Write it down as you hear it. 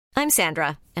I'm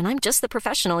Sandra, and I'm just the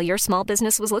professional your small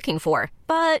business was looking for.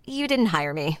 But you didn't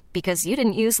hire me because you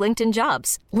didn't use LinkedIn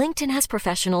Jobs. LinkedIn has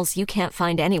professionals you can't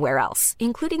find anywhere else,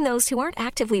 including those who aren't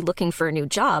actively looking for a new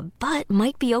job, but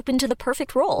might be open to the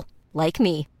perfect role, like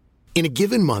me. In a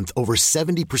given month, over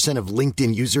 70% of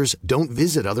LinkedIn users don't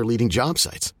visit other leading job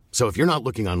sites. So if you're not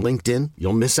looking on LinkedIn,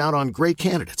 you'll miss out on great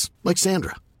candidates like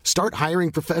Sandra. Start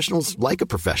hiring professionals like a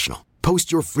professional.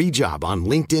 Post your free job on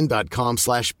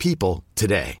linkedin.com/people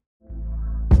today.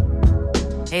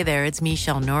 Hey there, it's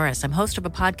Michelle Norris. I'm host of a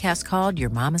podcast called Your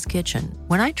Mama's Kitchen.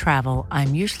 When I travel,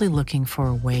 I'm usually looking for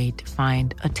a way to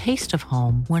find a taste of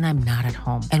home when I'm not at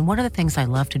home. And one of the things I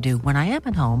love to do when I am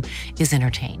at home is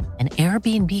entertain. And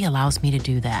Airbnb allows me to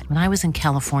do that. When I was in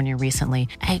California recently,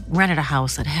 I rented a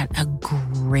house that had a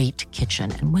great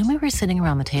kitchen. And when we were sitting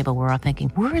around the table, we're all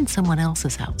thinking, we're in someone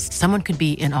else's house. Someone could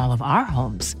be in all of our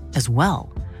homes as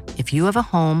well. If you have a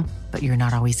home, but you're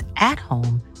not always at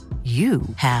home, you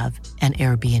have an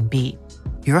Airbnb.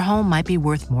 Your home might be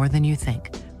worth more than you think.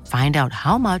 Find out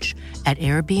how much at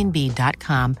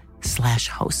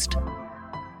airbnb.com/host.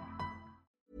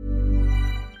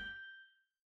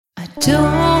 I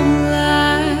don't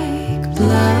like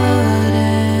blood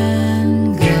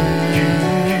and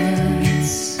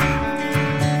guts,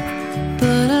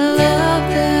 but I love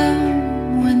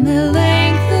them when they're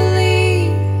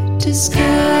lengthily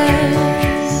discussed.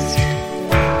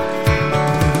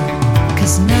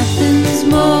 Nothing's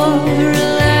more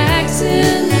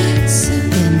relaxing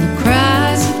than the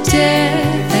cries of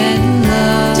death and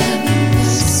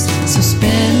lust. So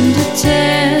spend a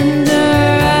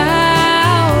tender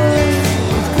hour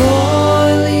with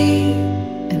Gourley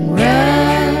and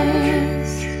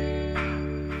Russ.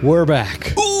 We're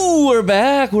back. Ooh, we're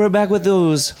back. We're back with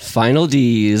those final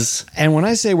D's. And when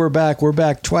I say we're back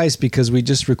twice because we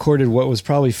just recorded what was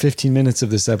probably 15 minutes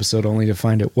of this episode only to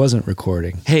find it wasn't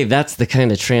recording. Hey, that's the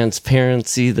kind of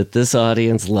transparency that this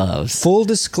audience loves. Full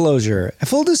disclosure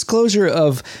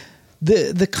of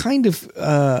the kind of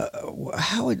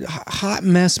hot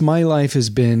mess my life has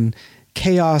been,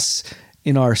 chaos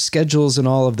in our schedules and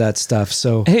all of that stuff.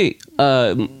 So hey,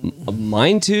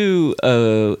 mine too,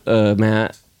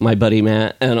 Matt, my buddy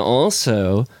Matt, and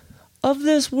also of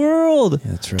this world.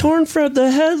 Yeah, that's right. Torn from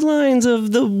the headlines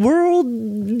of the world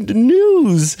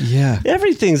news. Yeah.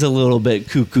 Everything's a little bit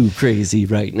cuckoo crazy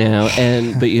right now.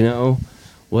 But you know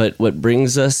what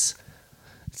brings us?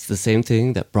 It's the same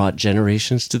thing that brought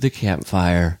generations to the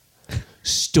campfire.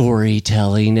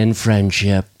 Storytelling and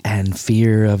friendship. And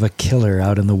fear of a killer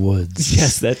out in the woods.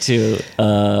 Yes, that too.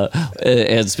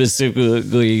 And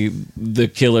specifically the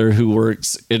killer who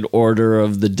works in order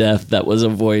of the death that was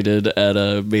avoided at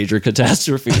a major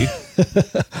catastrophe.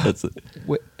 That's it.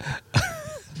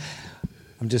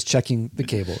 I'm just checking the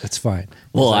cable. It's fine.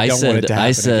 Well, I don't want it to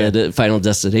happen said again. Final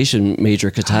Destination,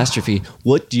 major catastrophe.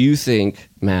 What do you think,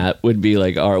 Matt, would be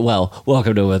like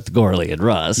welcome to With Gourley and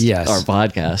Russ, yes, our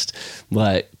podcast.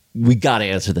 But we got to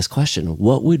answer this question.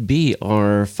 What would be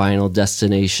our final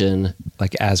destination?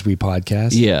 Like as we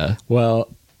podcast? Yeah. Well,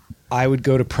 I would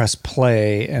go to press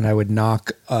play and I would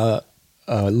knock a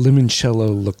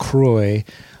limoncello LaCroix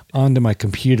onto my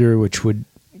computer, which would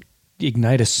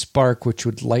ignite a spark, which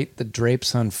would light the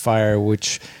drapes on fire,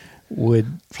 which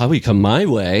would probably come my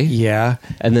way. Yeah.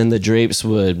 And then the drapes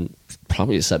would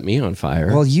probably set me on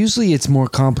fire. Well, usually it's more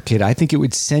complicated. I think it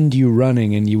would send you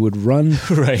running and you would run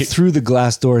right through the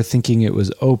glass door thinking it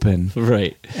was open.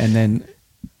 Right. And then,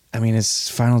 I mean, it's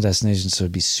Final Destination, so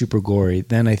it'd be super gory.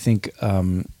 Then I think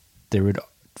there would,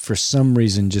 for some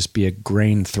reason, just be a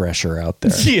grain thresher out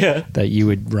there that you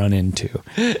would run into.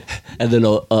 And then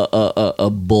a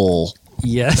bull.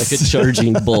 Yes. Like a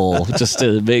charging bull, just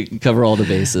to cover all the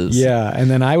bases. Yeah, and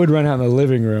then I would run out in the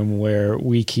living room where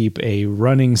we keep a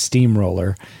running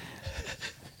steamroller,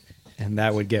 and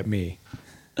that would get me.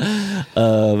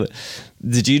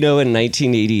 Did you know in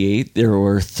 1988 there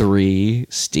were 3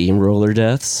 steamroller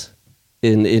deaths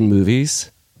in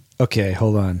movies? Okay,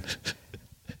 hold on.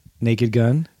 Naked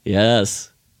Gun?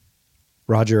 Yes.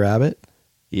 Roger Rabbit?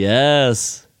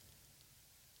 Yes.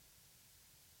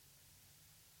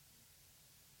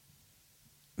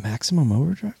 Maximum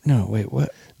Overdrive? No, wait,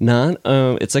 what?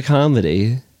 It's a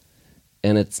comedy,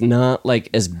 and it's not like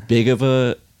as big of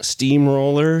a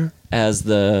steamroller as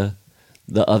the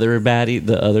other baddie,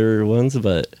 the other ones,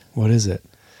 but what is it?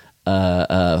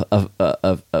 A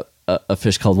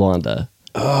fish called Wanda.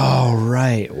 Oh,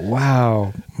 right.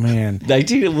 Wow, man.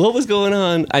 What was going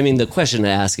on? I mean, the question to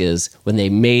ask is, when they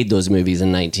made those movies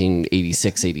in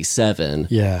 1986, 87,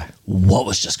 what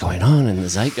was just going on in the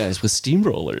zeitgeist with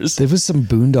steamrollers? There was some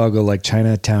boondoggle like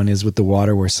Chinatown is with the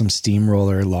water where some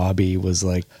steamroller lobby was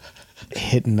like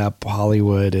hitting up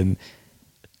Hollywood. And,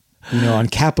 on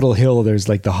Capitol Hill, there's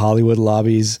like the Hollywood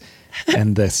lobbies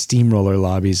and the steamroller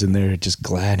lobbies, and they're just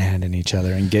glad-handing each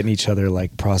other and getting each other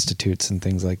like prostitutes and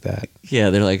things like that. Yeah,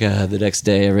 they're like, the next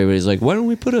day, everybody's like, why don't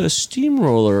we put a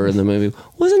steamroller in the movie?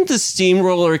 Wasn't the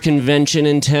steamroller convention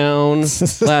in town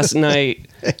last night?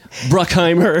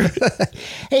 Bruckheimer.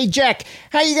 Hey, Jack,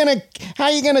 how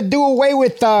you gonna do away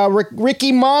with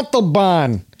Ricky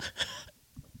Montalban?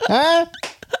 Huh?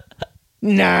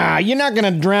 Nah, you're not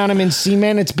gonna drown him in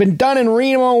cement. It's been done in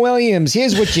Reno Williams.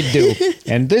 Here's what you do.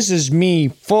 And this is me,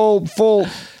 full,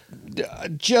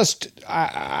 just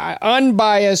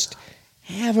unbiased.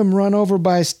 Have him run over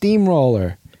by a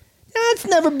steamroller. No, it's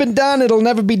never been done. It'll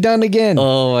never be done again.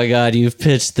 Oh my God, you've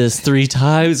pitched this 3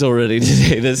 times already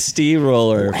today. The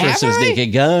steamroller. First it was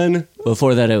Naked Gun.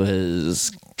 Before that it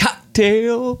was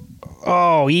Cocktail.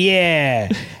 Oh, yeah.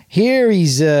 Here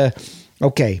he's,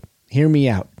 okay, hear me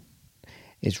out.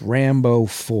 It's Rambo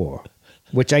 4,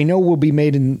 which I know will be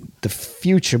made in the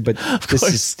future, but this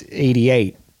is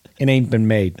 88. It ain't been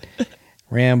made.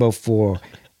 Rambo 4,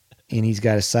 and he's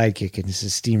got a sidekick, and it's a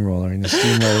steamroller, and the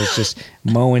steamroller is just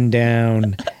mowing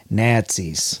down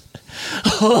Nazis.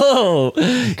 Oh,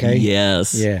 okay.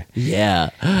 Yes. Yeah. Yeah.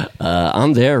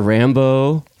 I'm there.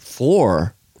 Rambo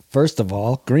 4. First of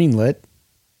all, greenlit.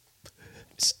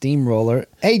 Steamroller.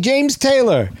 Hey, James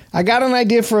Taylor, I got an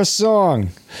idea for a song.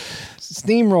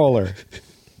 Steamroller.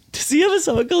 Does he have a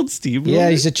song called Steamroller? Yeah,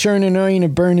 he's a churning iron, a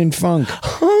burning funk.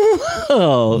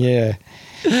 Oh. Yeah.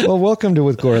 Well, welcome to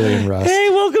With Gorley and Rust. Hey,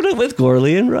 welcome to With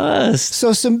Gorley and Rust.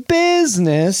 So some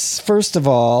business. First of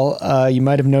all, you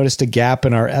might have noticed a gap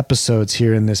in our episodes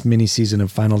here in this mini season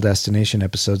of Final Destination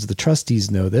episodes. The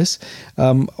trustees know this.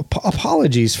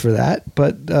 Apologies for that,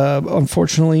 but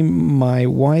unfortunately, my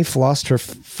wife lost her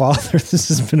father. This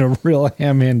has been a real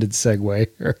ham-handed segue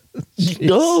here.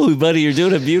 No, buddy, you're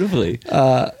doing it beautifully.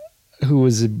 Who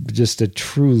was just a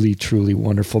truly, truly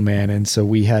wonderful man. And so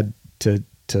we had to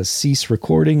cease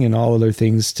recording and all other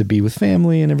things to be with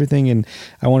family and everything. And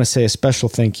I want to say a special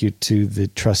thank you to the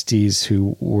trustees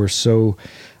who were so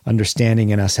understanding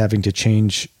in us having to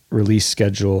change release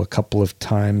schedule a couple of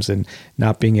times and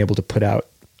not being able to put out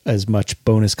as much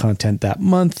bonus content that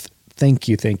month. Thank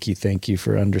you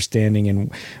for understanding.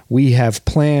 And we have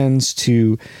plans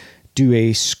to do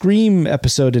a Scream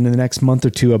episode in the next month or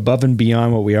two above and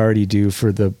beyond what we already do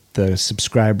for the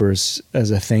subscribers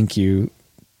as a thank you,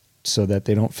 so that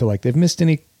they don't feel like they've missed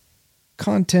any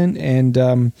content. And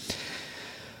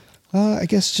I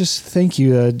guess just thank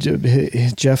you.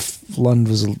 Jeff Lund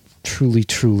was a truly,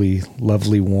 truly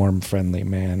lovely, warm, friendly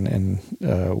man, and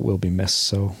will be missed.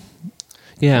 So,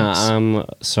 yeah, I'm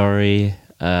sorry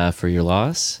for your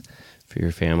loss, for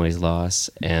your family's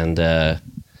loss. And,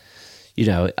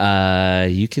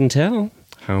 you can tell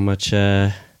how much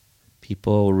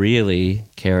people really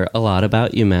care a lot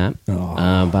about you, Matt,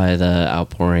 by the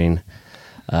outpouring,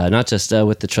 not just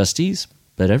with the trustees,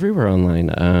 but everywhere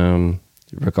online,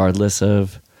 regardless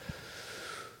of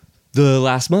the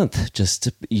last month.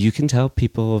 You can tell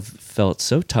people have felt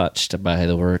so touched by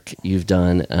the work you've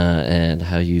done and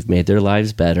how you've made their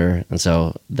lives better. And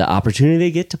so the opportunity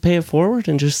to get to pay it forward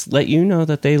and just let you know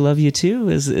that they love you too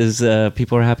is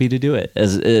people are happy to do it,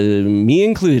 as me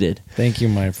included. Thank you,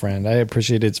 my friend. I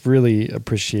appreciate it. It's really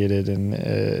appreciated.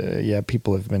 And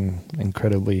people have been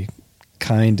incredibly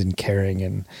kind and caring,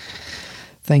 and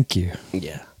thank you.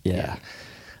 Yeah.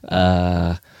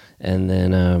 And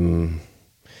then,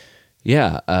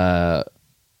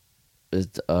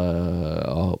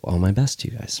 all my best to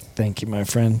you guys. Thank you, my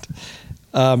friend.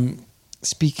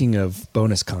 Speaking of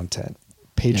bonus content,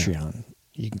 Patreon.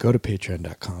 You can go to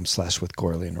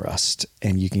patreon.com/withgorleyandrust,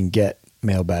 and you can get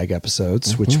mailbag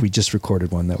episodes, which we just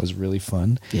recorded one that was really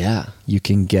fun. Yeah. You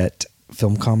can get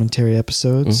film commentary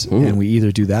episodes, and we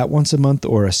either do that once a month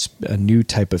or a new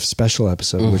type of special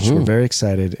episode, which we're very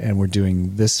excited, and we're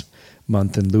doing this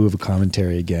month in lieu of a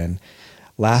commentary again.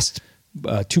 Last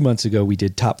 2 months ago, we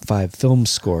did top 5 film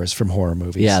scores from horror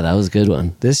movies. Yeah, that was a good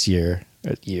one. This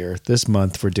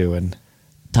month, we're doing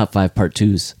top 5 part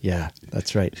 2s. Yeah,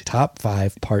 that's right. Top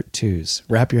 5 part 2s.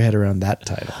 Wrap your head around that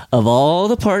title. Of all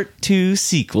the part 2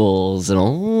 sequels and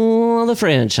all the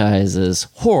franchises,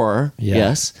 horror,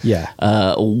 yes. Yeah.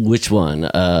 Which one?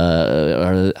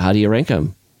 How do you rank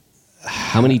them?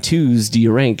 How many 2s do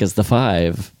you rank as the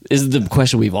 5? Is the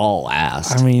question we've all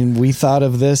asked. I mean, we thought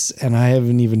of this, and I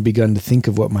haven't even begun to think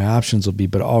of what my options will be,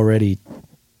 but already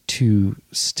 2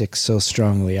 stick so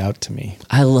strongly out to me.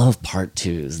 I love part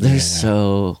 2s. They're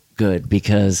so good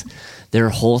because they're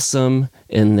wholesome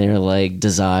in their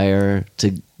desire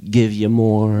to give you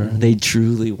more. They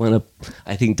truly want to,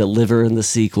 I think, deliver in the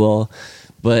sequel,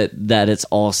 but that it's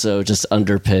also just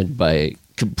underpinned by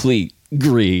complete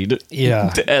greed.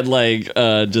 Yeah. And like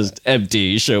just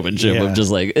empty showmanship Yeah. of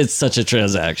just like, it's such a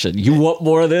transaction. You want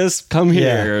more of this? Come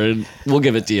here and we'll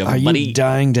give it to you, Are buddy. you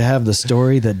dying to have the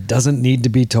story that doesn't need to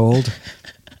be told?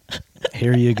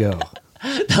 Here you go.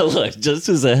 Now look, just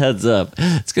as a heads up,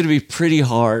 it's going to be pretty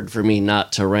hard for me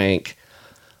not to rank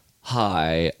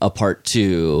high a part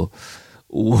 2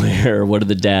 where one of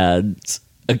the dads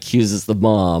accuses the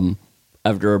mom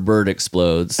after a bird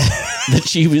explodes that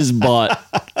she was bought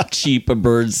cheap a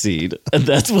bird seed, and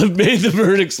that's what made the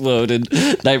bird explode in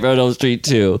Nightmare on Elm Street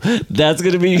 2. That's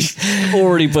going to be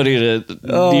already putting it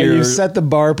Oh, near. you set the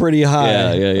bar pretty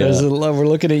high. Yeah. We're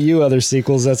looking at you, other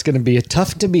sequels. That's going to be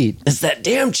tough to beat. It's that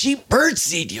damn cheap bird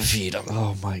seed you feed them.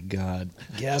 Oh my God.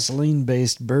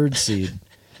 Gasoline-based bird seed.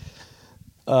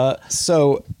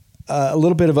 So a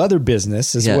little bit of other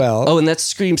business as well. Oh, and that's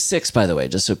Scream 6, by the way,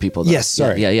 just so people know. Yes,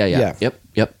 sorry. Yeah.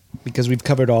 Yep. Because we've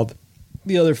covered all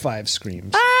the other 5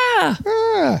 screams.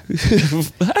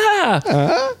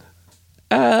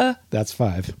 That's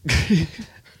 5.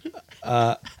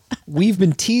 We've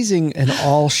been teasing an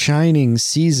all shining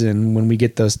season when we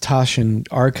get those Toshin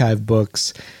archive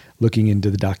books, looking into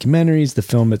the documentaries, the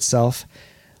film itself.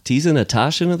 Teasing a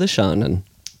Toshin of the Shonen.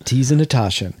 Teasing a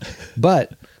Toshin.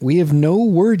 But we have no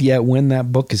word yet when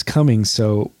that book is coming,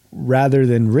 so rather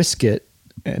than risk it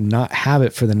and not have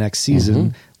it for the next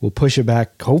season, we'll push it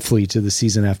back hopefully to the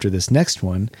season after this next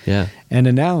one. Yeah. And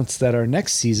announce that our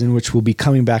next season, which will be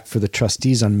coming back for the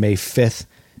trustees on May 5th,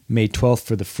 May 12th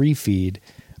for the free feed,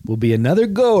 will be another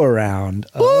go around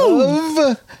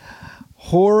of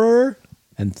horror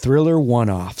and thriller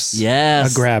one-offs.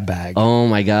 Yes. A grab bag. Oh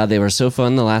my God, they were so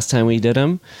fun the last time we did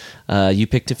them. You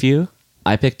picked a few.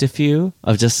 I picked a few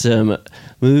of just some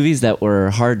movies that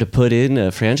were hard to put in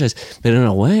a franchise, but in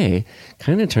a way,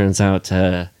 kind of turns out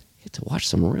you get to watch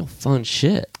some real fun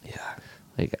shit. Yeah.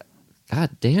 Like, God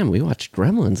damn, we watched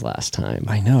Gremlins last time.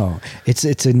 I know. It's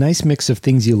a nice mix of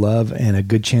things you love and a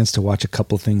good chance to watch a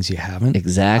couple things you haven't.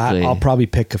 Exactly. I'll probably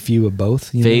pick a few of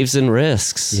both. You know? Faves and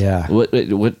risks. Yeah. What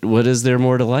is there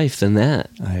more to life than that?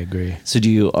 I agree. So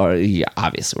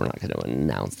obviously we're not going to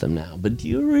announce them now, but do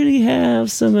you already have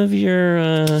some of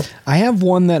your I have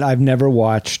one that I've never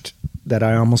watched that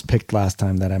I almost picked last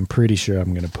time that I'm pretty sure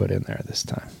I'm going to put in there this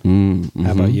time.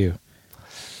 How about you?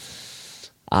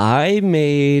 I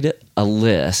made a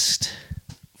list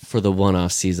for the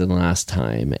one-off season last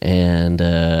time, and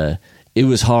it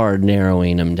was hard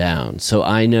narrowing them down. So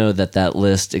I know that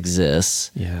list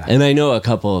exists. Yeah. And I know a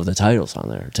couple of the titles on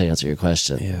there, to answer your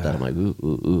question. Yeah. That I'm like,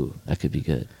 ooh, that could be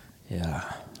good. Yeah.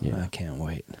 I can't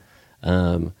wait.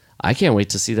 I can't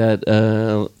wait to see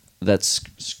that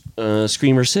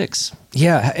Screamer 6.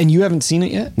 Yeah, and you haven't seen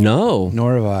it yet? No.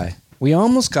 Nor have I. We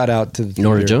almost got out to the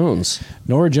Nora theater. Jones.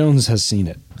 Nora Jones has seen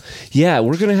it. Yeah,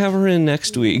 we're going to have her in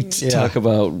next week to Yeah. talk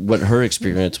about what her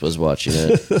experience was watching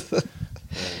it.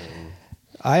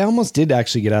 I almost did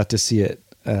actually get out to see it.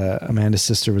 Amanda's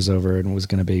sister was over and was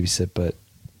going to babysit, but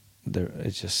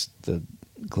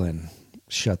Glenn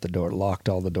shut the door, locked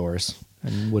all the doors,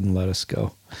 and wouldn't let us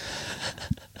go.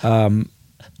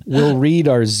 We'll read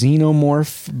our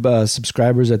Xenomorph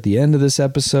subscribers at the end of this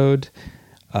episode.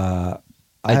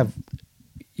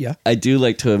 I do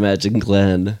like to imagine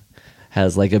Glenn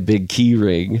has like a big key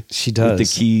ring. She does. With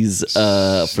the keys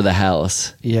for the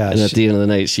house. Yeah, And at the end of the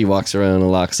night, she walks around and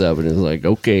locks up and is like,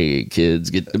 okay, kids,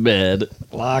 get to bed.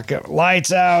 Lock it,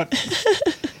 lights out.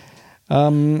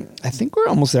 I think we're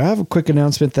almost there. I have a quick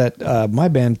announcement that my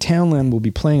band Townland will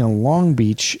be playing on Long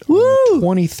Beach on the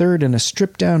 23rd in a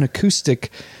stripped down acoustic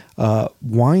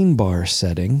wine bar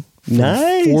setting. From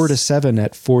Nice. 4 to 7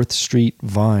 at 4th Street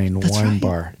Vine Wine right.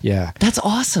 Bar. Yeah. That's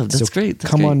awesome. That's So great.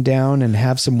 come on down and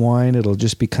have some wine. It'll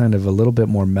just be kind of a little bit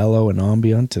more mellow and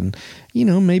ambient and,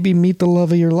 maybe meet the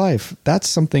love of your life. That's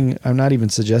something I'm not even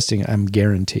suggesting, I'm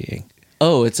guaranteeing.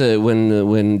 Oh, it's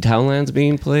when Townland's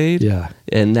being played. Yeah.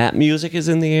 And that music is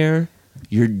in the air.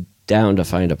 You're down to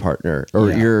find a partner, or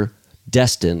Yeah. you're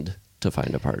destined to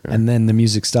find a partner. And then the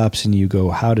music stops and you go,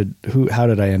 how did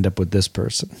I end up with this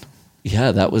person?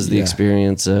 Yeah, that was the Yeah.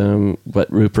 experience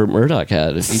what Rupert Murdoch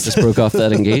had. He just broke off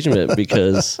that engagement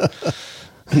because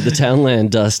the Townland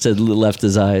dust had left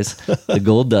his eyes, the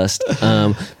gold dust.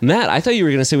 Matt, I thought you were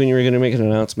going to say when you were going to make an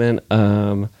announcement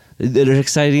an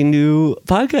exciting new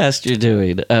podcast you're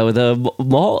doing with a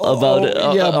mall about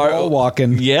mall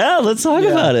walking. Yeah, let's talk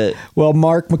about it. Well,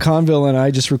 Mark McConville and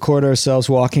I just record ourselves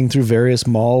walking through various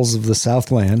malls of the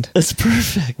Southland, That's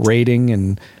perfect. rating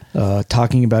and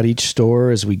talking about each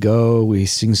store as we go. We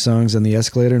sing songs on the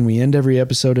escalator, and we end every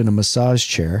episode in a massage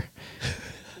chair.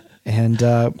 And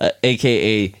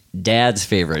AKA Dad's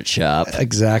favorite shop.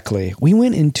 Exactly. We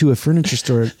went into a furniture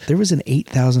store. There was an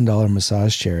 $8,000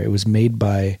 massage chair. It was made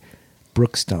by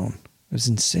Brookstone. It was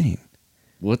insane.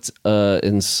 What's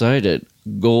inside it?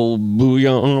 Gold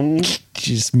bullion.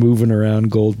 Just moving around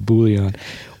gold bullion.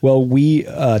 Well, we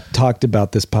talked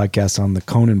about this podcast on the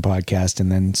Conan podcast,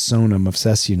 and then Sonam of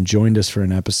Session joined us for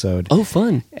an episode. Oh,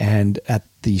 fun. And at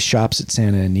the shops at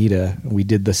Santa Anita, we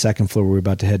did the second floor. We were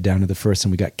about to head down to the first,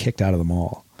 and we got kicked out of the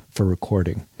mall for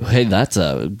recording. Hey, that's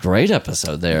a great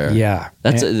episode there. Yeah.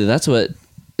 That's what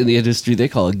in the industry they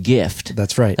call a gift.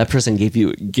 That's right. That person gave you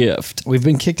a gift. We've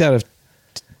been kicked out of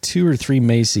 2 or 3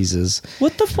 Macy's.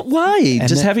 What the why? And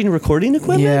Just then- having recording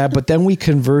equipment? Yeah, but then we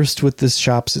conversed with the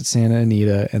shops at Santa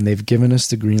Anita, and they've given us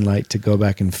the green light to go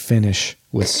back and finish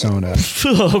with Sona,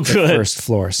 Oh, the good. first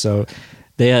floor. So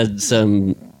They had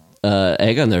some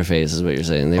egg on their face, is what you're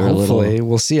saying. They were a hopefully little.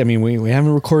 we'll see. I mean, we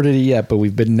haven't recorded it yet, but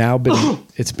we've been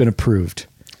it's been approved.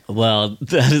 Well,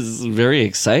 that is very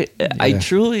exciting. I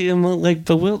truly am like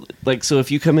bewildered. Like, so if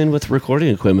you come in with recording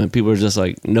equipment, people are just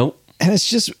like, nope. And it's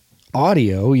just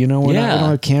audio, we don't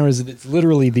have cameras. It's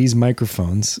literally these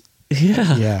microphones.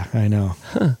 Yeah. Yeah, I know.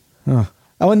 Huh.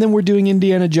 Oh, and then we're doing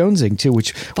Indiana Jonesing too,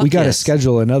 which we got to yes.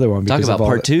 schedule another one. Talk because about of all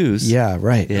part twos. Yeah,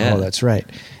 right. Yeah. Oh, that's right.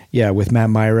 Yeah, with Matt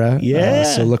Myra. Yeah.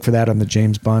 So look for that on the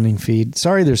James Bonding feed.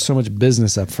 Sorry there's so much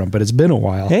business up front, but it's been a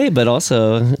while. Hey, but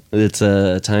also it's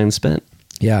a time spent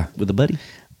Yeah, with a buddy.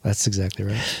 that's exactly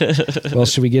right. Well,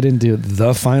 should we get into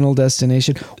the Final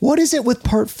Destination? What is it with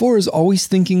part 4 is always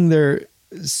thinking they're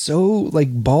so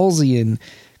like ballsy and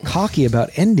cocky about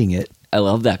ending it? I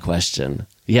love that question.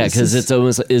 Yeah, This because is- it's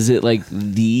almost, is it like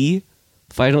the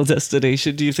Final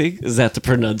Destination, do you think? Is that the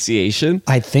pronunciation?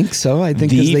 I think so. I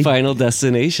think 'cause The Final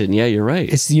Destination. Yeah, you're right.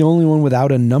 it's the only one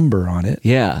without a number on it.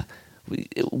 Yeah.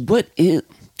 What is...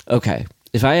 Okay,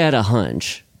 if I had a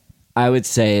hunch, I would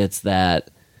say it's that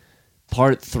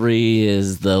part 3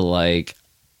 is the, like,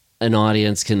 an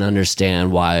audience can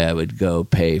understand why I would go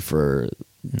pay for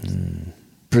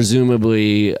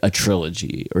presumably a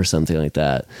trilogy or something like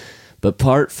that. But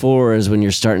part 4 is when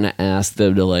you're starting to ask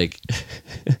them to, like,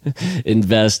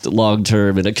 invest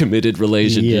long-term in a committed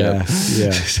relationship.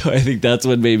 Yeah. So I think that's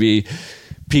when maybe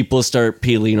people start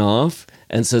peeling off.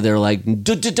 And so they're like,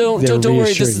 don't worry, this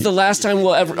reassuring is you. the last time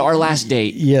our last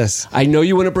date. Yes. I know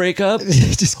you want to break up,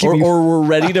 Just give or, me- or we're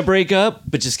ready to break up,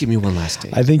 but just give me one last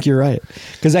date. I think you're right.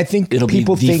 Because I think It'll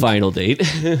people be the think final date.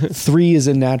 3 is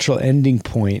a natural ending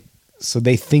point, so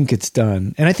they think it's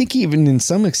done. And I think even in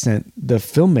some extent, the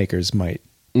filmmakers might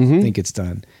think it's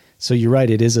done. So you're right.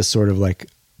 It is a sort of like,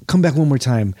 come back one more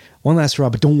time, one last hurrah,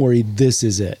 but don't worry, this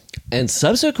is it. And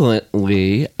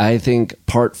subsequently, I think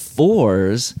part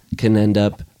 4s can end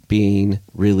up being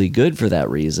really good for that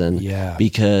reason. Yeah.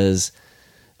 Because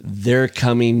they're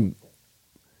coming,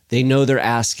 they know they're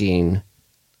asking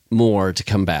more to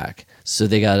come back. So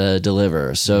they got to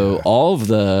deliver. So all of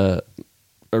the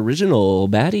original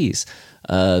baddies,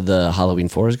 the Halloween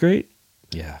 4 is great.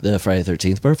 Yeah. The Friday the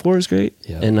 13th part 4 is great.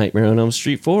 Yeah. And Nightmare on Elm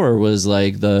Street 4 was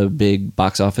like the big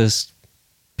box office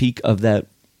peak of that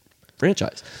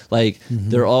franchise. Like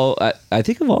they're all, I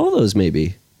think of all those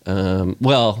maybe.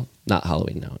 Well, not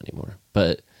Halloween now anymore,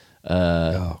 but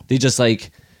they just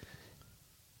like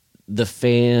the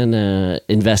fan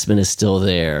investment is still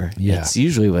there. Yeah. It's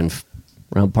usually when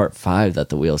around part 5 that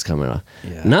the wheels coming off.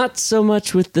 Yeah. Not so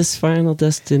much with this Final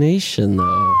Destination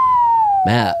though.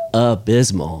 Matt,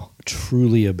 abysmal.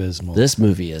 Truly abysmal. This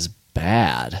movie is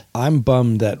bad. I'm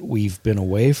bummed that we've been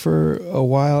away for a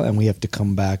while and we have to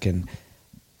come back and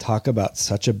talk about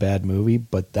such a bad movie,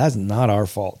 but that's not our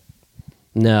fault.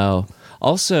 No.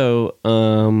 Also,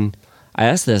 I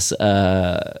asked this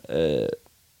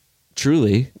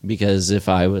truly because if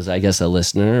I was, I guess, a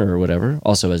listener or whatever,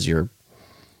 also as your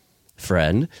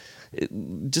friend,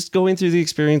 just going through the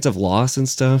experience of loss and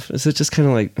stuff, is it just kind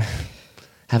of like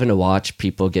having to watch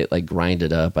people get like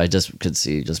grinded up? I just could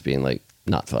see just being like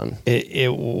not fun.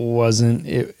 It wasn't,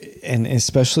 and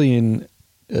especially in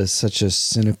such a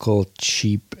cynical,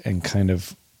 cheap, and kind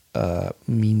of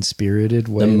mean-spirited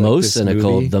way. The like most this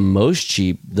cynical, movie. the most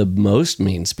cheap, the most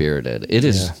mean-spirited. It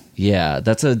is, Yeah.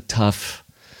 that's a tough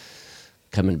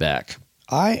coming back.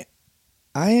 I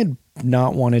had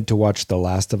not wanted to watch The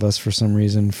Last of Us for some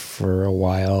reason for a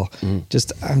while.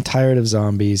 Just I'm tired of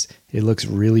zombies. It looks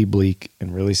really bleak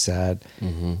and really sad.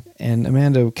 And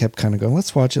Amanda kept kind of going,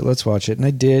 let's watch it. And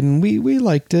I did, and we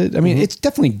liked it. I mean, it's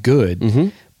definitely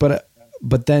good.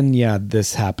 But then, yeah,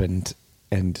 this happened,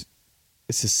 and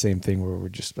it's the same thing where we're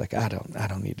just like, I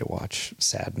don't need to watch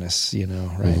sadness,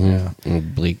 right now.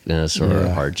 And bleakness or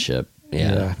hardship.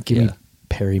 Yeah. Give me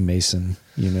Perry Mason,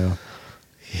 Yeah,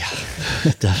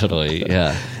 definitely.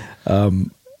 Yeah.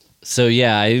 So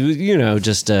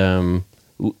just along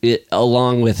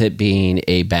with it being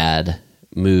a bad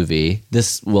movie,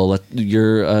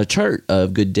 your chart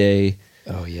of good day.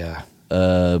 Oh yeah.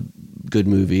 Good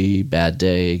movie, bad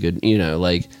day, good.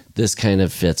 This kind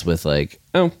of fits with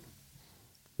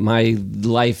my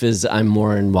life is I'm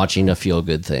more in watching a feel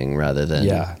good thing rather than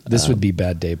This would be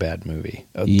bad day, bad movie.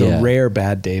 The rare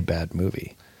bad day, bad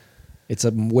movie. It's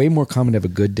a way more common to have a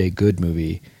good day, good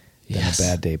movie than a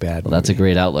bad day, bad movie. That's a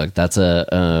great outlook. That's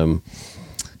a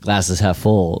glasses half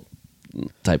full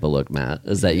type of look, Matt.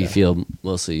 Is that you feel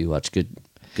mostly you watch good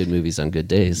movies on good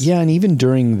days? Yeah, and even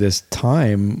during this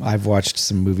time, I've watched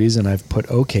some movies and I've put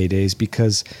okay days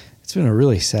because it's been a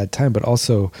really sad time. But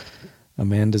also,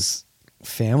 Amanda's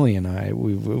family and I,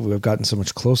 we've gotten so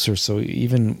much closer. So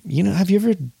even have you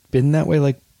ever been that way,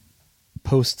 like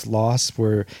post loss,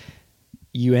 where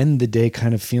you end the day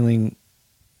kind of feeling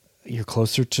you're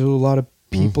closer to a lot of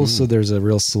people, so there's a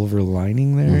real silver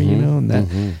lining there, and that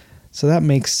so that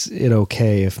makes it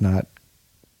okay, if not,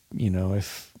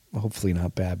 if hopefully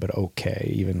not bad, but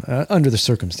okay, even under the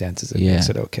circumstances, it makes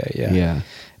it okay. Yeah.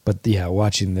 But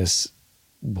watching this,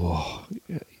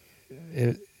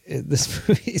 this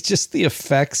movie, it's just the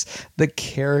effects, the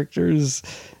characters,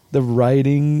 the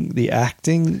writing, the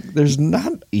acting. There's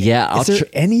not. Yeah, is there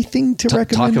anything to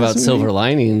recommend? Talk about silver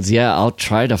linings. Yeah, I'll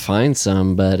try to find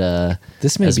some, but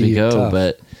this may as be we go. tough.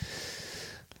 But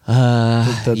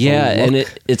and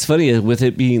it's funny with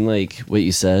it being like what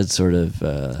you said, sort of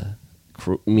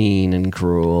mean and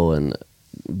cruel and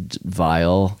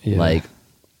vile. Yeah.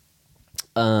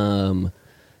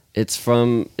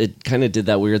 It kind of did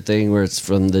that weird thing where it's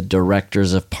from the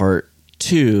directors of part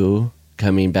 2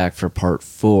 coming back for part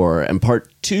 4, and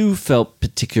part 2 felt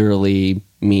particularly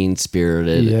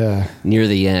mean-spirited. Yeah. Near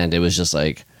the end, it was just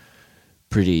like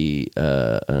pretty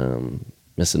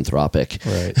misanthropic.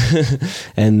 Right.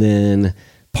 And then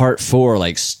part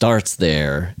 4 starts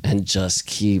there and just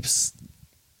keeps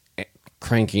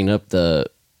cranking up the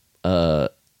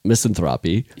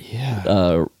misanthropy.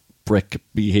 Yeah. Brick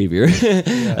behavior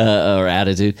or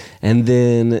attitude, and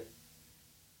then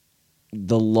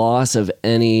the loss of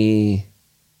any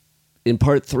in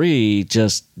part 3,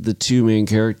 just the two main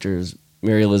characters,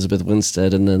 Mary Elizabeth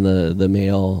Winstead and then the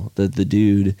male, the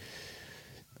dude.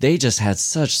 They just had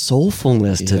such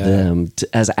soulfulness to them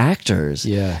as actors.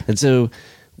 Yeah. And so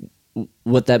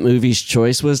what that movie's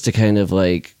choice was to kind of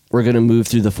we're going to move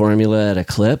through the formula at a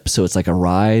clip, so it's like a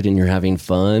ride and you're having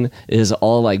fun, is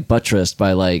all buttressed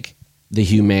by the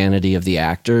humanity of the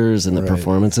actors and the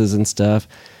performances and stuff.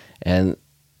 And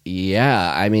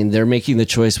I mean, they're making the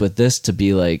choice with this to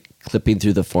be clipping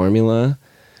through the formula,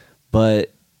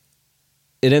 but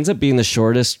it ends up being the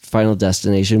shortest Final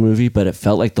Destination movie, but it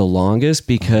felt like the longest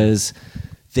because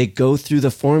they go through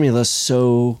the formula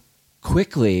so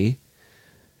quickly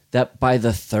that by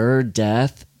the third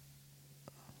death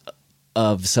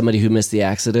of somebody who missed the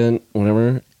accident,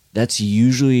 whatever, that's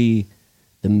usually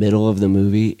the middle of the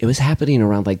movie. It was happening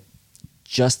around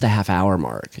just the half-hour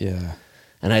mark. Yeah.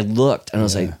 And I looked and I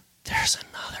was like, there's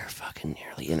another fucking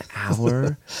nearly an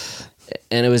hour.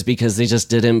 And it was because they just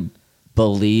didn't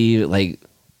believe,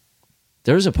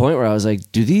 there was a point where I was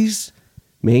like, do these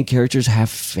main characters have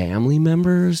family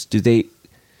members? Do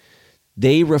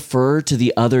they refer to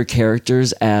the other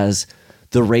characters as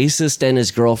the racist and his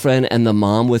girlfriend and the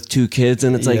mom with 2 kids?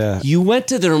 And it's you went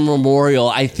to their memorial.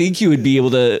 I think you would be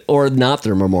able to, or not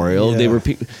their memorial.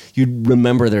 Yeah. You'd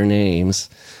remember their names,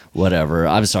 whatever.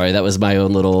 I'm sorry. That was my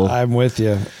own little. I'm with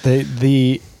you.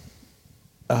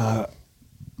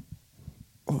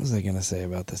 What was I going to say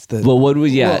about this?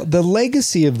 The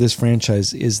legacy of this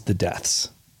franchise is the deaths.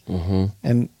 Mm-hmm.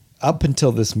 And up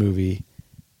until this movie,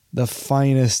 the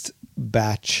finest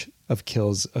batch of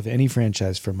kills of any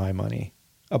franchise for my money,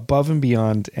 above and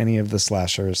beyond any of the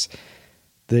slashers.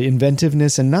 The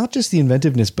inventiveness, and not just the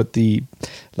inventiveness, but the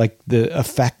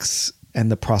effects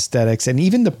and the prosthetics, and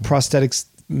even the prosthetics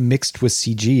mixed with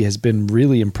CG has been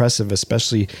really impressive,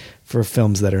 especially for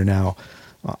films that are now,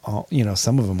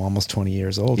 some of them almost 20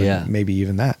 years old, and maybe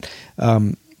even that.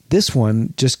 This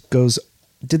one just goes,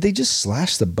 did they just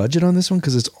slash the budget on this one?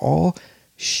 Because it's all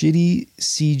shitty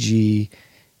CG.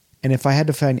 And if I had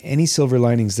to find any silver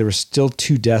linings, there were still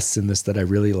 2 deaths in this that I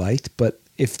really liked. But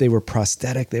if they were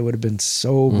prosthetic, they would have been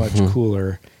so much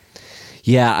cooler.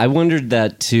 Yeah, I wondered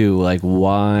that too. Like,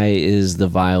 why is the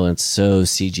violence so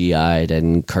CGI'd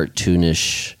and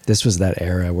cartoonish? This was that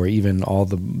era where even all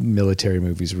the military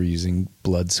movies were using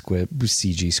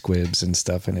CG squibs and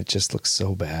stuff, and it just looks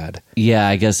so bad. Yeah,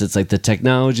 I guess it's like the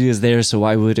technology is there, so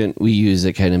why wouldn't we use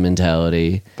it kind of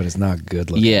mentality? But it's not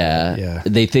good looking. Yeah,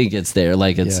 they think it's there,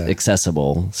 like it's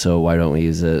accessible, so why don't we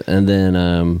use it? And then,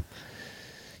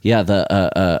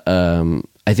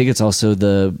 I think it's also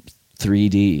the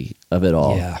 3D of it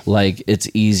all. Yeah. Like, it's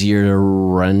easier to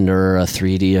render a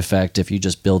 3D effect if you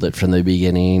just build it from the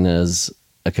beginning as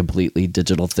a completely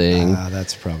digital thing.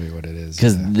 That's probably what it is.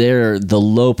 Because the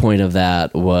low point of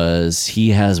that was he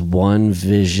has one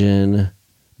vision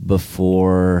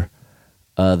before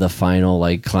the final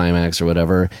like climax or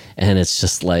whatever, and it's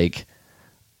just like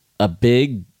a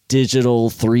big digital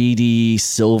 3D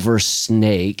silver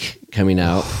snake coming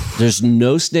out. There's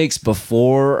no snakes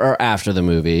before or after the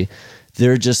movie.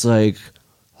 They're just like,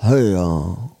 hey,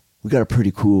 we got a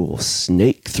pretty cool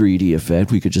snake 3D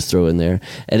effect we could just throw in there.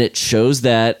 And it shows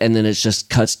that, and then it just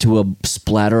cuts to a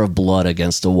splatter of blood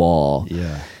against a wall.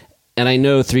 Yeah. And I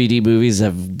know 3D movies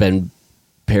have been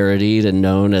parodied and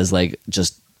known as like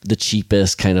just the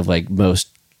cheapest, kind of like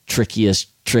most trickiest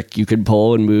trick you can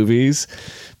pull in movies.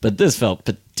 But this felt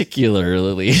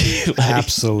particularly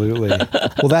Absolutely.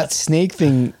 Well, that snake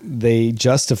thing, they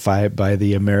justify it by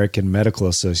the American Medical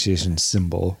Association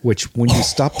symbol, which when you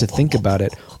stop to think about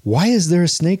it, why is there a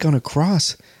snake on a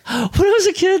cross? When I was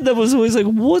a kid, that was always like,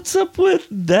 what's up with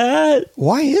that?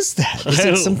 Why is that? Is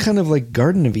it some kind of like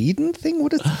Garden of Eden thing?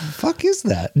 What the fuck is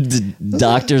that?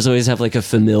 Doctors always have like a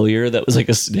familiar that was like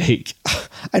a snake.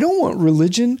 I don't want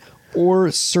religion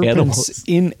or serpents Animals.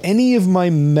 in any of my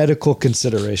medical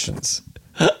considerations.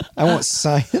 I want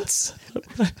science.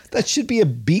 That should be a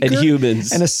beaker And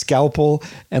humans. and a scalpel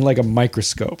and like a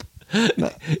microscope.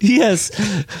 Yes.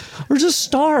 Or just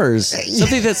stars.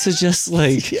 Something that suggests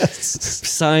like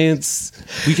science.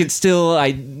 We could still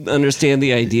understand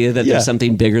the idea that there's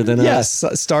something bigger than us.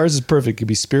 Yes, stars is perfect. It could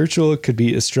be spiritual. It could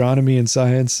be astronomy and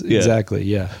science. Yeah. Exactly.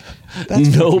 Yeah.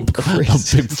 That's Nope. fucking A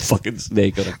crazy. big fucking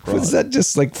snake on a cross. Is that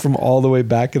just like from all the way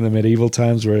back in the medieval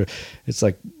times where it's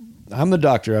like, I'm the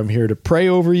doctor. I'm here to pray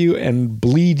over you and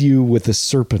bleed you with a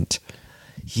serpent.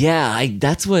 Yeah,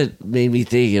 that's what made me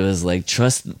think. It was like,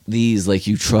 trust these like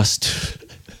you trust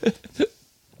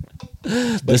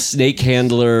the snake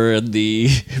handler and the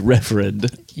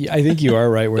reverend. Yeah, I think you are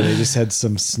right where they just had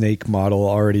some snake model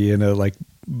already in a like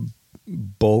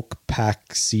bulk pack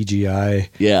CGI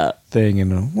Yeah. thing.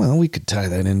 And well, we could tie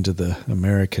that into the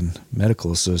American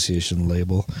Medical Association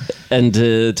label. And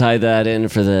to tie that in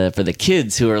for the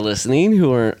kids who are listening,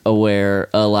 who aren't aware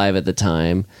alive at the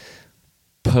time,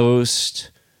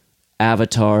 post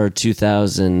Avatar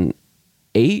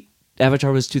 2008,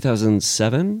 Avatar was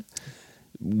 2007,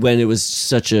 when it was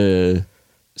such a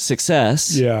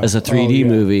success as a 3D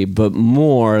movie, but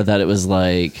more that it was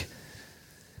like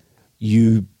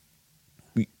the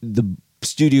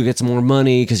studio gets more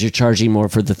money because you're charging more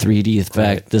for the 3D effect.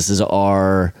 Right. This is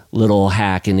our little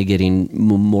hack into getting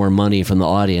more money from the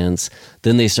audience.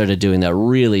 Then they started doing that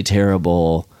really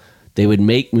terrible. They would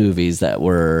make movies that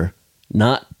were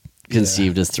not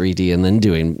conceived as 3D and then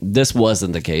doing. This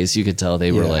wasn't the case. You could tell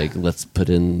they were like, let's put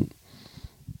in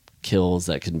kills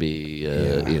that can be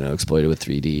exploited with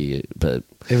 3D. But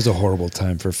it was a horrible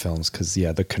time for films because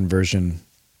the conversion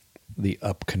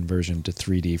to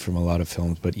 3D from a lot of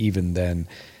films, but even then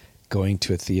going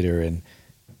to a theater and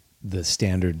the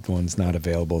standard one's not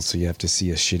available, so you have to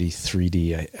see a shitty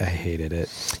 3D. I hated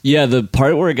it. Yeah, the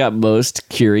part where it got most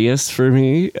curious for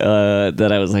me, that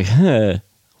I was like,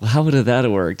 how would that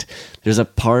have worked? There's a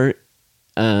part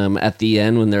at the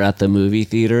end when they're at the movie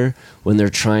theater, when they're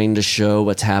trying to show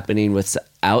what's happening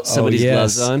without somebody's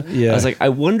gloves on. Yeah. I was like, I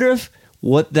wonder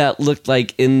what that looked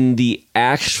like in the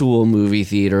actual movie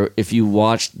theater if you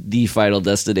watched The Final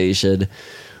Destination.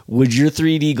 Would your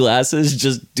 3D glasses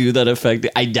just do that effect?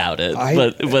 I doubt it,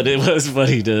 but it was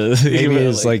funny to... Maybe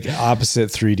it's like opposite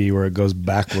 3D where it goes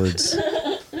backwards.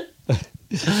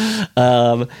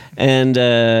 There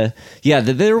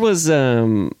was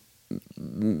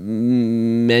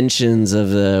mentions of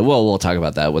the... Well, we'll talk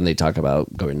about that when they talk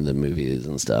about going to the movies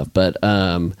and stuff, but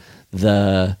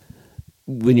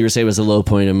when you were saying it was a low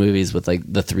point of movies with like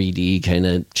the 3D kind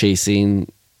of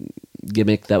chasing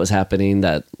gimmick that was happening,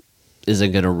 that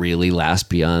isn't going to really last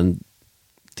beyond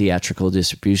theatrical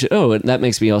distribution. Oh, and that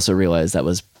makes me also realize that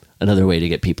was another way to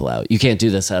get people out. You can't do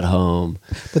this at home.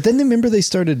 But then remember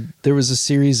there was a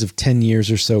series of 10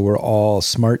 years or so where all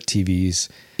smart TVs,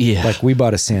 like we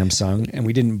bought a Samsung and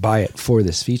we didn't buy it for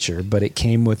this feature, but it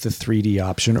came with the 3D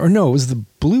option. Or no, it was the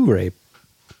Blu-ray.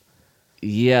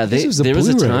 Yeah, This was a there was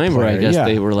a Blu-ray time where I player, guess yeah.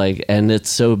 they were like, and it's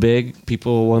so big,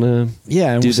 people want to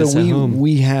and do so this at home.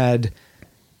 we had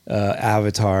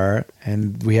Avatar,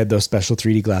 and we had those special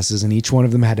 3D glasses, and each one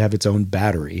of them had to have its own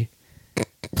battery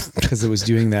because it was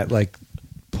doing that like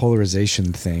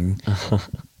polarization thing.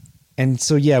 And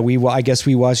so yeah, I guess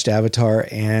we watched Avatar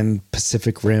and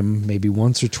Pacific Rim maybe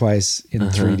once or twice in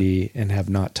 3D and have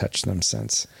not touched them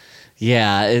since.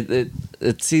 Yeah,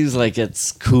 it seems like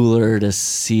it's cooler to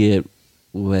see it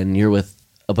when you're with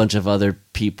a bunch of other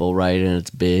people, right? And it's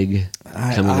big.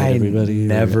 I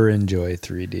never enjoy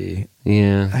 3D.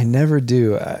 Yeah. I never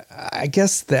do. I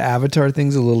guess the Avatar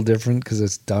thing's a little different because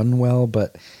it's done well,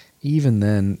 but even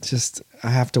then, just I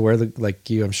have to wear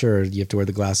I'm sure you have to wear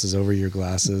the glasses over your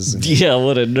glasses. And Yeah,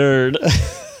 what a nerd.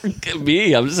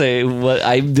 Me, I'm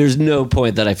saying there's no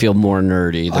point that I feel more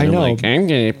nerdy than I know. I'm like, I'm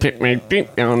gonna put my beat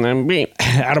on that beat.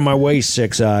 out of my way,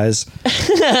 Six Eyes.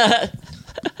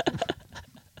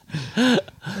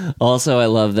 Also, I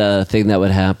love the thing that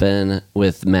would happen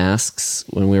with masks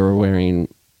when we were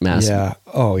wearing masks. Yeah.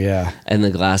 Oh yeah. And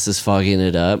the glasses fogging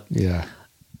it up. Yeah.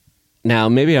 Now,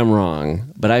 maybe I'm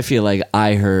wrong, but I feel like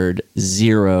I heard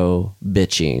zero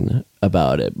bitching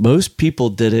about it. Most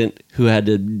people who had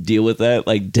to deal with that,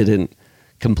 didn't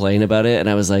complain about it. And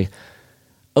I was like,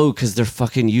 oh, because they're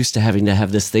fucking used to having to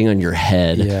have this thing on your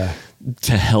head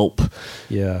to help.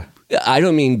 Yeah. I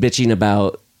don't mean bitching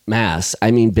about masks. I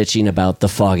mean bitching about the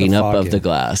fogging up of the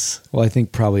glass. Well, I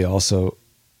think probably also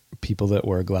people that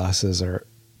wear glasses are,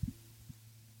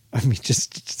 I mean,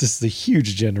 just a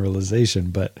huge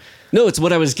generalization, but No, it's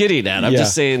what I was getting at. I'm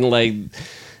just saying,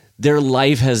 their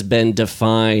life has been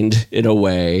defined in a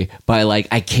way by,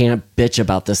 I can't bitch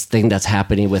about this thing that's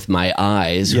happening with my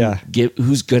eyes. Yeah.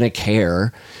 Who's going to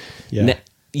care? Yeah.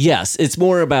 Yes, it's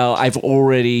more about I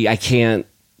can't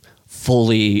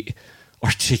fully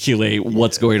articulate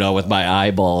what's going on with my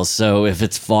eyeballs. So if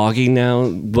it's fogging now,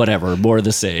 whatever, more of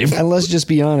the same. And let's just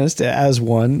be honest, as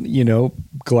one,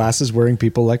 glasses wearing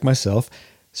people like myself,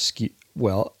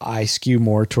 I skew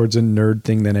more towards a nerd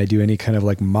thing than I do any kind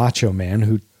of macho man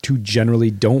who generally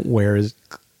don't wear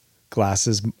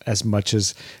glasses as much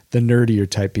as the nerdier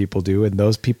type people do. And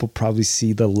those people probably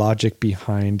see the logic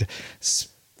behind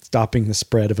stopping the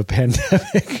spread of a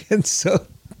pandemic. And so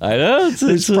I know.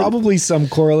 there's probably some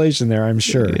correlation there, I'm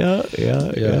sure. Yeah.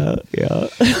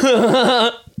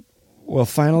 Well, the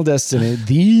Final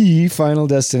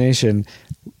Destination.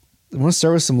 I want to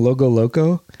start with some Logo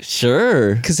Loco.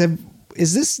 Sure. Because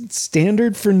is this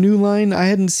standard for New Line? I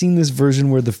hadn't seen this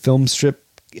version where the film strip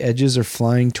edges are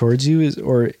flying towards you,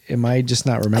 or am I just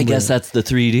not remembering? I guess that's the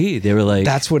 3D. They were like...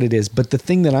 That's what it is. But the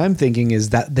thing that I'm thinking is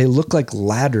that they look like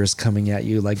ladders coming at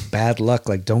you, like bad luck,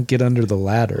 like don't get under the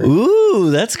ladder.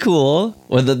 Ooh, that's cool.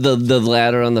 Or the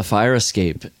ladder on the fire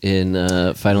escape in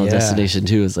Final Destination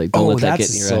 2 is like, don't let that get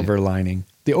in that's your a silver lining.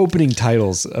 The opening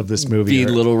titles of this movie are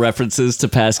little references to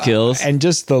past kills. And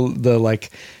just the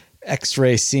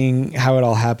X-ray, seeing how it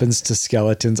all happens to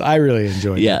skeletons. I really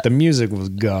enjoyed it. The music was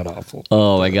god awful.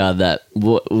 Oh my god, that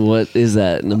what is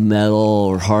that? The metal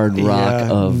or hard rock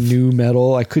of new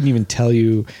metal? I couldn't even tell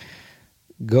you.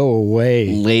 Go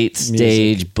away. Late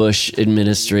stage Bush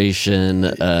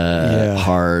administration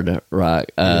hard rock.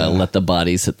 Let the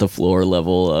bodies hit the floor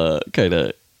level kind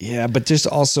of. Yeah, but just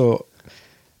also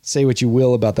say what you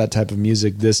will about that type of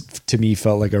music. This to me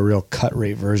felt like a real cut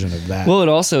rate version of that. Well,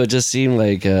 it just seemed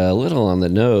like a little on the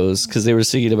nose because they were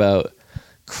singing about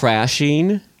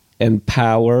crashing and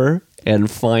power and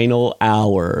final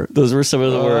hour. Those were some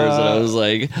of the words, and I was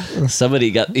like, somebody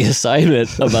got the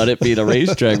assignment about it being a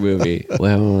racetrack movie.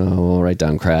 Well, we'll write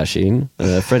down crashing.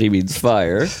 Freddie means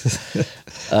fire.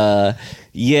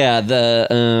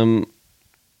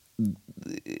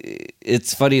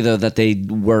 It's funny though that they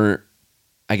weren't.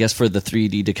 I guess for the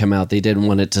 3D to come out, they didn't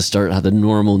want it to start how the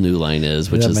normal New Line is,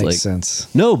 which is makes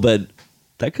sense. No, but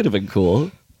that could have been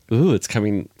cool. Ooh, it's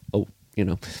coming. Oh,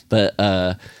 but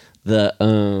and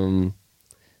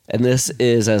this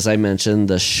is, as I mentioned,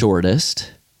 the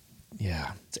shortest.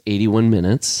 Yeah, it's 81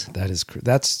 minutes.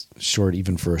 That's short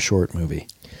even for a short movie.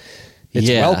 It's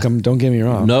welcome. Don't get me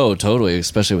wrong. No, totally,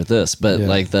 especially with this. But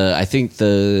I think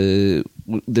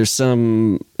there's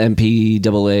some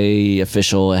MPAA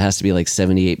official. It has to be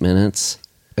 78 minutes.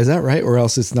 Is that right? Or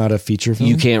else it's not a feature film?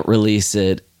 You can't release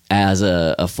it as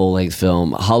a full-length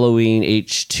film. Halloween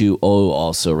H2O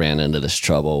also ran into this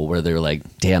trouble where they're like,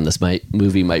 damn, this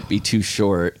movie might be too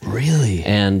short. Really?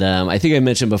 And I think I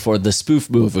mentioned before, the spoof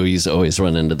movies always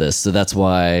run into this. So that's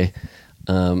why,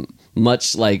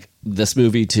 much like this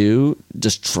movie too,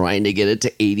 just trying to get it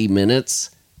to 80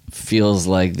 minutes feels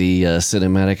like the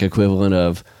cinematic equivalent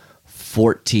of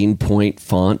 14-point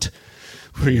font.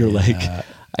 where you're like,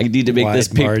 I need to make Wide this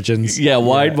paper. margins. Yeah,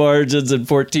 wide margins and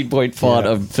 14-point font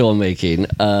of filmmaking.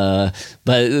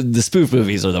 But the spoof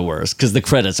movies are the worst because the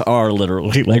credits are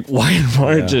literally like wide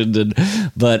margined.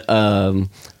 But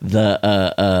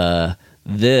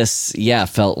this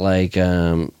felt like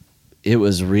it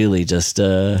was really just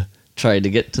trying to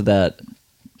get to that.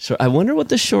 So I wonder what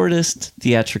the shortest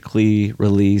theatrically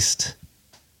released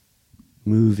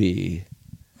movie.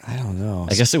 I don't know.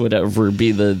 I guess it would ever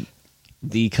be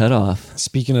the cutoff.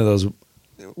 Speaking of those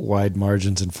wide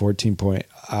margins and 14-point,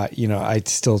 I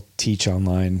still teach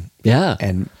online. Yeah.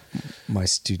 And my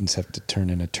students have to turn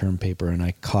in a term paper, and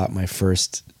I caught my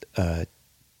first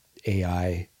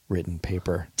AI written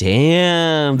paper.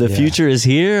 Damn, the future is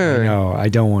here. No, I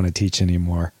don't want to teach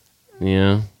anymore.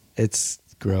 Yeah. It's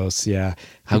gross, yeah.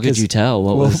 How could you tell?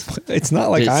 What was it's not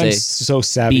like did it I'm say so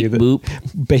savvy beep that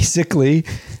boop? Basically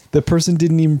the person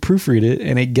didn't even proofread it,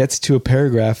 and it gets to a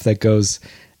paragraph that goes,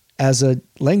 as a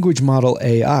language model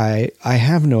AI, I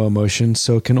have no emotion,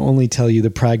 so can only tell you the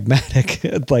pragmatic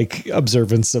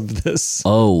observance of this.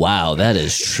 Oh, wow. That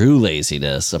is true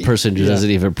laziness. A person who doesn't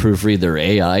even proofread their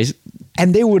AI.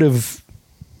 And they would have,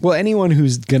 anyone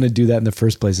who's going to do that in the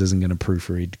first place isn't going to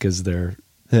proofread because they're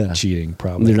cheating,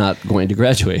 probably. They're not going to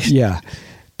graduate. Yeah.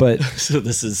 But so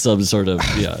this is some sort of,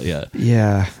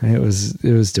 Yeah, it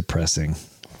was depressing,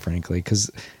 frankly, because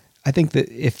I think that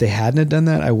if they hadn't have done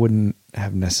that, I wouldn't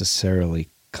have necessarily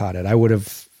caught it. I would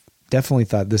have definitely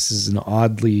thought this is an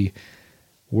oddly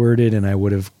worded, and I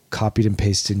would have copied and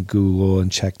pasted in Google and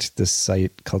checked this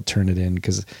site called Turnitin,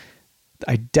 because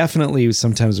I definitely,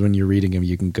 sometimes when you're reading them,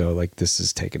 you can go like, this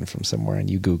is taken from somewhere, and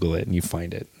you Google it and you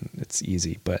find it. It's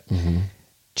easy. But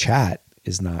chat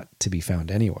is not to be found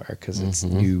anywhere because it's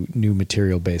new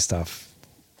material based off,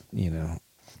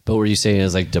 But were you saying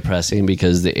it's like depressing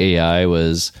because the AI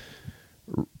was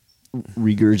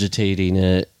regurgitating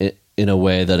it in a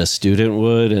way that a student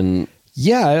would? And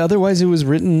yeah, otherwise it was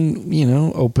written,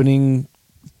 opening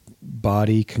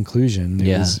body conclusion.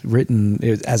 It was written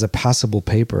as a passable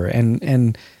paper.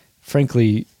 And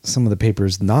frankly, some of the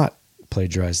papers not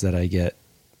plagiarized that I get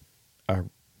are,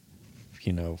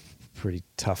 pretty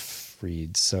tough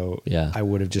reads. So I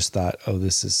would have just thought, oh,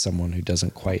 this is someone who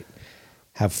doesn't quite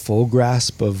have full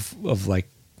grasp of like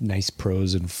nice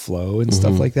prose and flow and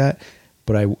stuff like that.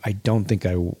 But I don't think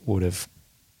I would have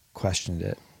questioned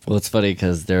it. Well, it's funny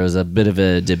because there was a bit of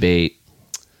a debate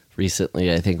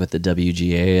recently, I think, with the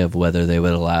WGA of whether they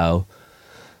would allow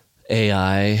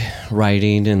AI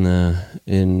writing in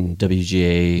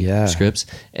WGA scripts,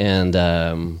 and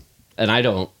I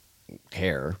don't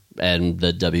care. And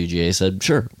the WGA said,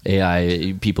 sure,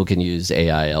 AI, people can use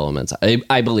AI elements.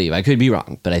 I believe, I could be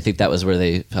wrong, but I think that was where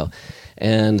they fell.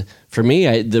 And for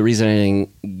me, the reason I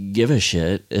didn't give a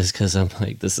shit is because I'm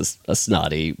like, this is a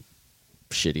snotty,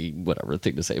 shitty, whatever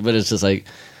thing to say. But it's just like,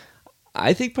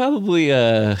 I think probably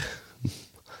a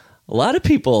lot of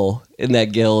people in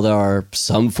that guild are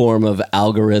some form of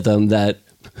algorithm that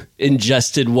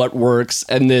ingested what works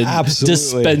and then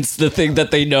dispensed the thing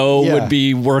that they know would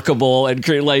be workable and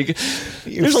create, like,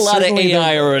 there's a lot of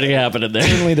AI already happening there.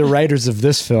 Certainly the writers of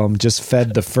this film just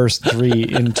fed the first 3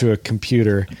 into a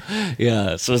computer.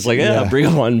 Yeah. So it's like, bring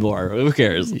them on board. Who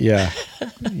cares? Yeah.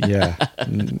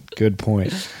 Good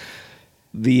point.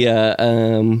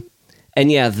 The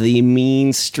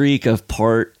mean streak of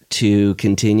part 2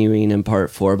 continuing in part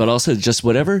 4, but also just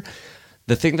whatever.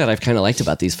 The thing that I've kind of liked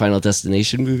about these Final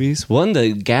Destination movies, one,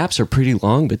 the gaps are pretty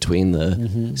long between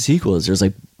the sequels. There's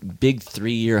like big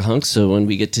 3-year hunks. So when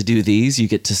we get to do these, you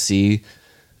get to see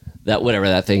that whatever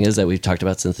that thing is that we've talked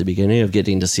about since the beginning, of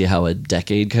getting to see how a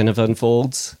decade kind of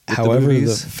unfolds. However,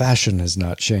 the fashion has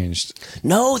not changed.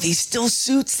 No, these still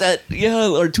suits that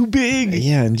are too big.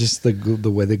 Yeah, and just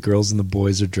the way the girls and the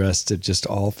boys are dressed, it just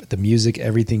all, the music,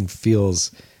 everything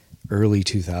feels early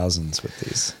 2000s with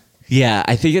these. Yeah,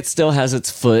 I think it still has its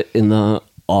foot in the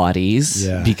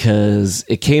Audis because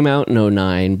it came out in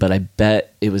 2009, but I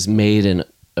bet it was made in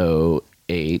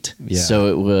 2008. Yeah. So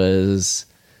it was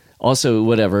also,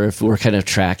 whatever, if we're kind of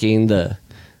tracking the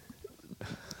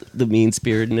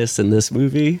mean-spiritedness in this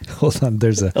movie. Hold on,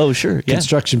 there's a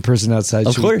construction person outside.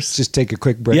 Of course. Just take a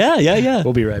quick break. Yeah.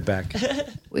 We'll be right back.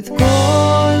 With Corley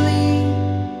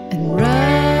and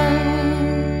Rust.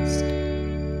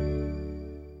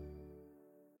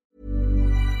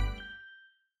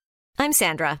 I'm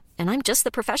Sandra, and I'm just the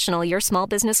professional your small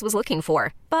business was looking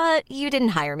for. But you didn't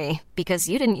hire me because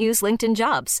you didn't use LinkedIn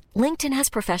Jobs. LinkedIn has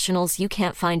professionals you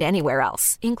can't find anywhere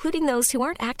else, including those who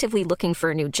aren't actively looking for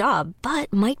a new job,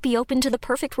 but might be open to the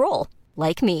perfect role,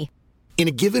 like me. In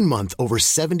a given month, over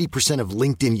 70% of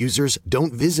LinkedIn users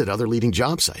don't visit other leading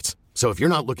job sites. So if you're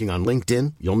not looking on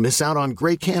LinkedIn, you'll miss out on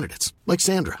great candidates like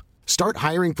Sandra. Start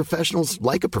hiring professionals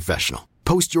like a professional.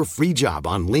 Post your free job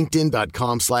on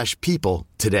linkedin.com/people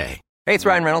today. Hey, it's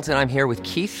Ryan Reynolds, and I'm here with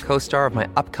Keith, co-star of my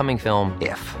upcoming film,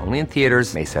 If, only in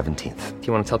theaters May 17th. Do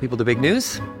you want to tell people the big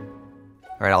news?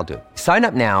 All right, I'll do it. Sign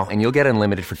up now and you'll get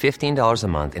unlimited for $15 a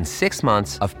month and 6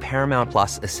 months of Paramount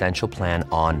Plus Essential Plan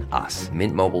on us.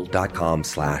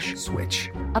 MintMobile.com/switch.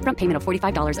 Upfront payment of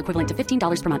 $45 equivalent to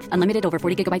 $15 per month. Unlimited over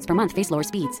 40 gigabytes per month. Face lower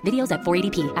speeds. Videos at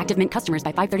 480p. Active Mint customers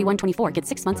by 531.24 get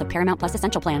 6 months of Paramount Plus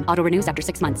Essential Plan. Auto renews after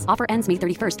 6 months. Offer ends May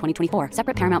 31st, 2024.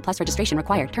 Separate Paramount Plus registration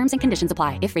required. Terms and conditions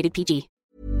apply if rated PG.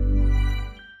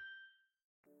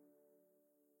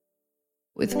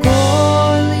 With Corley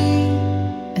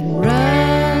and Rust.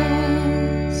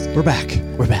 We're back.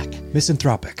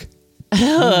 Misanthropic.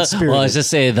 Well, I was just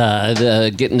saying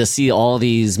the getting to see all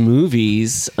these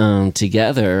movies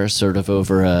together, sort of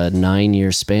over a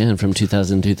 9-year span from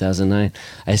 2000 to 2009.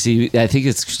 I think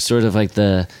it's sort of like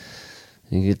you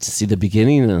get to see the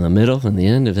beginning and the middle and the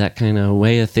end of that kind of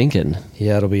way of thinking.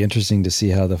 Yeah, it'll be interesting to see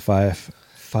how the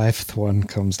fifth one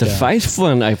comes down. The fifth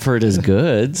one I've heard is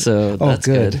good, so that's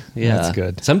good. Yeah, that's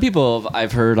good. Some people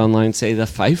I've heard online say the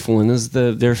fifth one is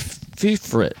their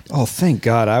favorite. Oh, thank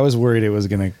God. I was worried it was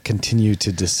going to continue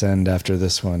to descend after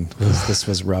this one, because this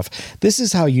was rough. This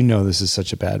is how you know this is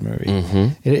such a bad movie. Mm-hmm.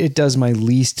 It does my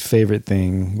least favorite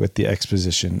thing with the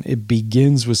exposition. It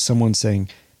begins with someone saying,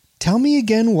 "Tell me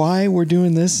again why we're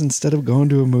doing this instead of going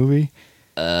to a movie."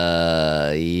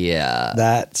 Yeah.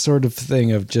 That sort of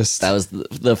thing of just... That was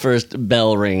the first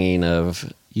bell ringing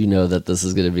of, that this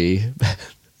is going to be...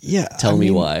 Yeah. Tell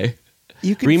me why.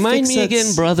 You can Remind me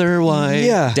again, brother,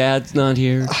 why Dad's not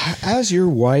here. As your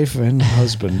wife and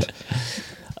husband.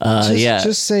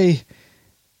 Just say,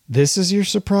 this is your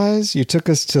surprise? You took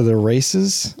us to the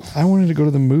races? I wanted to go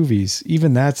to the movies.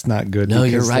 Even that's not good. No,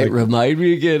 you're right. Remind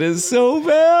me again is so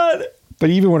bad. But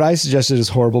even what I suggested is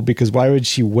horrible, because why would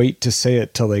she wait to say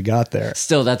it till they got there?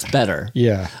 Still, that's better.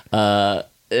 Yeah.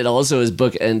 It also is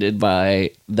bookended by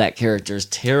that character's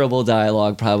terrible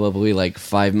dialogue, probably like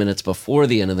 5 minutes before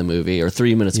the end of the movie, or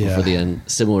 3 minutes before the end,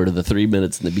 similar to the 3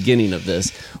 minutes in the beginning of this,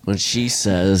 when she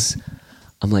says,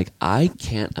 I'm like, I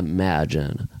can't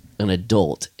imagine an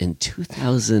adult in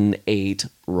 2008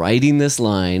 writing this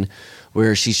line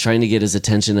where she's trying to get his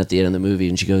attention at the end of the movie,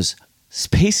 and she goes,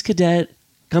 "Space cadet,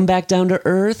 come back down to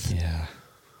Earth." Yeah.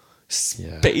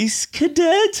 Space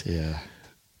cadet? Yeah.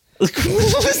 When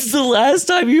was the last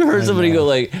time you heard somebody go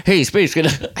like, "Hey, space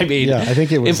cadet"? I mean, I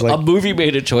think it was if a movie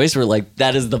made a choice where like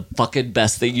that is the fucking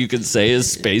best thing you can say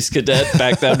is "Space cadet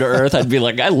back down to Earth," I'd be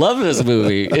like, I love this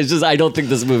movie. It's just I don't think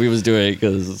this movie was doing it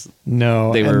because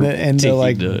they were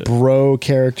the bro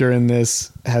character in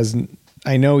this has.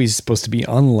 I know he's supposed to be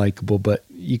unlikable, but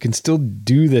you can still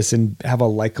do this and have a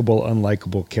likable,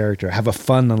 unlikable character. Have a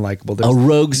fun, unlikable. A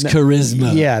rogue's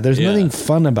charisma. Yeah, there's nothing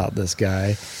fun about this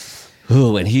guy.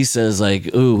 Ooh, and he says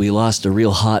like, "Ooh, we lost a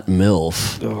real hot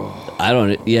MILF." Oh. I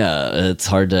don't. Yeah, it's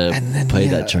hard to play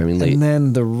that charmingly. And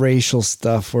then the racial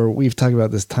stuff, where we've talked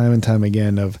about this time and time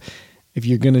again. Of if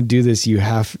you're going to do this, you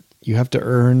have to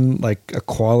earn like a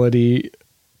quality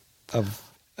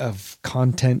of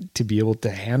content to be able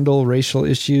to handle racial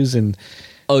issues. And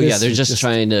they're just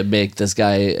trying to make this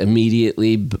guy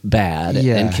immediately bad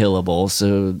and killable.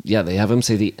 So they have him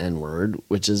say the N-word,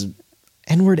 which is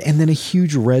N-word, and then a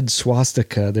huge red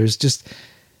swastika. There's just,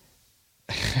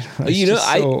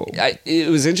 it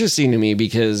was interesting to me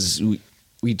because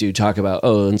we do talk about,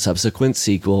 in subsequent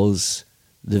sequels,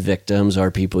 the victims are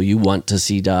people you want to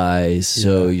see die.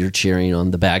 So you're cheering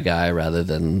on the bad guy rather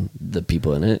than the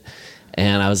people in it.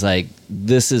 And I was like,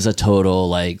 this is a total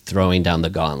like throwing down the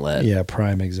gauntlet. Yeah,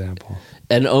 prime example.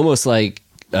 And almost like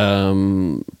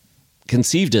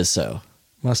conceived as so.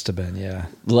 Must have been, yeah.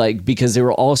 Like, because they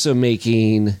were also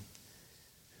making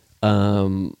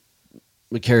the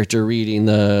character reading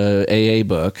the AA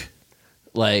book,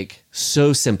 like,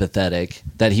 so sympathetic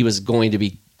that he was going to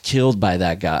be killed by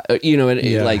that guy.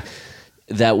 Like,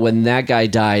 that when that guy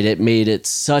died, it made it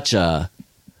such a,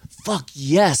 fuck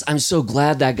yes, I'm so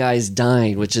glad that guy's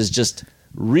dying, which is just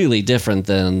really different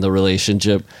than the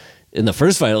relationship in the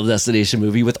first Final Destination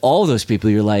movie with all those people.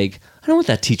 You're like, I don't want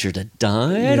that teacher to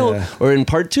die. Or in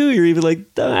part 2, you're even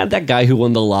like, that guy who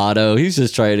won the lotto, he's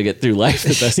just trying to get through life the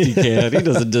best he can. He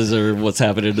doesn't deserve what's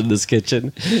happening in this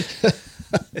kitchen.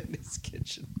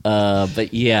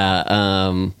 But yeah,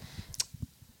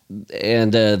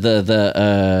 and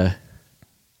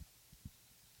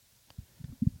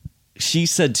she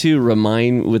said too,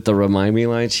 remind me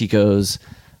line, she goes,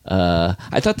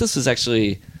 I thought this was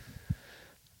actually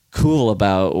cool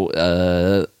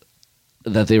about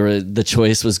that the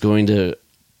choice was going to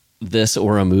this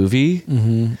or a movie.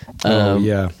 Mm-hmm.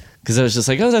 Yeah. Because I was just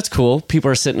like, oh, that's cool.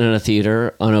 People are sitting in a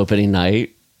theater on opening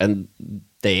night and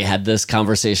they had this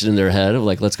conversation in their head of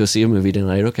like, let's go see a movie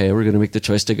tonight. Okay, we're going to make the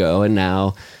choice to go. And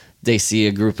now they see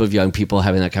a group of young people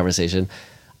having that conversation.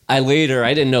 I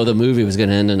didn't know the movie was going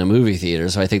to end in a movie theater.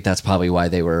 So I think that's probably why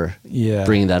they were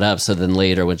bringing that up. So then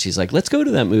later when she's like, let's go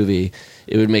to that movie,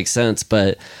 it would make sense.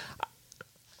 But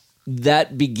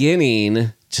that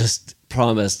beginning just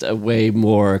promised a way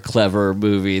more clever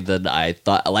movie than I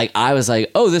thought. Like, I was like,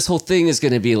 oh, this whole thing is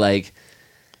going to be like,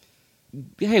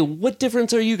 hey, what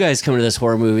difference are you guys coming to this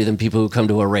horror movie than people who come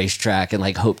to a racetrack and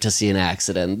like hope to see an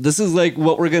accident? This is like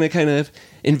what we're going to kind of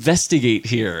investigate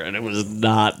here. And it was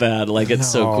not bad. Like, it's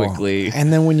so quickly.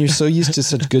 And then when you're so used to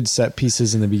such good set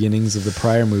pieces in the beginnings of the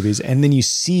prior movies, and then you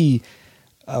see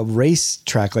a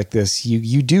racetrack like this,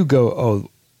 you do go, oh,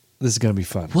 this is going to be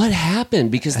fun. What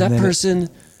happened? Because that person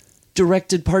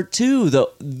directed part 2,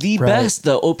 the best,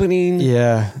 the opening.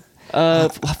 Yeah.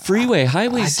 Highway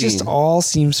it scene. just all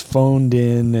seems phoned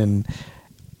in, and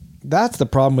that's the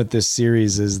problem with this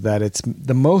series, is that it's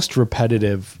the most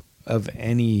repetitive of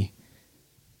any.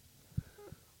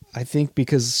 I think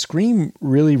because Scream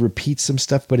really repeats some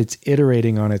stuff, but it's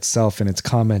iterating on itself and it's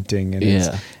commenting and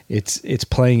it's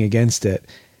playing against it.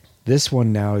 This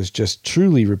one now is just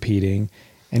truly repeating,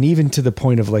 and even to the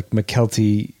point of like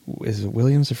McKelty, is it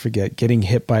Williams, I forget, getting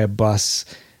hit by a bus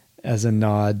as a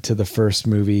nod to the first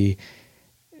movie.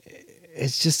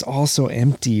 It's just also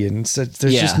empty, and so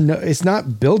there's just no, it's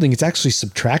not building, it's actually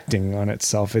subtracting on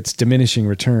itself. It's diminishing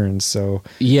returns. So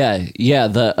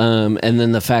the and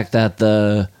then the fact that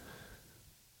the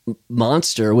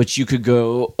monster, which you could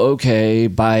go, okay,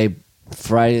 by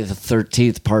Friday the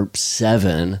 13th part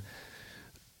 7,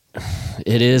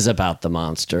 it is about the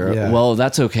monster. Yeah. Well,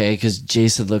 that's okay because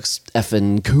Jason looks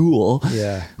effing cool.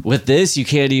 Yeah. With this, you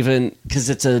can't even, because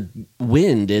it's a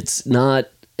wind. It's not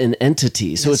an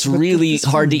entity. So it's really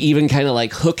hard to even kind of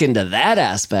like hook into that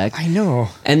aspect. I know.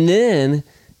 And then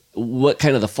what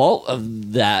kind of the fault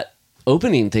of that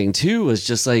opening thing too was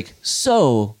just like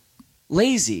so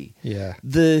lazy. Yeah.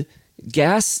 The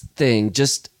gas thing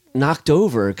just knocked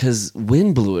over because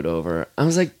wind blew it over. I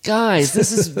was like, guys,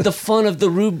 this is the fun of the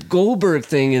Rube Goldberg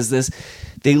thing, is this.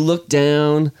 They looked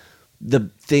down, the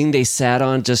thing they sat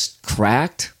on just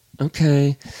cracked.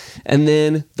 Okay. And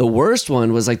then the worst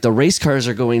one was like the race cars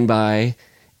are going by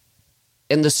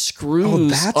and the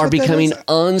screws are becoming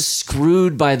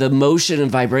unscrewed by the motion and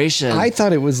vibration. I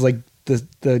thought it was like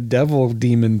the devil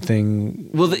demon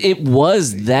thing. Well, it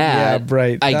was that. Yeah,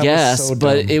 right. I That guess. was so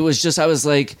but dumb. it was just, I was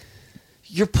like,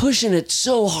 you're pushing it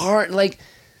so hard. Like,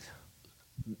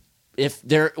 if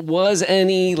there was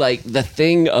any, like, the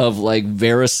thing of, like,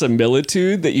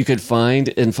 verisimilitude that you could find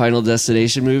in Final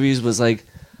Destination movies was, like,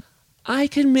 I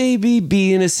can maybe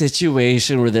be in a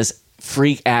situation where this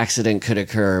freak accident could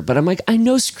occur. But I'm like, I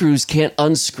know screws can't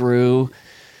unscrew.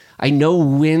 I know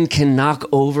wind can knock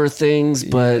over things,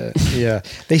 but... Yeah.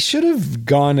 They should have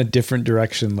gone a different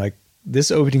direction. Like,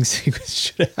 this opening sequence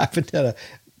should have happened at a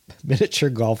miniature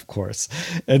golf course.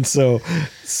 And so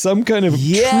some kind of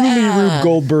truly Rube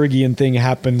Goldbergian thing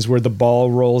happens where the ball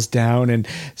rolls down and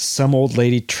some old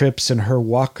lady trips and her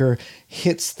walker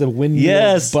hits the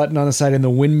windmill button on the side and the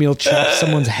windmill chops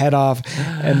someone's head off.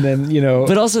 And then, you know...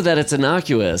 But also that it's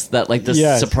innocuous, that like the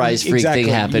surprise freak thing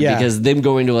happened because them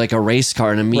going to like a race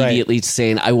car and immediately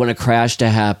saying, I want a crash to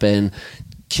happen.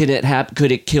 Can it happen?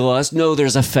 Could it kill us? No,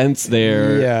 there's a fence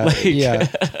there. Yeah,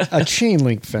 a chain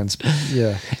link fence.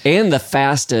 Yeah. And the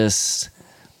fastest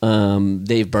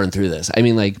they've burned through this. I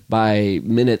mean, like by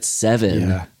minute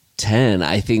 7, 10,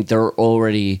 I think they're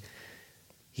already...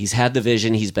 He's had the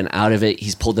vision. He's been out of it.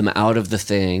 He's pulled them out of the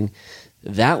thing.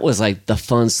 That was like the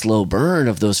fun, slow burn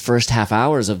of those first half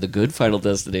hours of the good Final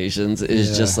Destinations.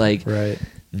 Is just like... Right.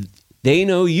 They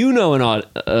know you know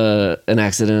an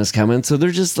accident is coming. So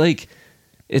they're just like...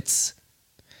 It's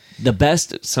the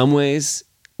best, some ways,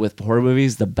 with horror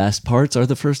movies, the best parts are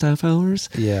the first half hours.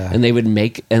 Yeah. And they would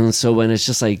make, and so when it's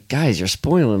just like, guys, you're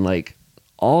spoiling like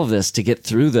all of this to get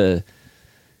through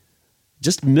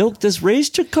just milk this race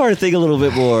car thing a little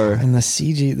bit more. And the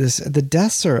CG, the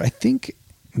deaths are, I think,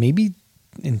 maybe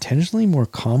intentionally more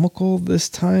comical this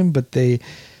time, but they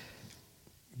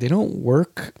don't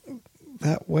work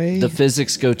that way. The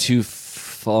physics go too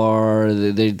far.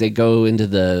 They go into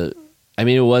the... I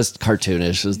mean, it was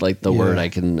cartoonish is like the word I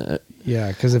can... Yeah,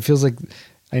 because it feels like...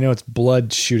 I know it's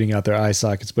blood shooting out their eye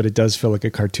sockets, but it does feel like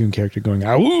a cartoon character going,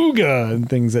 "Awooga!" and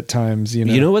things at times, you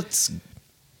know? You know what's...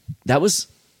 That was...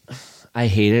 I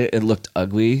hate it. It looked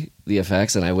ugly, the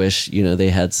effects, and I wish, they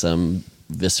had some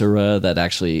viscera that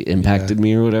actually impacted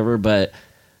me or whatever. But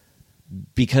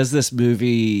because this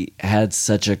movie had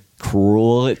such a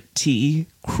cruelty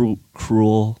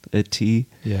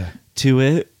to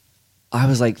it, I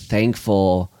was like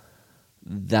thankful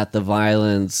that the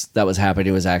violence that was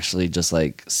happening was actually just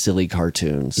like silly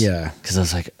cartoons. Yeah. Because I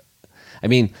was like, I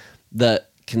mean,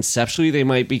 conceptually they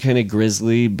might be kind of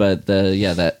grisly, but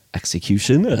that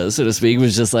execution, so to speak,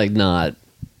 was just like not.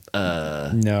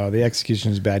 No, the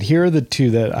execution is bad. Here are the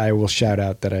two that I will shout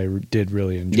out that I did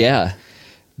really enjoy. Yeah.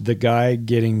 The guy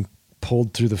getting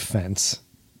pulled through the fence.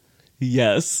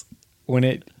 Yes. When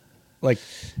it, like...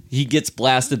 He gets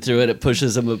blasted through it, it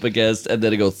pushes him up against, and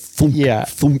then it goes thunk, yeah.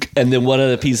 thunk, and then one of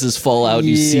the pieces fall out, and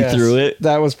you see through it.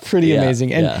 That was pretty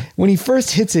amazing. And when he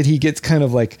first hits it, he gets kind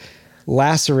of like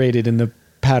lacerated in the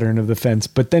pattern of the fence,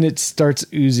 but then it starts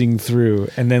oozing through,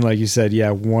 and then like you said,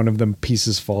 one of them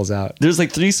pieces falls out. There's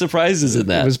like 3 surprises in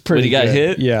that. It was pretty when he got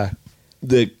good. hit,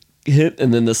 the hit,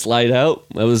 and then the slide out.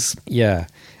 That was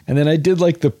and then I did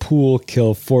like the pool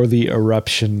kill for the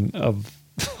eruption of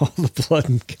all the blood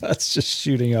and guts just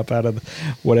shooting up out of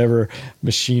whatever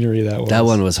machinery that was. That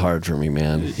one was hard for me,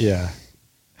 man. Yeah,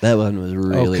 that one was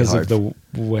really because hard of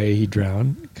the way he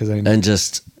drowned. And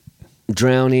just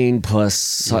drowning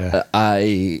plus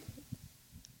that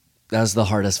was the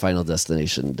hardest Final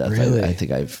Destination death I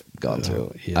think I've gone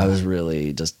through. I was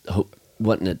really just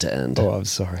wanting it to end. I'm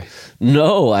sorry.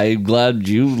 No, I'm glad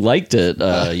you liked it,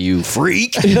 you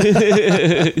freak.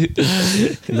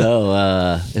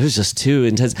 No, it was just too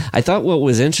intense. I thought what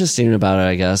was interesting about it,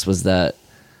 I guess, was that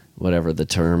whatever the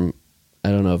term, I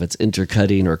don't know if it's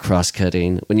intercutting or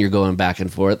cross-cutting, when you're going back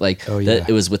and forth, like that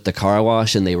it was with the car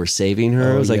wash and they were saving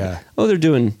her. I was like, they're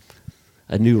doing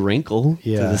a new wrinkle to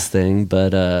this thing.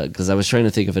 But because I was trying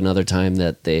to think of another time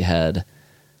that they had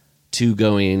 2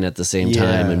 going at the same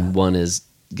time and one is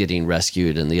getting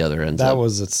rescued and the other ends up. That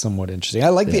was somewhat interesting. I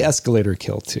like the escalator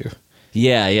kill too.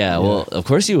 Yeah. Well, of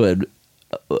course you would.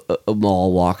 A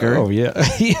mall walker. Oh yeah,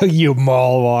 you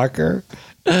mall walker.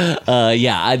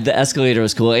 The escalator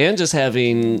was cool, and just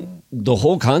having the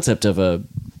whole concept of a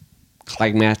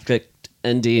climactic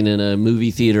ending in a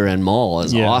movie theater and mall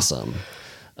is awesome.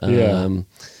 And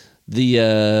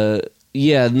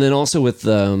then also with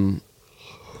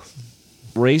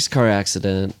race car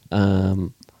accident. I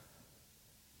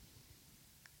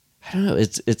don't know.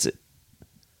 It's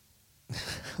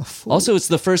also it's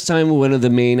the first time one of the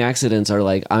main accidents are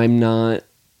like I've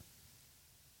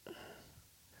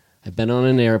been on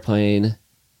an airplane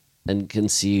and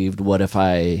conceived, what if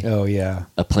a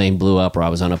plane blew up or I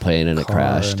was on a plane and it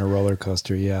crashed. And a roller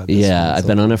coaster, I've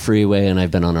been on a freeway and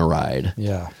I've been on a ride.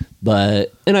 Yeah.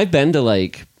 And I've been to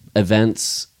like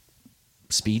events,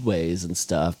 speedways and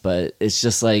stuff, but it's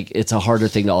just like, it's a harder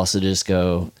thing to also just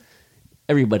go,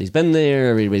 everybody's been there,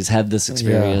 everybody's had this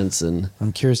experience. And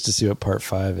I'm curious to see what part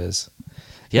 5 is.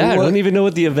 I don't even know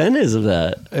what the event is of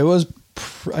that. It was,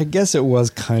 I guess it was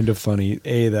kind of funny,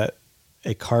 that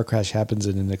a car crash happens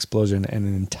in an explosion and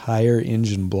an entire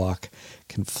engine block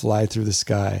can fly through the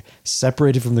sky,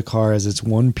 separated from the car as it's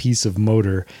one piece of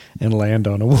motor, and land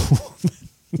on a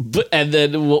woman. And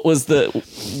then what was the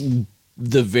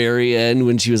very end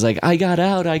when she was like, I got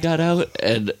out,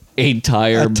 and a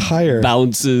tire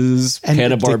bounces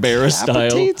Hanna-Barbera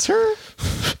style. Her?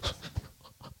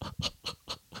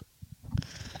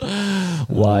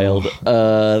 Wild.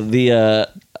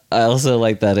 I also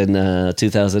like that in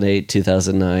 2008,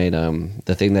 2009.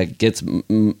 The thing that gets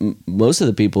most of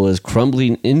the people is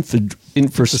crumbling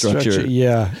infrastructure.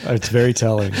 Yeah, it's very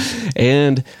telling.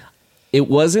 And it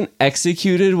wasn't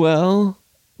executed well,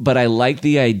 but I like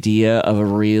the idea of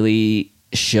really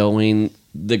showing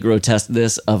the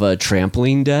grotesqueness of a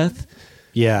trampling death.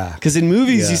 Yeah. Because in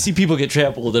movies, you see people get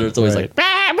trampled and it's always like,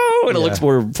 bah, boo, and it looks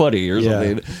more funny or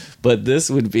something. But this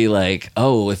would be like,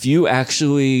 if you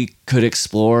actually could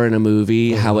explore in a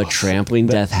movie how a trampling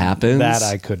death happens. That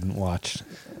I couldn't watch.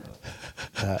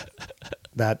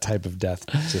 That type of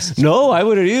death. No, I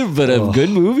wouldn't either, but a good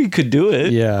movie could do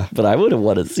it. Yeah. But I wouldn't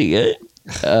want to see it.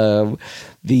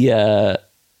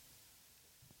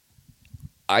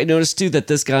 I noticed too that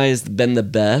this guy has been the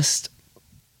best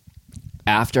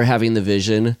after having the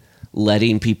vision,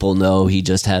 letting people know he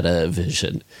just had a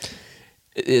vision.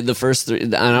 In the first 3,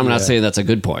 and I'm not saying that's a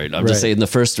good point. I'm just saying the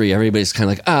first 3, everybody's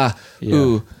kind of like,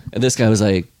 ooh. And this guy was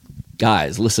like,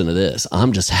 guys, listen to this.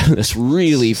 I'm just having this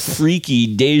really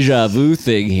freaky deja vu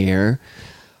thing here.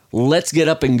 Let's get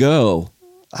up and go.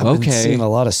 I've been seeing a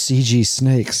lot of CG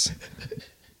snakes.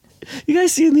 You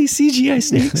guys seeing these CGI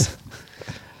snakes?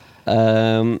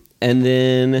 And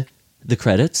then the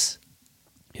credits.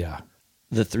 Yeah.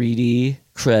 The 3D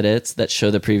credits that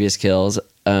show the previous kills.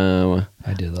 I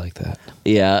did like that.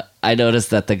 Yeah, I noticed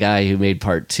that the guy who made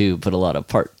part 2 put a lot of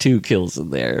part 2 kills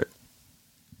in there.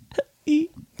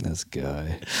 This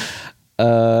guy.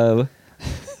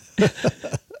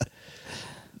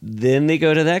 Then they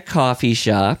go to that coffee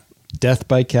shop. Death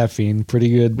by Caffeine, pretty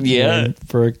good. Yeah.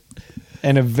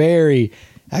 And a very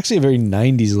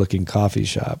 90s looking coffee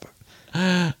shop.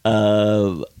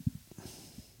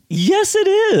 Yes, it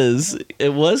is.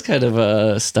 It was kind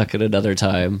of stuck in another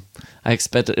time. I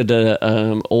expected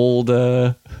old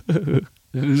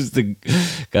who's the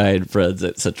guy in Friends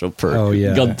at Central Perk? Oh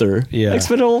yeah, Gunther. Yeah, I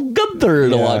expected old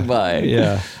Gunther to walk by.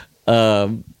 Yeah,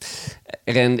 and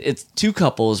it's two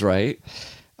couples, right?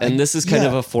 And this is kind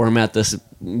of a format this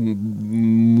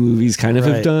movies kind of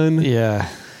have done. Yeah,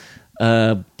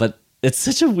 but it's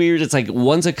such a weird. It's like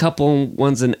one's a couple,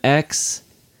 one's an ex.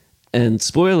 And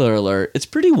spoiler alert, it's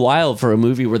pretty wild for a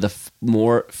movie where the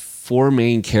four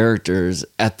main characters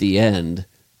at the end,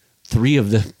 3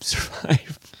 of them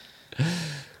survive.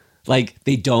 Like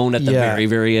they don't at the very,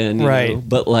 very end, right? Know?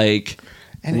 But like,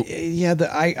 and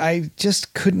I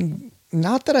just couldn't.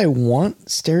 Not that I want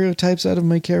stereotypes out of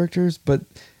my characters, but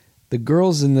the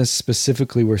girls in this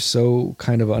specifically were so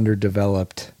kind of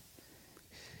underdeveloped.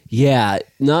 Yeah,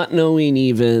 not knowing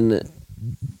even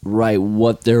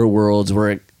what their worlds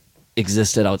were.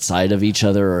 Existed outside of each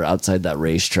other or outside that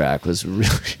racetrack was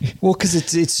really well, because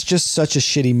it's just such a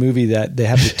shitty movie that they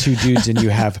have the 2 dudes and you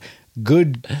have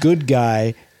good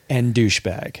guy and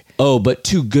douchebag. Oh, but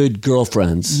 2 good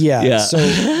girlfriends. Yeah. So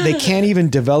they can't even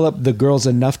develop the girls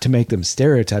enough to make them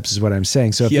stereotypes, is what I'm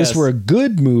saying. So if this were a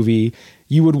good movie,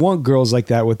 you would want girls like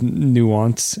that with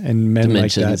nuance and men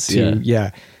like that too.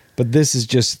 Yeah. But this is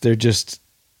just they're just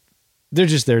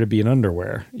there to be in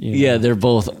underwear. You know? Yeah, they're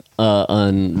both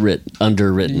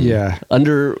underwritten. Yeah,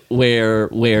 underwear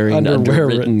wearing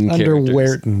underwritten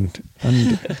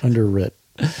underwrit.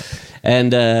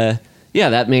 And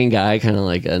that main guy kind of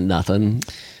like a nothing,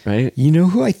 right? You know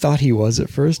who I thought he was at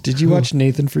first? Did you watch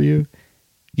Nathan For You?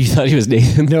 You thought he was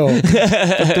Nathan? No,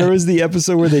 but there was the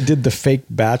episode where they did the fake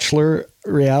Bachelor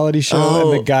reality show,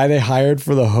 and the guy they hired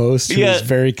for the host who was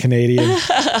very Canadian.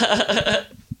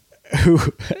 Who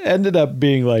ended up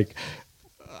being like,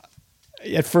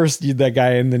 at first, that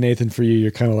guy in the Nathan For You,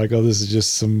 you're kind of like, oh, this is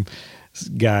just some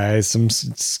guy, some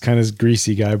kind of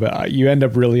greasy guy, but you end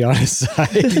up really on his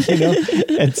side, you know?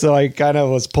 And so I kind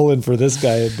of was pulling for this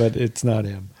guy, but it's not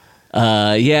him.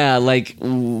 Like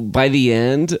by the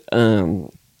end,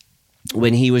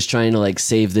 when he was trying to like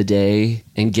save the day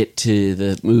and get to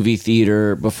the movie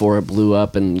theater before it blew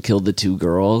up and killed the 2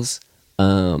 girls,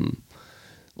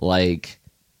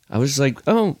 I was like,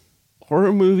 oh,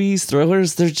 horror movies,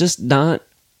 thrillers, they're just not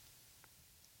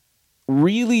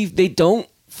really, they don't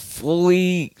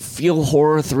fully feel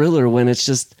horror thriller when it's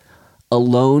just a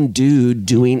lone dude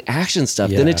doing action stuff.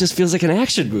 Then it just feels like an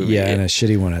action movie. Yeah, and a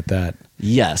shitty one at that.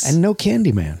 Yes. And no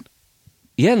Candyman.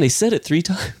 Yeah, and they said it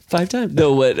 5 times.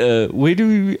 No, what, where do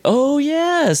we, oh,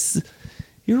 yes,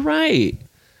 you're right.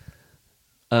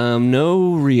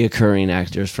 No reoccurring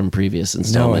actors from previous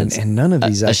installments. No, and none of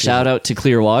these actors. A shout out to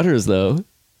Clear Waters, though.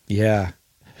 Yeah.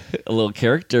 A little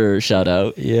character shout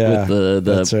out. Yeah. With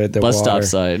the bus stop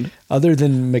sign. Other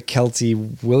than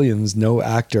McKelty Williams, no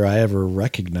actor I ever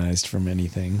recognized from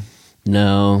anything.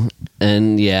 No.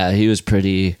 And he was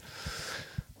pretty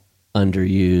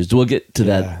underused. We'll get to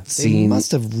that scene. They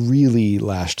must have really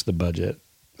lashed the budget.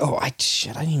 Oh, I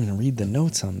didn't even read the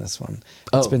notes on this one.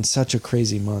 It's been such a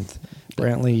crazy month.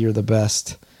 Brantley, you're the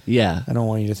best. Yeah. I don't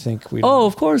want you to think we... Oh,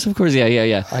 of course.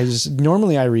 Yeah.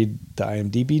 Normally I read the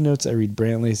IMDb notes. I read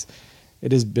Brantley's.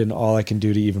 It has been all I can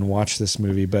do to even watch this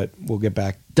movie, but we'll get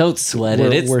back. Don't sweat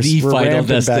it. It's the final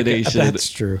destination. That's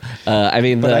true. But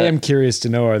I am curious to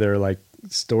know, are there like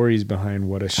stories behind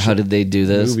how did they do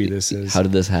this? Movie this is? How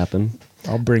did this happen?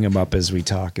 I'll bring them up as we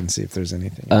talk and see if there's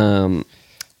anything.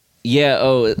 Yeah.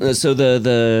 Oh, so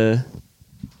the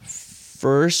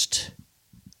first...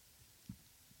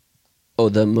 Oh,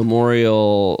 the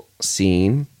memorial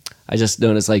scene. I just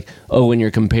noticed when you're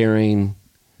comparing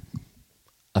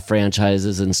a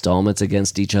franchise's installments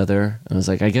against each other, I was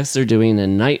like, I guess they're doing a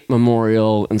night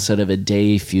memorial instead of a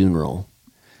day funeral.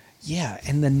 Yeah,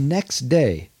 and the next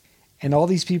day, and all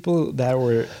these people that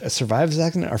were survived this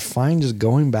accident are fine just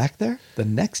going back there the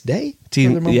next day?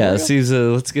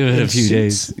 Let's give it a few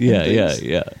days.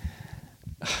 Yeah.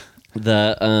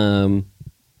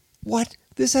 What?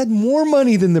 This had more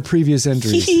money than the previous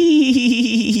entries.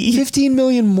 15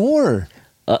 million more.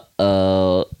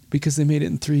 Uh-oh. Because they made it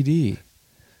in 3D.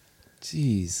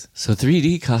 Jeez. So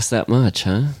 3D cost that much,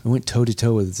 huh? I went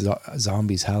toe-to-toe with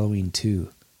Zombies Halloween 2.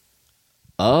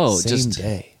 Oh, Same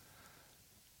day.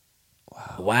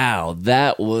 wow,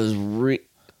 that was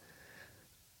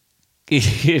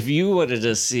if you wanted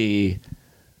to see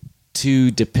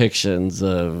two depictions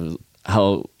of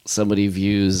how somebody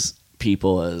views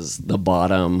people as the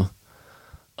bottom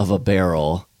of a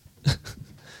barrel,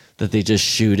 that they just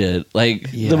shoot it.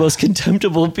 Like, the most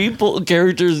contemptible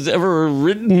characters ever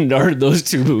written are those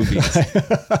two movies.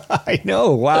 I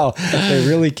know. Wow. They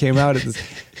really came out at this.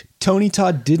 Tony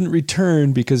Todd didn't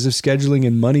return because of scheduling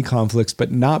and money conflicts,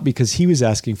 but not because he was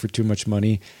asking for too much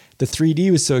money. The 3D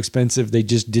was so expensive, they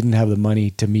just didn't have the money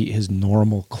to meet his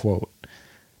normal quote.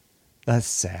 That's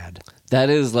sad. That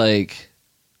is like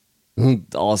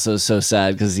also so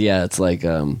sad because, it's like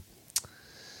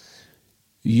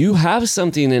you have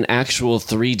something in actual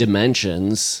 3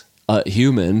 dimensions,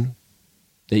 human,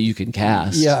 that you can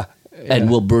cast. Yeah.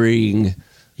 And will bring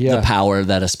the power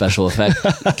that a special effect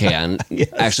can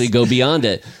actually go beyond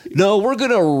it. No, we're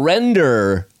going to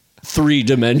render 3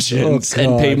 dimensions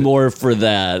and pay more for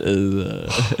that.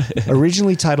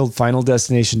 Originally titled Final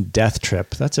Destination Death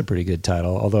Trip. That's a pretty good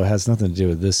title, although it has nothing to do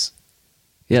with this.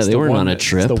 Yeah, they weren't on a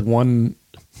trip. It's the one.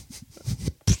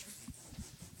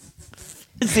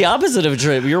 It's the opposite of a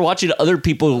trip. You're watching other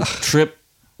people trip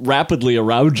rapidly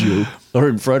around you or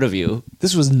in front of you.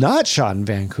 This was not shot in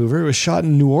Vancouver. It was shot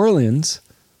in New Orleans.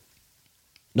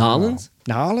 Nolans?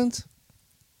 Nolans?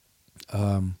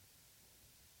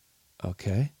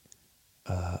 Okay.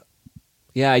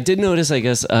 Yeah, I did notice, I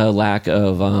guess, a lack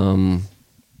of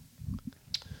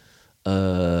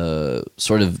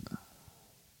sort of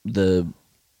the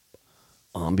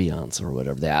ambiance or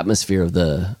whatever, the atmosphere of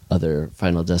the other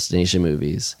Final Destination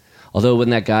movies. Although when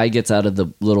that guy gets out of the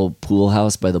little pool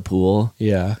house by the pool,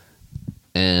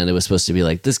 and it was supposed to be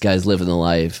like, this guy's living the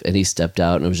life, and he stepped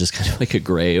out and it was just kind of like a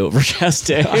gray overcast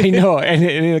day. I know, and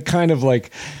it kind of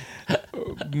like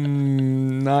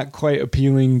not quite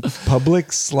appealing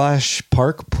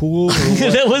public/park pool.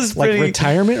 That was like pretty...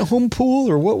 retirement home pool,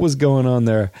 or what was going on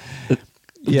there?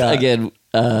 Yeah. Again,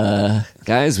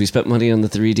 guys, we spent money on the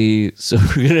 3D, so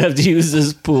we're gonna have to use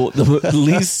this pool, the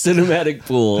least cinematic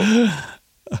pool,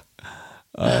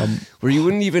 where you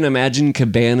wouldn't even imagine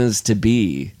cabanas to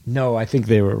be. No, I think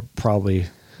they were probably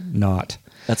not.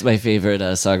 That's my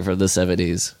favorite song from the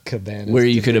 70s. Cabanas, where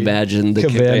you could imagine the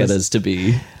cabanas to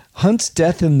be. Hunt's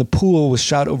death in the pool was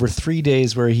shot over 3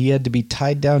 days, where he had to be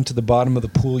tied down to the bottom of the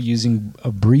pool using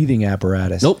a breathing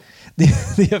apparatus. Nope.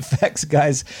 The effects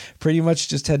guys pretty much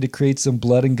just had to create some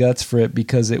blood and guts for it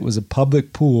because it was a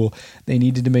public pool. They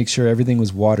needed to make sure everything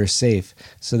was water safe.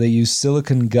 So they used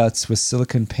silicone guts with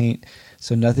silicone paint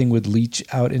so nothing would leach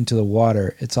out into the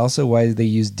water. It's also why they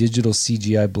used digital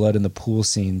CGI blood in the pool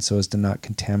scene so as to not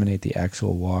contaminate the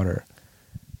actual water.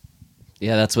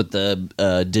 Yeah, that's what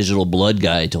the digital blood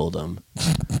guy told him.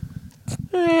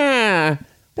 Why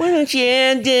don't you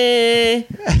add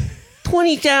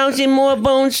 20,000 more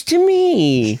bones to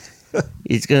me?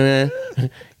 It's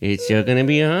still gonna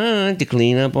be hard to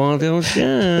clean up all those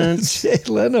guns. Jay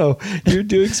Leno, you're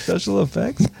doing special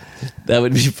effects? That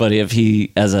would be funny if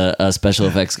he, as a special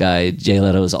effects guy, Jay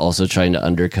Leno was also trying to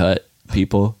undercut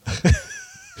people.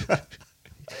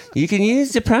 You can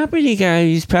use the property guy,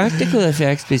 use practical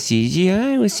effects, but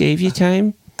CGI will save you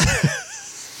time.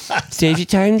 Save you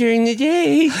time during the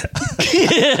day.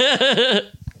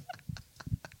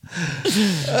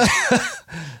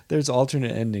 There's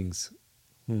alternate endings.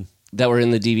 That were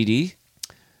in the DVD?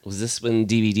 Was this when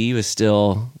DVD was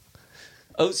still...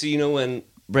 Oh, so you know when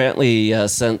Brantley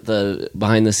sent the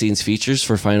behind-the-scenes features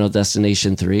for Final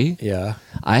Destination 3? Yeah.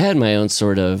 I had my own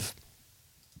sort of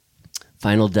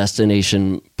Final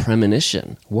Destination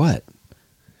premonition. What?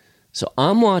 So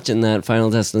I'm watching that Final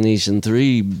Destination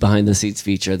 3 behind-the-scenes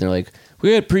feature, and they're like,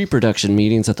 we had pre-production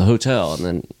meetings at the hotel, and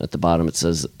then at the bottom it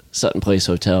says Sutton Place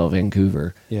Hotel,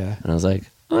 Vancouver. Yeah. And I was like,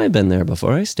 oh, I've been there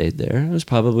before. I stayed there. It was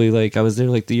probably like, I was there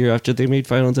like the year after they made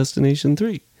Final Destination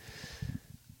 3.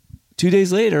 2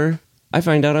 days later, I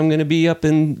find out I'm going to be up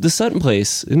in the Sutton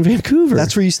Place in Vancouver.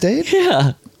 That's where you stayed?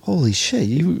 Yeah. Holy shit,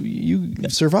 you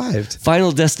survived.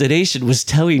 Final Destination was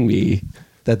telling me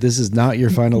that this is not your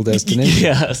final destination.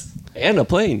 Yes. And a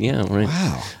plane, yeah, right.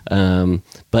 Wow.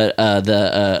 But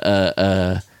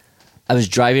I was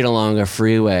driving along a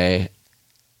freeway,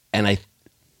 and I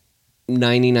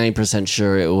 99%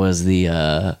 sure it was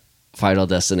the Final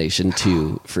Destination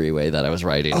 2 freeway that I was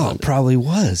riding on. Oh, it probably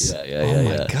was. Yeah. Oh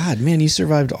my God, man, you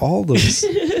survived all those.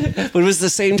 But it was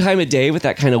the same time of day with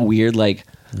that kind of weird like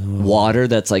water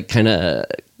that's like kind of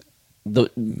the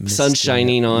sun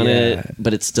shining on it,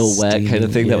 but it's still wet kind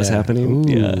of thing that was happening.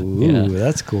 Ooh,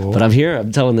 that's cool. But I'm here,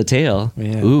 I'm telling the tale.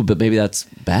 Yeah. Ooh, but maybe that's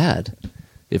bad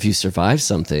if you survive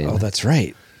something. Oh, that's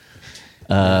right.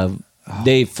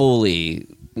 They fully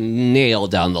nail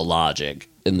down the logic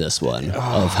in this one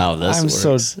of how this I'm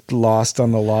works. so lost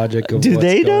on the logic of Do what's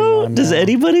they going know? on Does now.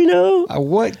 anybody know?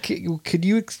 What could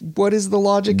you? What is the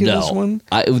logic in this one?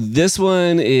 This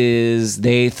one is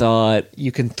they thought,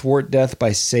 You can thwart death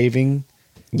by saving.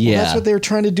 yeah, Well, that's what they were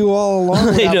trying to do all along.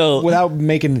 I Without, know. without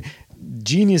making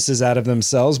geniuses out of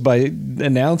themselves by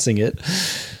announcing it.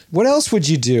 What else would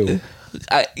you do?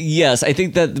 yes, I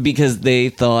think that because they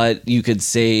thought you could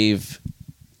save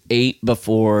 8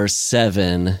 before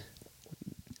 7,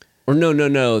 or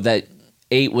no, that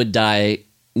 8 would die,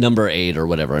 number 8 or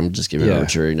whatever. I'm just giving an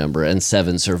arbitrary number, and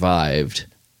 7 survived.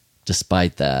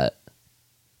 Despite that,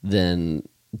 then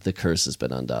the curse has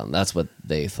been undone. That's what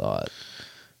they thought.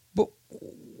 But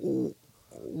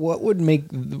what would make?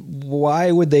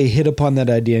 Why would they hit upon that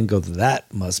idea and go,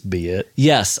 "That must be it"?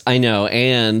 Yes, I know.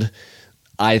 And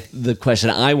the question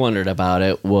I wondered about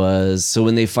it was, so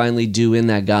when they finally do in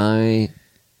that guy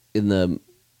in the,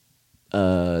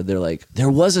 they're like, there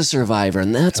was a survivor,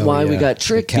 and that's why we got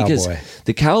tricked, because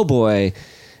the cowboy,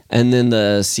 and then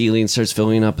the ceiling starts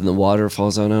filling up and the water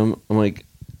falls on him. I'm like,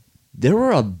 there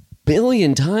were a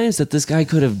billion times that this guy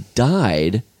could have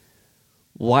died.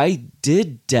 Why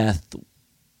did death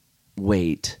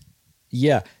wait?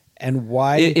 Yeah, and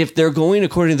why? If they're going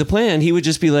according to the plan, he would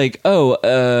just be like,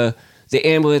 the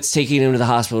ambulance taking him to the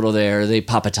hospital there, they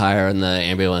pop a tire and the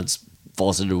ambulance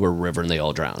falls into a river and they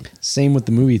all drown. Same with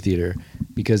the movie theater,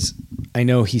 because I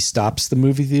know he stops the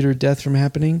movie theater death from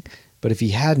happening, but if he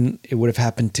hadn't, it would have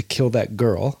happened to kill that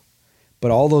girl.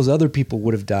 But all those other people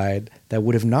would have died that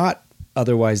would have not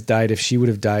otherwise died if she would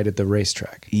have died at the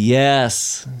racetrack.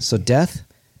 Yes. So death,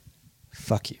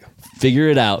 fuck you. Figure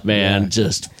it out, man. Yeah.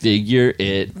 Just figure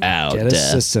it out. Get a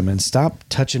Death. system and stop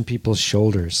touching people's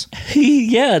shoulders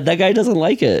Yeah, that guy doesn't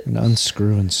like it. and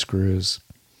unscrewing screws.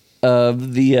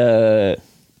 The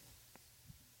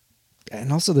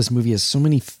And also this movie has so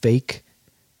many fake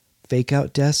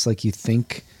out deaths, like you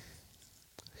think.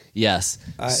 yes.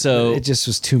 So it just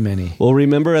was too many. well,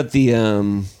 remember at the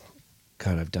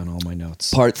God, I've done all my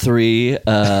notes. part 3,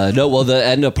 the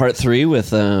end of part 3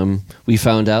 with we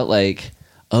found out like,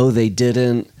 they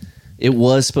didn't, it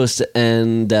was supposed to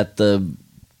end at the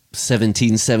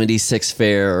 1776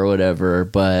 fair or whatever,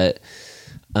 but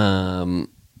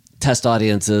test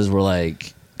audiences were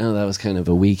like, oh, that was kind of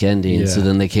a weak ending. Yeah. So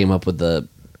then they came up with the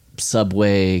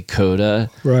subway coda.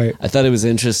 Right. I thought it was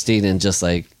interesting, and just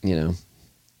like,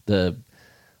 the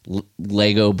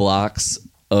Lego blocks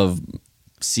of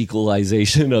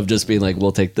sequelization of just being like,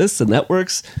 we'll take this and that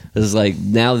works. It's like,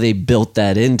 now they built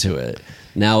that into it.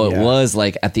 Now it was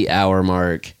like at the hour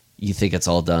mark, you think it's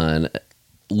all done,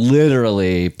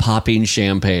 literally popping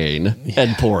champagne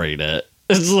and pouring it.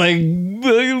 It's like,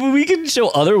 we can show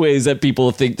other ways that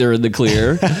people think they're in the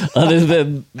clear other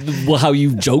than how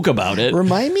you joke about it.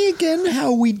 Remind me again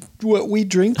what we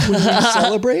drink when we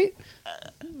celebrate.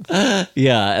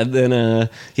 Yeah, and then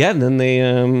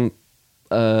they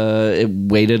it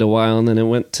waited a while, and then it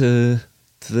went to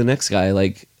the next guy.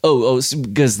 Like,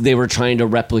 because they were trying to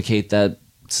replicate that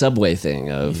subway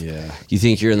thing of you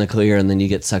think you're in the clear and then you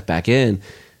get sucked back in,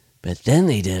 but then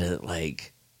they did it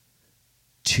like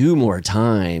 2 more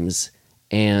times.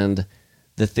 And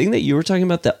the thing that you were talking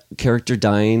about, the character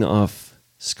dying off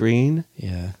screen,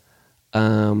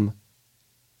 that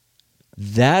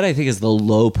I think is the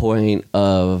low point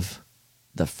of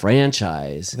the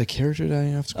franchise. The character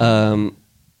dying off screen.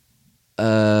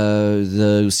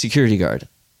 The security guard.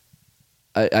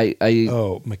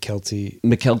 McKelty.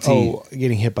 McKelty. Oh,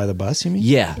 getting hit by the bus, you mean?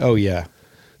 Yeah. Oh, yeah.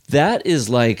 That is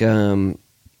like, that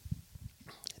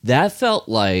felt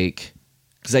like,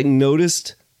 because I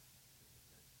noticed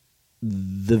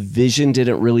the vision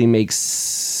didn't really make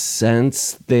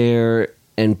sense there,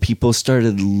 and people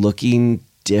started looking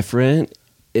different.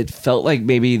 It felt like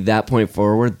maybe that point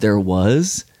forward there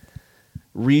was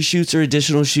reshoots or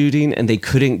additional shooting, and they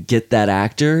couldn't get that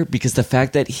actor because the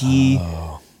fact that he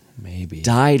maybe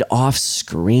died off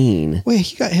screen. Wait,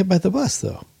 he got hit by the bus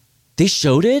though. They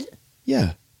showed it?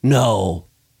 Yeah. No.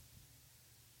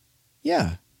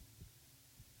 Yeah.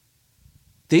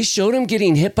 They showed him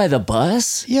getting hit by the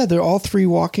bus? Yeah, they're all 3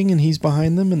 walking and he's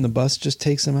behind them and the bus just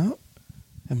takes him out.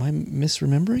 Am I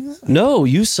misremembering that? No,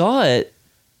 you saw it.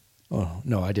 Oh,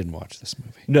 no, I didn't watch this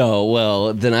movie. No,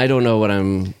 well, then I don't know what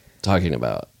I'm talking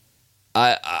about.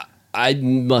 I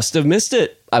must have missed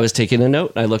it. I was taking a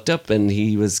note. I looked up and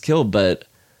he was killed, but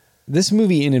This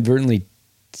movie inadvertently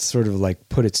sort of like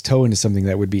put its toe into something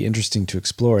that would be interesting to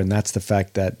explore, and that's the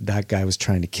fact that that guy was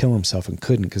trying to kill himself and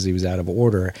couldn't because he was out of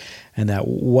order, and that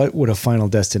what would a Final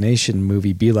Destination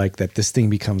movie be like, that this thing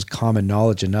becomes common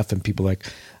knowledge enough and people are like,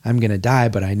 I'm gonna die,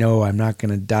 but I know I'm not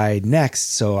gonna die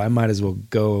next, so I might as well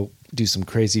go do some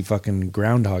crazy fucking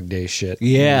Groundhog Day shit.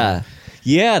 Yeah.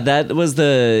 Yeah, that was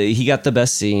he got the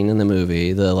best scene in the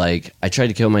movie. The like, I tried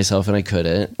to kill myself and I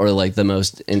couldn't, or like the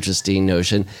most interesting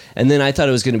notion. And then I thought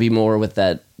it was going to be more with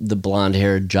the blonde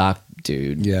haired jock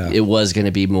dude. Yeah. It was going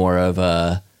to be more of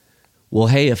a, well,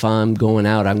 hey, if I'm going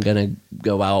out, I'm going to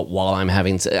go out while I'm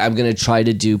I'm going to try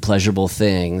to do pleasurable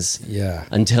things. Yeah.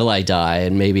 Until I die,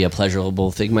 and maybe a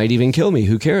pleasurable thing might even kill me.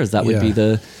 Who cares? That would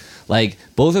be like,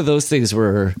 both of those things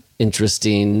were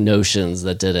interesting notions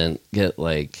that didn't get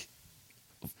like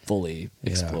fully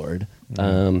explored.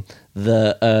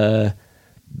 The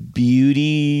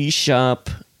beauty shop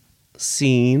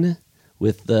scene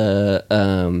with the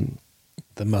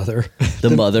mother the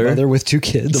mother with two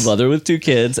kids,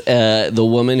 the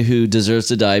woman who deserves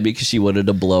to die because she wanted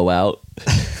a blowout.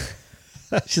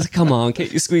 She's like, come on,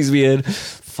 can't you squeeze me in?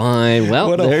 Fine,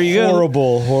 well, there you go.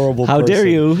 Horrible how person. dare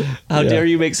you dare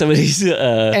you make somebody's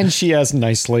and she asked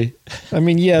nicely. I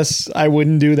mean, yes, I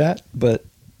wouldn't do that, but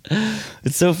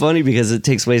it's so funny because it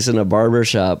takes place in a barber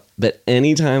shop, but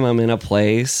anytime I'm in a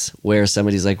place where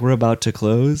somebody's like, we're about to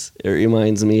close, it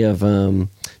reminds me of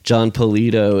John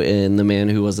Polito in The Man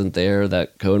Who Wasn't There,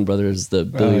 that Coen Brothers, the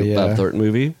Bob Thornton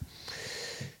movie.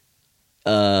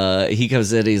 He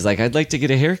comes in, he's like, I'd like to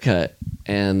get a haircut.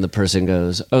 And the person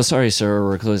goes, oh, sorry, sir,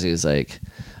 we're closing. He's like,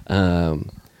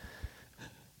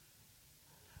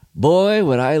 boy,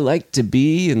 would I like to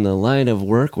be in the line of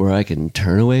work where I can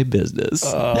turn away business.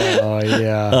 Oh,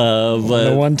 yeah.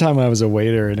 But the one time I was a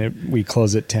waiter and we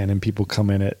close at 10 and people come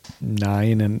in at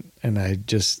 9 and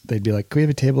they'd be like, can we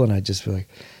have a table? And I'd just be like,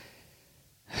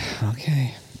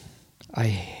 okay.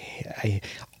 I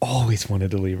always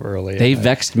wanted to leave early. They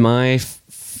vexed my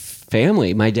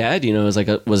family. My dad,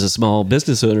 was a small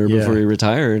business owner before he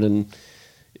retired, and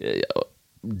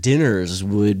dinners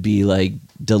would be like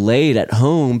delayed at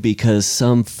home because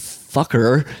some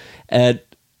fucker at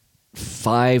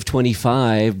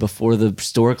 5:25 before the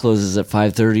store closes at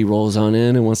 5:30 rolls on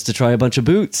in and wants to try a bunch of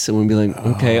boots, and we'd be like,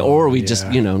 okay, or we just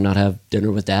not have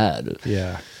dinner with dad.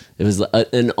 Yeah. It was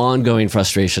an ongoing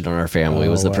frustration in our family.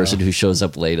 Was the person who shows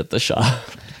up late at the shop.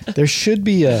 There should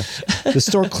be the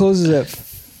store closes at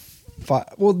 5.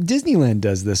 Well, Disneyland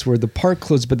does this where the park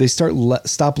closes, but they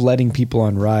stop letting people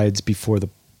on rides before the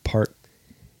park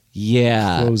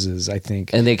closes, I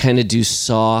think. And they kind of do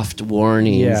soft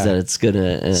warnings that it's going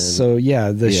to end. So,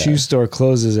 the shoe store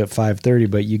closes at 5:30,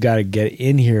 but you got to get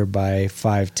in here by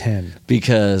 5:10.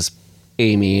 Because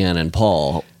Amy, Ann, and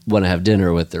Paul want to have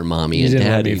dinner with their mommy and daddy. You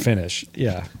didn't let me finish.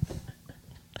 Yeah.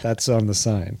 That's on the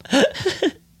sign.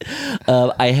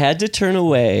 I had to turn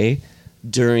away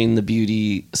during the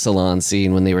beauty salon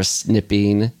scene when they were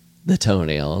snipping the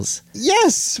toenails.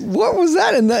 Yes. What was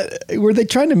that? And were they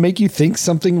trying to make you think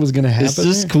something was going to happen? It's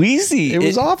just squeezy. It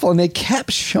was awful, and they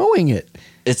kept showing it.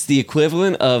 It's the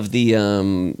equivalent of the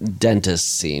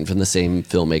dentist scene from the same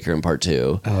filmmaker in part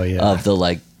 2. Oh, yeah. Of the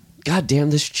like, God damn,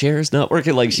 this chair is not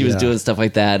working. Like she was doing stuff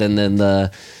like that. And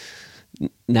then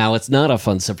now it's not a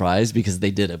fun surprise because they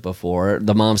did it before.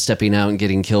 The mom stepping out and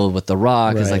getting killed with the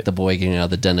rock is like the boy getting out of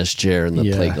the dentist chair and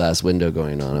the plate glass window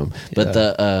going on him. But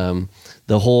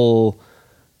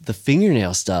the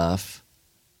fingernail stuff,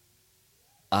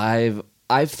 I've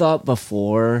thought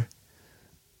before,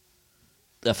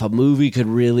 if a movie could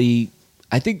really,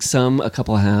 I think a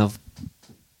couple have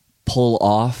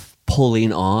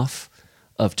pulling off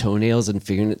of toenails and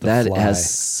fingernails. That Fly. has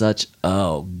such,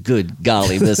 good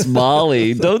golly, Miss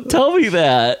Molly. Don't tell me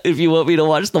that if you want me to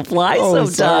watch The Fly sometime.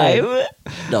 Sorry.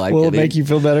 No, I'm Will kidding. it make you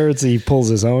feel better? He pulls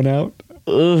his own out.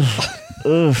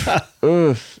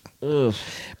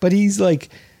 But he's like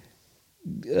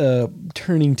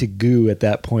turning to goo at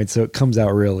that point, so it comes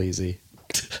out real easy.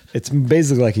 It's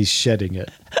basically like he's shedding it.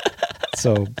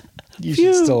 So you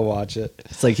should still watch it.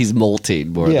 It's like he's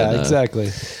molting more than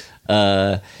exactly.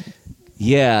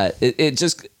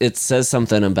 It says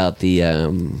something about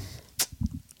the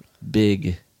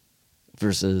big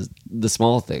versus the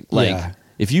small thing. Like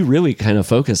if you really kind of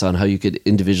focus on how you could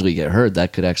individually get hurt,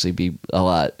 that could actually be a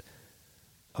lot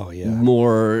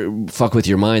more fuck with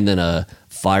your mind than a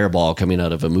fireball coming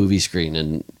out of a movie screen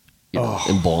and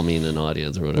embalming an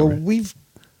audience or whatever. Well,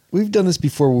 we've done this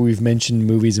before where we've mentioned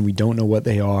movies and we don't know what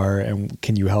they are and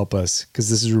can you help us? Because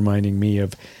this is reminding me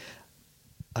of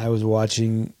I was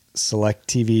watching Select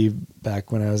TV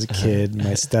back when I was a kid,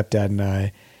 my stepdad and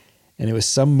I, and it was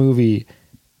some movie.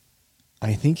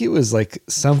 I think it was like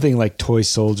something like Toy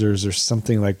Soldiers or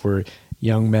something like where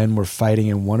young men were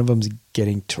fighting and one of them's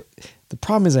getting... The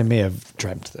problem is I may have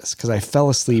dreamt this because I fell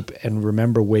asleep and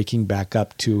remember waking back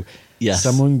up to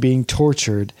someone being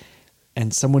tortured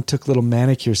and someone took little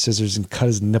manicure scissors and cut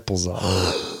his nipples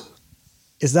off.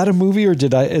 Is that a movie or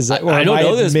did I... Is that, or I don't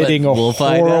know this, but admitting a we'll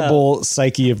find horrible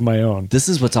psyche of my own? This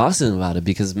is what's awesome about it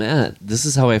because, Matt, this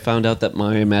is how I found out that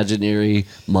my imaginary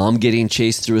mom getting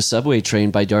chased through a subway train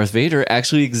by Darth Vader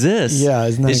actually exists. Yeah,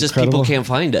 isn't that It's just incredible? people can't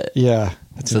find it. Yeah.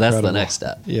 So that's the next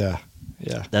step. Yeah.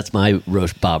 Yeah. That's my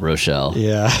Bob Rochelle.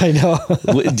 Yeah, I know.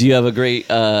 Do you have a great,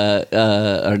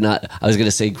 or not, I was going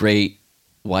to say great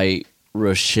white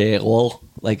Rochelle,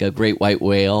 like a great white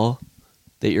whale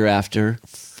that you're after?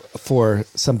 For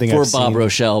something For I've Bob seen.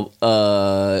 Rochelle,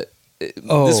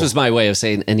 this was my way of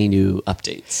saying any new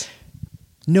updates.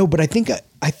 No, but I think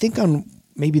on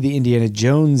maybe the Indiana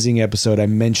Jonesing episode, I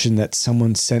mentioned that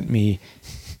someone sent me.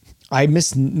 I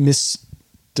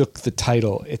mistook the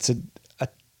title. It's a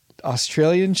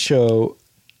Australian show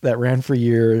that ran for a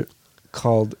year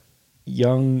called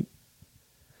Young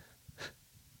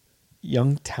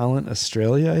Talent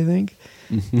Australia, I think.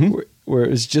 Mm-hmm. Where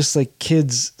it was just like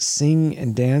kids sing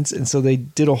and dance. And so they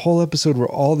did a whole episode where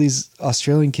all these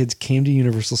Australian kids came to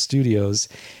Universal Studios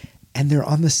and they're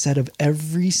on the set of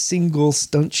every single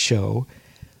stunt show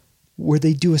where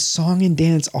they do a song and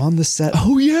dance on the set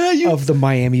of the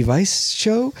Miami Vice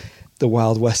show, the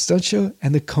Wild West stunt show,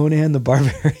 and the Conan the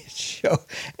Barbarian show.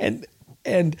 And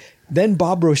then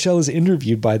Bob Rochelle is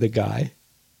interviewed by the guy.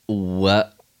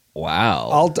 What?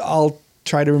 Wow. I'll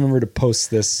try to remember to post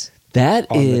this.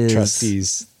 That on is the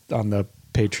trustees on the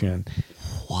Patreon.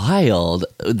 Wild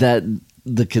that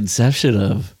the conception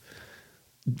of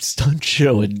stunt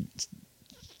show and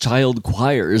child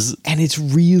choirs, and it's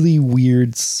really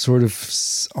weird, sort of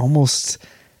almost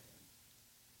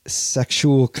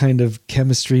sexual kind of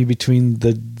chemistry between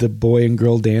the boy and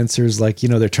girl dancers. Like, you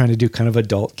know, they're trying to do kind of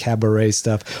adult cabaret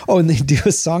stuff. Oh, and they do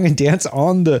a song and dance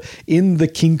in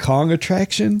the King Kong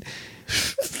attraction.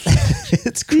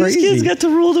 It's crazy. These kids got to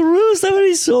rule the roost. That would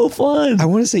be so fun. I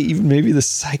want to say even maybe the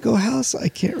Psycho House. I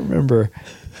can't remember.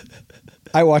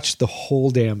 I watched the whole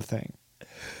damn thing.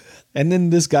 And then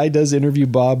this guy does interview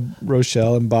Bob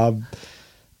Rochelle, and Bob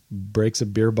breaks a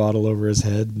beer bottle over his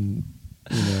head. And,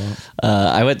 you know.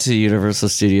 I went to Universal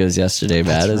Studios yesterday,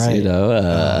 Matt, as you know,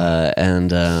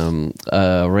 and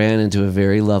ran into a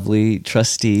very lovely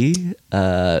trustee.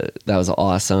 That was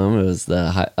awesome. It was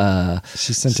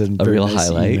she sent a real nice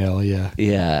highlight. Email, yeah.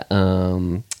 Yeah.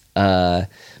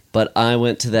 But I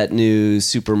went to that new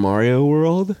Super Mario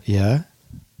World. Yeah.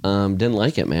 Didn't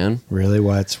like it, man. Really?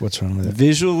 What's wrong with it?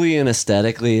 Visually and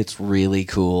aesthetically, it's really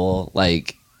cool.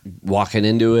 Like, walking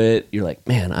into it, you're like,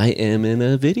 man, I am in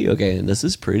a video game. This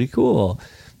is pretty cool.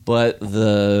 But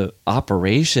the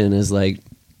operation is like,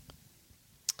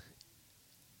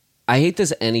 I hate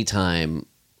this anytime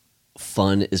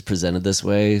fun is presented this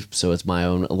way. So it's my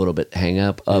own a little bit hang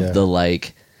up of the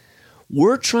like,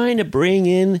 we're trying to bring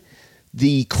in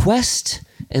the quest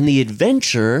and the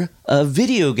adventure of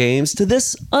video games to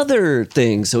this other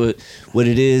thing. So what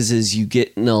it is you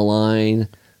get in a line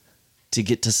to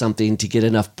get to something to get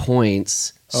enough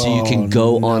points so you can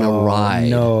go on a ride.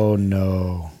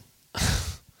 No.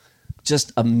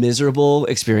 Just a miserable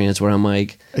experience where I'm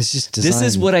like, it's just this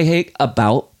is what I hate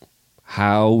about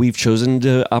how we've chosen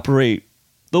to operate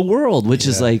the world, which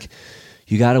is like,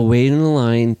 you got to wait in a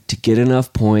line to get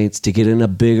enough points to get in a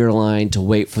bigger line to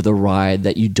wait for the ride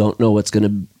that you don't know what it's going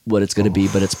to be,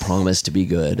 but it's promised to be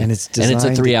good. And it's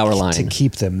designed a 3-hour line to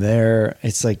keep them there.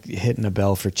 It's like hitting a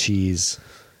bell for cheese.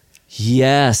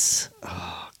 Yes.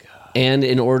 Oh God. And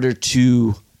in order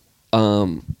to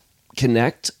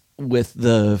connect with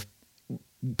the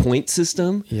point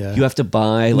system, you have to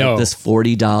buy this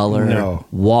 $40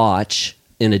 watch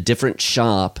in a different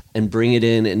shop and bring it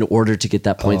in order to get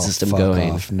that point system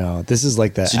going. Off. No, this is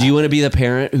like that. So do you want to be the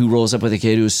parent who rolls up with a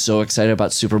kid who's so excited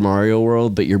about Super Mario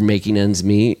World, but you're making ends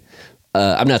meet?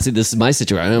 I'm not saying this is my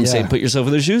situation. I'm saying put yourself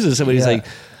in their shoes. And somebody's like,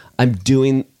 I'm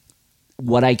doing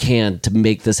what I can to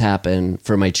make this happen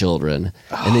for my children.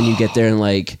 And then you get there and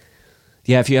like,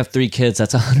 if you have 3 kids,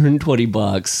 that's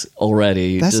 $120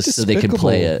 already. That's just so they can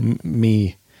play it.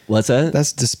 Me. What's that?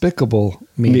 That's despicable.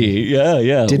 Me.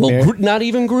 Yeah. Not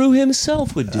even Gru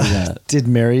himself would do that. Did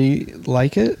Mary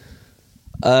like it?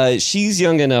 She's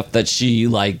young enough that she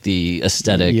liked the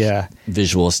aesthetic,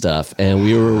 visual stuff. And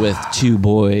we were with 2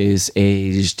 boys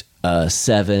aged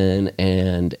 7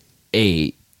 and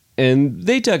 8. And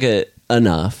they took it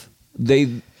enough.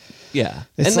 And It's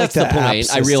that's like the the point.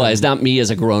 app I realized, system. not me as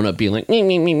a grown-up being like,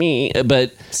 me.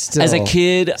 But Still, as a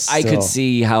kid, I could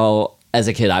see how as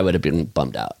a kid, I would have been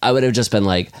bummed out. I would have just been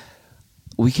like,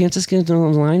 we can't just get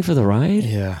online for the ride?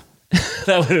 Yeah.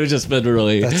 That would have just been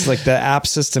really... That's like the app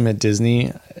system at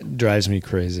Disney drives me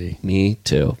crazy. Me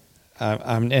too.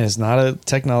 And it's not a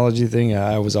technology thing.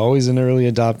 I was always an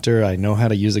early adopter. I know how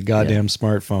to use a goddamn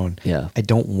smartphone. Yeah. I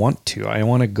don't want to. I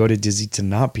want to go to Disney to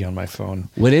not be on my phone.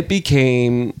 When it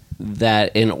became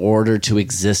that in order to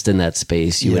exist in that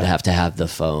space, you would have to have the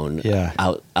phone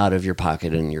out of your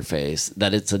pocket and in your face,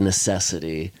 that it's a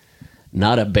necessity,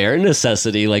 not a bare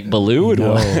necessity like Baloo would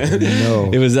want.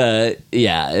 No. It was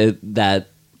Yeah.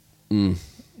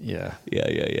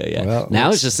 Well, now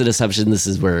it's just an assumption. This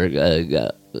is where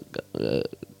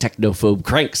technophobe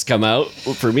cranks come out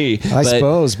for me. I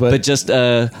suppose, but just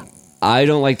I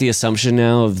don't like the assumption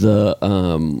now of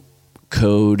the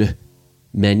code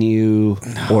menu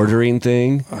ordering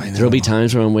thing. There'll be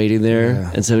times where I'm waiting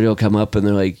there and somebody will come up and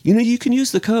they're like, you can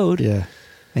use the code. Yeah.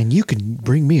 And you can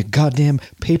bring me a goddamn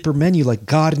paper menu like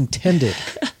God intended.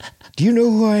 Do you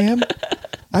know who I am?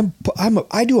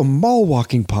 I do a mall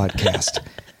walking podcast.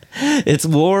 It's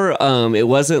more, it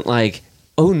wasn't like,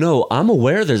 oh no, I'm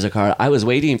aware there's a car. I was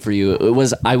waiting for you.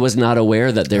 I was not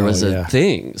aware that there was a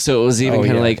thing. So it was even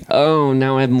kind of like, oh,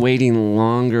 now I'm waiting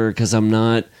longer because I'm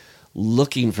not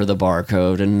looking for the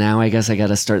barcode. And now I guess I got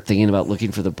to start thinking about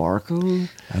looking for the barcode.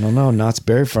 I don't know. Knott's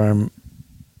Berry Farm,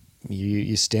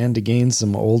 you stand to gain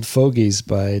some old fogies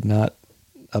by not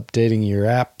updating your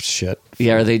app shit.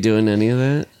 Yeah, are they doing any of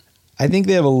that? I think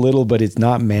they have a little, but it's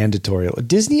not mandatory.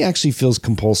 Disney actually feels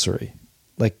compulsory.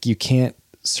 Like you can't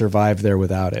survive there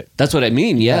without it. That's what I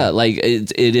mean. Yeah. Like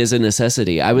it is a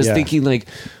necessity. I was thinking like,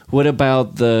 what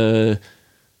about the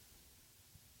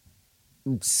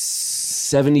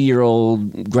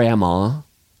 70-year-old grandma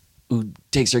who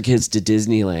takes her kids to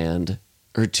Disneyland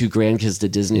or two grandkids to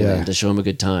Disneyland to show them a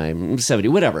good time? 70,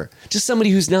 whatever. Just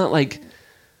somebody who's not like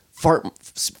fart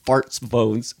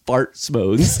smones.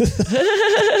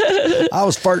 I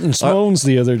was farting smones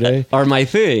the other day. Are my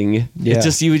thing. Yeah. It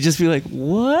just, you would just be like,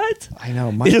 what? I know.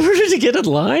 In order to get in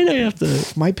line, I have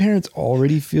to. My parents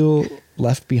already feel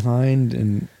left behind,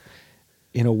 and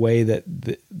in a way that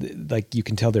like you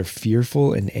can tell they're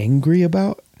fearful and angry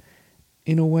about,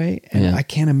 in a way. And I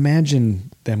can't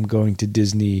imagine them going to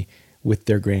Disney with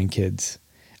their grandkids,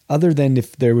 other than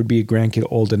if there would be a grandkid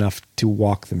old enough to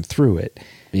walk them through it.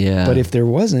 Yeah. But if there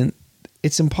wasn't,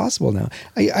 it's impossible now.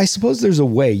 I suppose there's a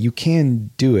way you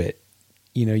can do it.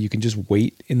 You can just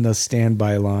wait in the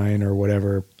standby line or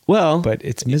whatever. Well, but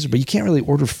it's miserable. You can't really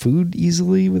order food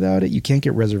easily without it. You can't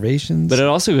get reservations. But it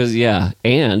also goes,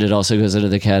 and it also goes into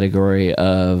the category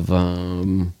of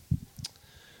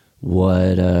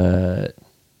what the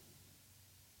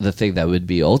thing that would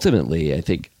be ultimately, I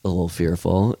think, a little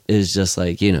fearful is just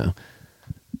like,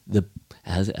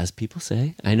 as people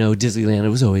say, I know Disneyland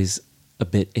was always a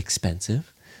bit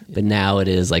expensive, but now it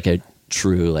is like a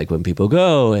true, like when people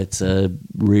go, it's a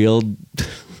real,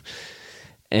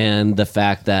 and the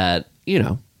fact that,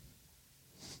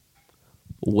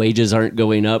 wages aren't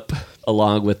going up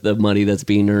along with the money that's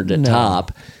being earned at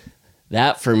top.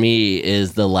 That for me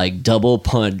is the like double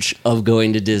punch of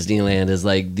going to Disneyland is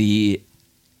like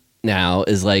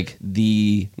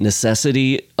the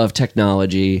necessity of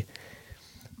technology.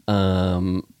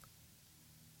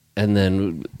 And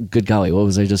then, good golly, what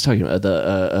was I just talking about?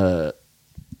 The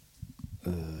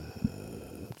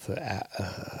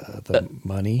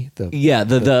money.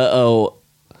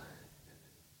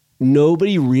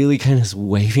 Nobody really kind of is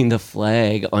waving the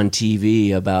flag on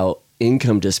TV about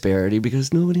income disparity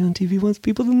because nobody on TV wants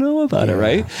people to know about it,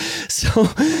 right? So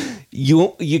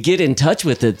you get in touch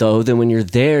with it though. Then when you're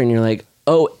there and you're like,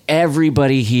 oh,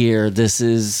 everybody here, this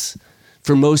is.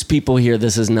 For most people here,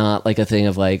 this is not like a thing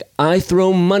of like, I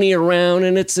throw money around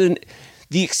and it's the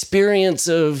experience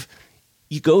of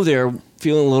you go there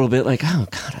feeling a little bit like, oh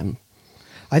God,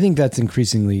 I think that's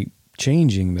increasingly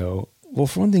changing though. Well,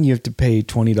 for one thing, you have to pay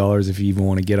 $20 if you even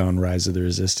want to get on Rise of the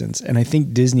Resistance. And I think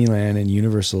Disneyland and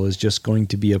Universal is just going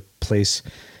to be a place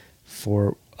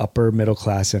for upper middle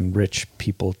class and rich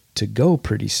people to go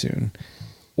pretty soon.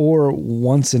 Or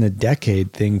once in a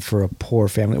decade thing for a poor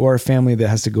family or a family that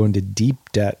has to go into deep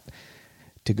debt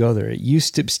to go there.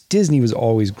 Disney was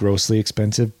always grossly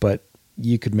expensive, but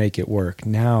you could make it work.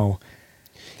 Now,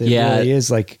 there really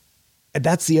is like,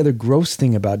 that's the other gross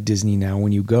thing about Disney now.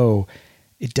 When you go,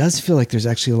 it does feel like there's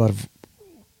actually a lot of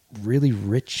really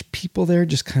rich people there.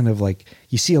 Just kind of like,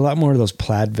 you see a lot more of those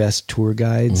plaid vest tour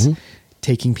guides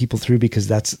taking people through because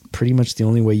that's pretty much the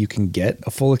only way you can get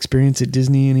a full experience at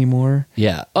Disney anymore.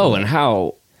 Yeah. Oh, and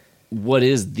what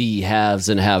is the haves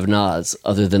and have-nots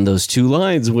other than those two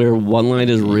lines where one line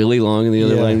is really long and the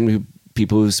other line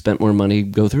people who spent more money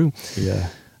go through. Yeah.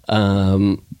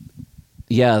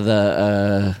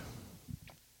 The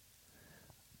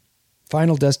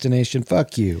Final Destination.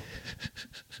 Fuck you.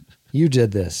 You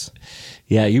did this.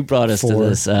 Yeah, you brought us to For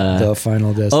this. the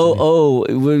Final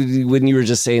Destination. When you were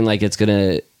just saying like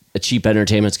a cheap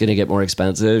entertainment's gonna get more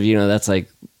expensive, you know, that's like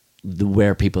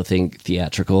where people think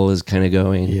theatrical is kind of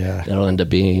going. Yeah. That'll end up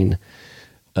being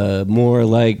more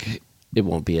like, it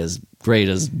won't be as great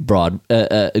as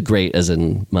great as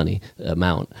in money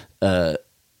amount,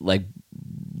 like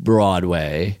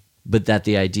Broadway. But that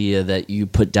the idea that you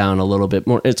put down a little bit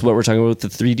more, it's what we're talking about with the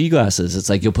 3D glasses. It's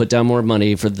like you'll put down more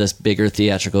money for this bigger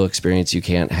theatrical experience you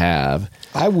can't have.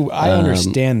 I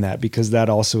understand that, because that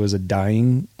also is a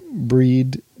dying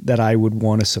breed that I would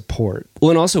want to support. Well,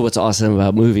 and also what's awesome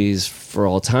about movies for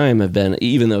all time have been,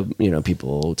 even though, you know,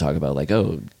 people talk about like,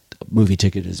 oh, a movie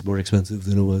ticket is more expensive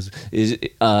than it was, is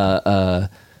by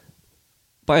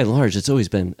and large, it's always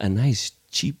been a nice,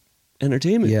 cheap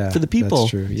entertainment for the people. That's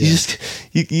true. Yeah.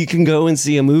 You can go and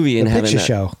see a movie and have picture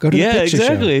show. Go to the picture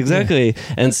show. Exactly.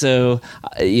 Yeah. And so,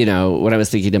 you know, when I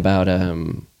was thinking about,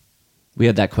 we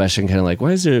had that question kind of like,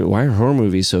 why are horror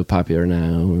movies so popular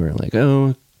now? We were like,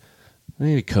 oh,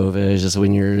 maybe COVID, just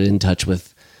when you're in touch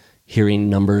with hearing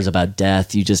numbers about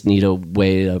death, you just need a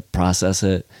way to process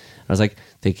it. I was like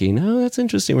thinking, oh, that's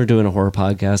interesting. We're doing a horror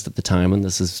podcast at the time when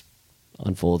this is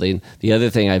unfolding. The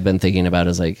other thing I've been thinking about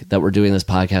is like that we're doing this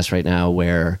podcast right now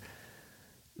where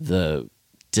the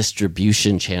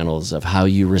distribution channels of how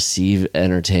you receive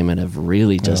entertainment have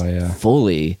really just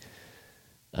fully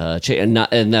changed.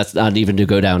 And that's not even to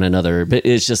go down another, but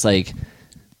it's just like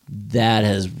that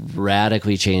has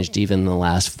radically changed even in the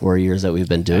last 4 years that we've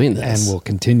been doing this. And will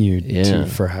continue to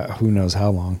for who knows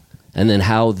how long. And then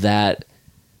how that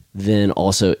then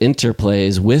also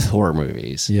interplays with horror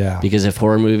movies. Yeah. Because if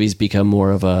horror movies become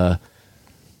more of a,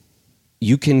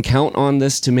 you can count on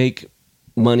this to make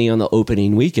money on the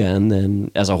opening weekend, then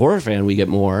as a horror fan, we get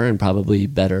more and probably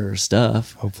better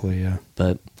stuff. Hopefully, yeah.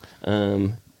 But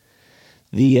I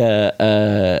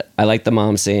like the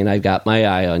mom saying, I've got my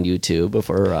eye on you too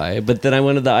before her eye, but then I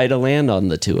wanted the eye to land on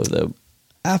the two of them.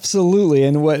 Absolutely.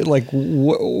 And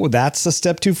what that's a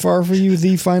step too far for you,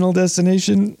 the Final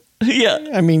Destination? Yeah.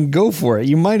 I mean, go for it.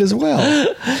 You might as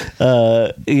well.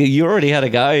 You already had a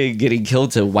guy getting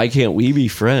killed, so why can't we be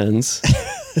friends?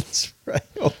 That's right.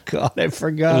 Oh, God, I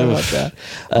forgot about that.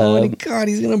 Oh, my God,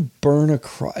 he's going to burn a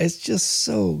cross. It's just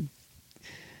so...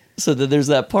 So then there's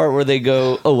that part where they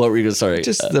go, oh, what were you going to, sorry.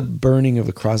 Just the burning of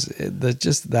a cross,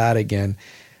 just that again.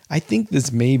 I think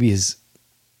this maybe is...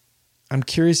 I'm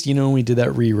curious, you know, when we did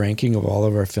that re-ranking of all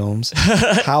of our films,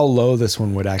 how low this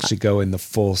one would actually go in the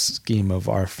full scheme of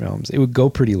our films. It would go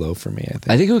pretty low for me, I think.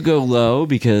 I think it would go low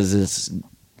because it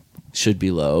should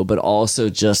be low, but also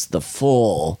just the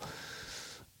full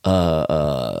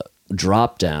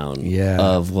drop down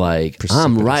of like,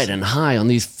 I'm riding high on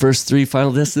these first three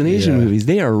Final Destination movies.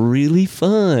 They are really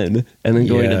fun. And then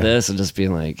going to this and just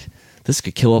being like... This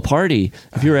could kill a party.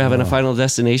 If you were having a Final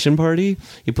Destination party,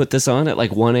 you put this on at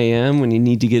like 1 a.m. when you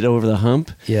need to get over the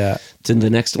hump to the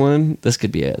next one. This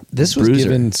could be it. This was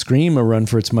giving Scream a run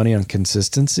for its money on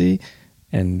consistency,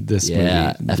 and this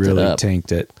movie really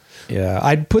tanked it. Yeah,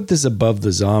 I'd put this above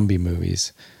the zombie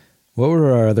movies. What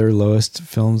were our other lowest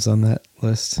films on that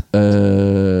list? What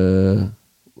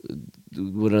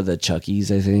are the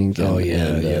Chuckies, I think? Oh,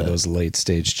 those late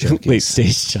stage Chuckies. Late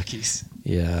stage Chuckies.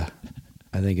 Yeah.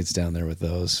 I think it's down there with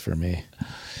those for me.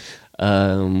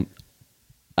 I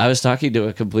was talking to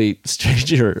a complete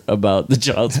stranger about the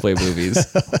Child's Play movies.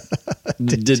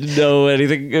 Didn't know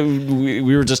anything.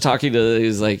 We were just talking to, he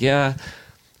was like, yeah,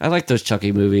 I like those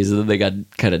Chucky movies. And then they got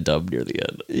kind of dumb near the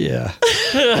end. Yeah.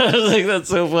 I was like, that's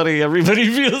so funny. Everybody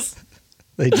feels...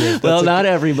 They did. Well, not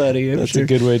everybody. That's a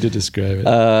good way to describe it.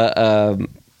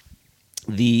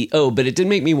 But it did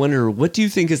make me wonder, what do you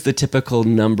think is the typical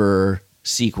number...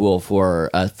 sequel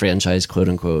for a franchise, quote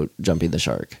unquote, jumping the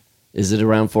shark? Is it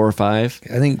around 4 or 5?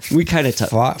 I think we kind of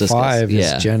discussed 5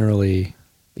 is generally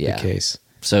the case.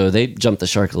 So they jumped the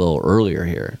shark a little earlier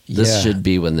here. This should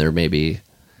be when they're maybe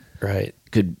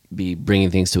could be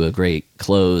bringing things to a great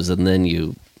close, and then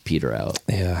you peter out.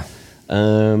 Yeah.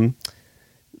 The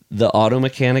auto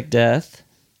mechanic death.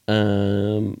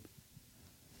 I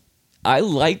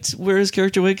liked where his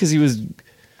character went because he was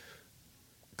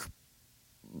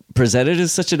presented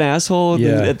as such an asshole, and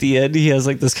then at the end he has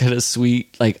like this kind of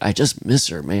sweet, like, I just miss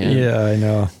her, man. Yeah, I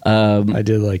know. I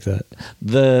did like that.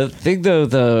 The thing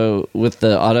though, with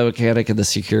the auto mechanic and the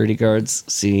security guards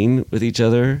scene with each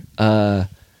other,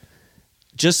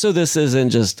 just so this isn't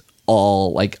just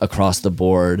all like across the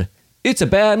board, it's a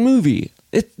bad movie,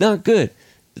 it's not good.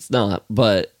 It's not,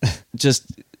 but just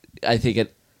I think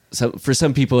it. So for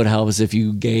some people, it helps if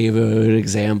you gave an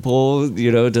example,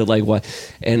 to like what.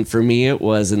 And for me, it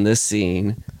was in this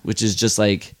scene, which is just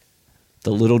like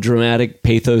the little dramatic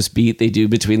pathos beat they do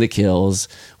between the kills,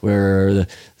 where the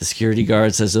security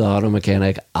guard says to the auto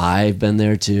mechanic, "I've been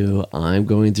there too. I'm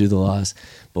going through the loss."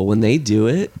 But when they do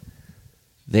it,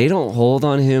 they don't hold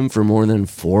on him for more than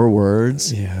 4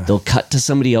 words. Yeah. They'll cut to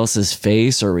somebody else's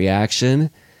face or reaction.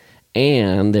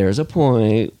 And there's a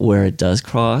point where it does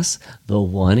cross the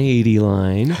 180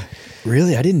 line.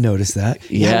 Really? I didn't notice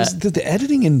that. Yeah. The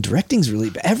editing and directing's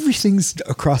really, everything's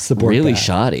across the board. Really bad.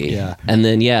 shoddy. Yeah. And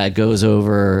then, it goes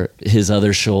over his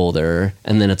other shoulder,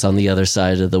 and then it's on the other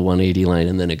side of the 180 line,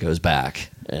 and then it goes back.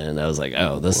 And I was like,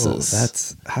 oh,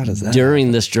 how does that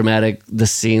during this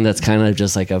scene that's kind of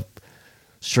just like a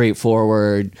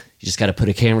straightforward, you just got to put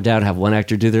a camera down, have one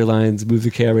actor do their lines, move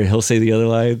the camera, he'll say the other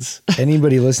lines.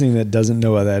 Anybody listening that doesn't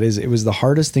know what that is, it was the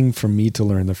hardest thing for me to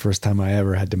learn the first time I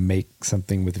ever had to make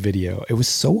something with video. It was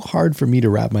so hard for me to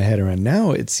wrap my head around.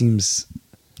 Now it seems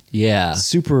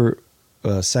super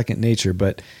second nature,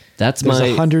 but there's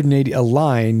 180, a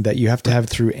line that you have to have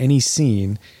through any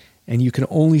scene, and you can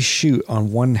only shoot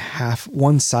on one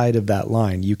side of that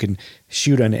line. You can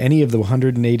shoot on any of the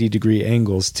 180 degree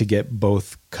angles to get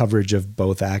both coverage of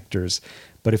both actors.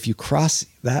 But if you cross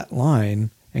that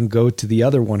line and go to the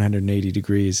other 180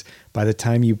 degrees, by the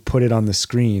time you put it on the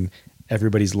screen,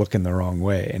 everybody's looking the wrong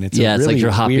way. And it's it's like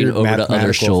you're hopping over to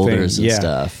other shoulders and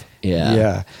stuff. Yeah.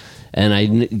 Yeah. And I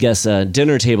guess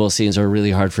dinner table scenes are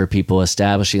really hard for people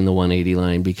establishing the 180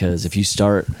 line, because if you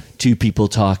start 2 people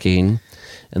talking,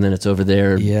 and then it's over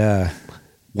there. Yeah.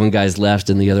 One guy's left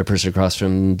and the other person across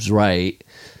from him's right.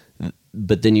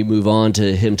 But then you move on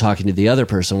to him talking to the other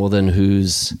person. Well, then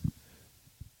whose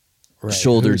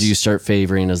shoulder do you start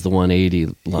favoring as the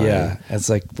 180 line? Yeah. It's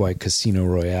like why Casino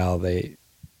Royale, they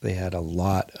had a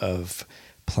lot of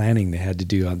planning they had to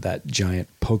do on that giant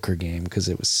poker game, because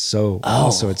it was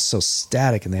it's so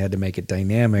static, and they had to make it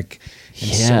dynamic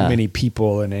and so many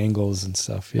people and angles and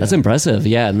stuff. That's impressive.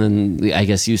 Yeah. And then I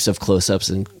guess use of close-ups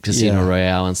in Casino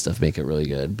Royale and stuff make it really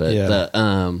good. But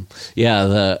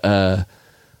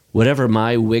whatever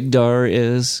my Wigdar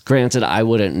is, granted, I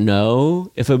wouldn't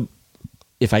know if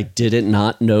I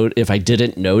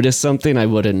didn't notice something, I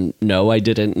wouldn't know I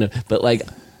didn't know. But like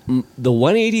the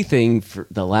 180 thing for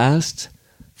the last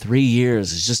 3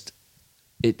 years is just,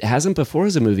 it hasn't before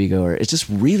as a moviegoer. It just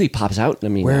really pops out to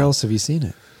me. Where else have you seen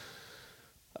it?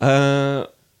 I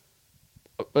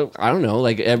don't know,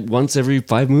 like once every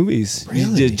 5 movies.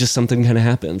 Really? Just something kind of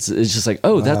happens. It's just like,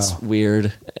 oh, that's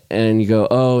weird. And you go,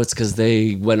 oh, it's because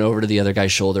they went over to the other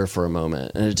guy's shoulder for a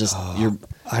moment. And it just, I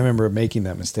remember making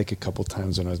that mistake a couple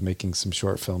times when I was making some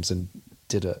short films, and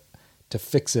to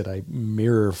fix it, I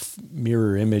mirror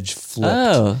image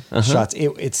flipped shots.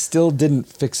 It still didn't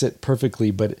fix it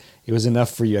perfectly, but it was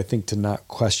enough for you, I think, to not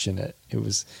question it. It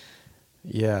was,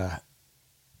 yeah.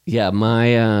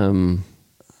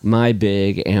 My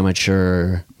big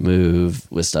amateur move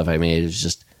with stuff I made is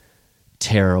just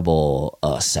terrible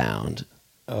sound.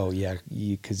 Oh yeah,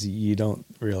 because you don't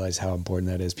realize how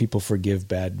important that is. People forgive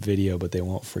bad video, but they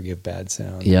won't forgive bad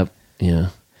sound. Yep. Yeah.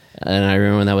 And I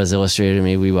remember when that was illustrated to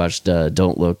me, we watched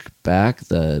Don't Look Back,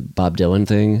 the Bob Dylan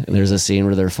thing. And there's a scene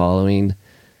where they're following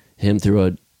him through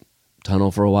a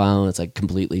tunnel for a while, and it's like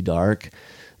completely dark.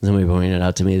 And somebody pointed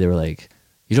out to me, they were like,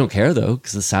 you don't care though,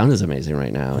 because the sound is amazing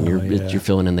right now, and you're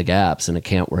filling in the gaps, and it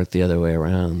can't work the other way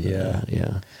around.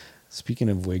 Yeah. Speaking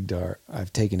of Wigdar,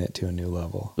 I've taken it to a new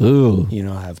level. Ooh. You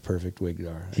know I have perfect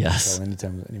Wigdar. Yes. So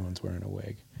anytime anyone's wearing a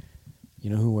wig. You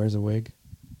know who wears a wig?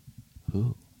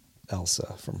 Who?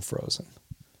 Elsa from Frozen.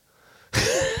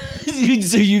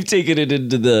 So you've taken it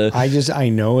into the... I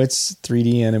know it's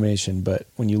 3D animation, but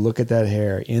when you look at that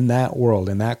hair in that world,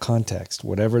 in that context,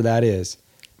 whatever that is,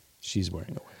 she's wearing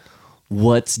a wig.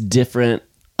 What's different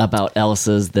about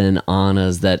Elsa's than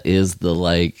Anna's that is the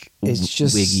like it's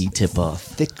just wiggy tip off?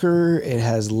 Thicker. It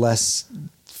has less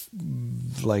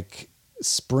like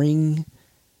spring,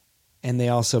 and they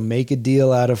also make a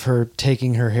deal out of her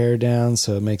taking her hair down,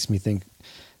 so it makes me think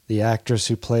the actress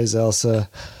who plays Elsa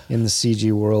in the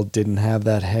CG world didn't have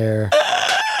that hair.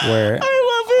 Where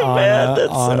I love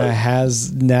it, Anna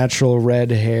has natural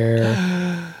red hair.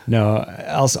 No,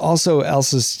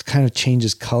 Elsa's kind of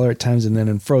changes color at times, and then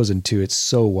in Frozen 2, it's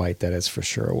so white that it's for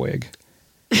sure a wig.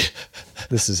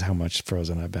 This is how much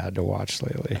Frozen I've had to watch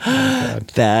lately. Oh my God.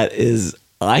 That is,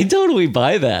 I totally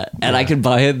buy that. And I can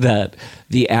buy it that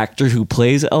the actor who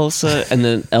plays Elsa and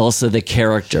then Elsa the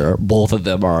character, both of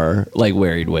them are like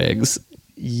wearing wigs.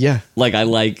 Yeah. Like I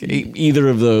like either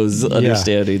of those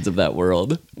understandings of that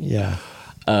world. Yeah.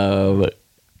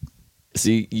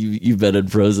 See, you've been in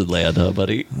Frozen Land, huh,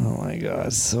 buddy? Oh my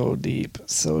God, so deep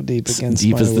against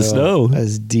deep my as the will. snow.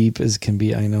 As deep as can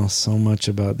be. I know so much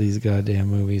about these goddamn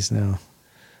movies now.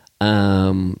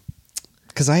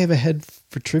 Because I have a head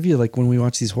for trivia, like when we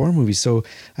watch these horror movies. So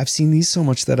I've seen these so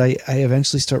much that I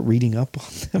eventually start reading up on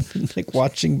them and like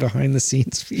watching behind the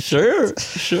scenes features.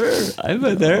 Sure. I've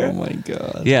been there. Oh my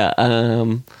God. Yeah.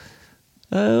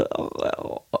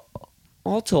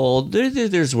 All told,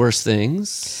 there's worse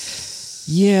things.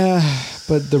 Yeah,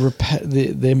 but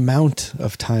the amount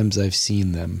of times I've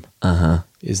seen them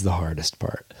is the hardest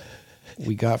part.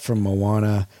 We got from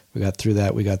Moana, we got through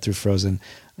that, we got through Frozen.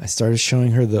 I started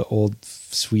showing her the old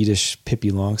Swedish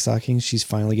Pippi Longstocking. She's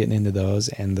finally getting into those,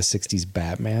 and the 60s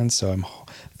Batman. So I'm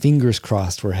fingers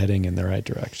crossed we're heading in the right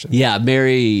direction. Yeah,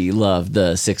 Mary loved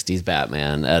the 60s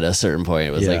Batman at a certain point.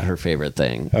 It was like her favorite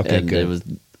thing. Okay, and good. It was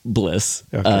bliss.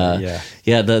 Okay,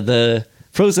 Yeah, the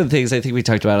Frozen things, I think we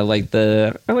talked about. I like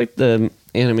the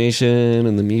animation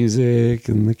and the music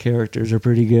and the characters are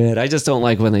pretty good. I just don't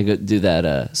like when they do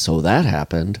that. So that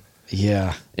happened.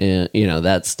 Yeah. And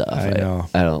that stuff. I know.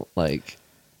 I don't like,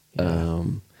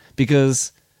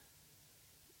 because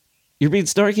you're being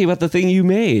snarky about the thing you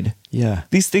made. Yeah.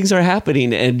 These things are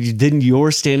happening, and then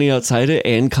you're standing outside it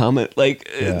and comment. Like,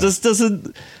 it just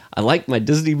doesn't. I like my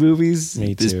Disney movies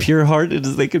Me too. as pure-hearted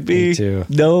as they could be. Me too.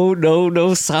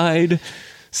 No side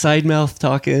mouth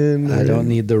talking. I don't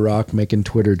need The Rock making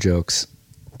Twitter jokes.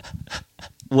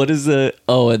 What is the?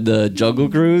 Oh, and the Jungle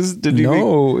Cruise?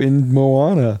 In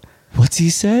Moana. What's he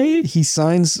say? He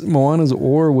signs Moana's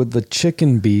oar with the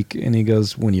chicken beak, and he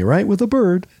goes, "When you write with a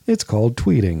bird, it's called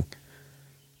tweeting."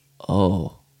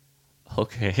 Oh,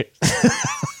 okay.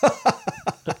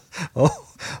 Oh,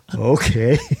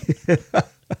 okay.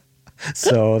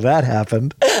 So that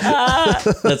happened.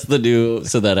 That's the new.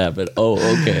 So that happened. Oh,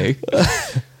 okay.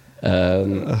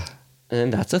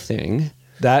 And that's a thing.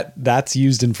 That's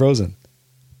used in Frozen.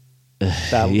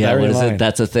 That Yeah, very what is line. it?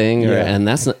 That's a thing, Yeah. and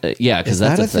that's because Is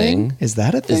that's that a thing. Is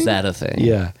that a thing? Is that a thing?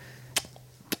 Yeah.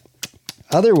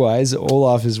 Otherwise,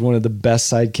 Olaf is one of the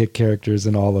best sidekick characters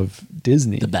in all of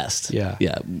Disney. The best. Yeah.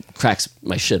 Cracks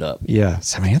my shit up. Yeah.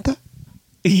 Samantha?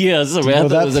 Yeah, Samantha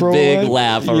that was a throwaway? big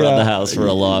laugh around Yeah. the house for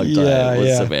a long time with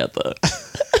Yeah. Samantha.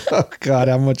 Oh, God.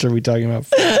 How much are we talking about?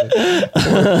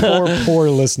 poor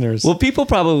listeners. Well, people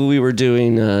probably were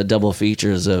doing double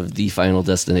features of The Final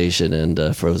Destination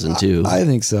and Frozen 2. I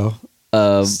think so.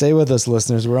 Stay with us,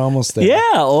 listeners. We're almost there. Yeah.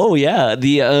 Oh, yeah.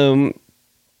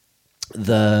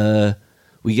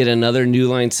 We get another New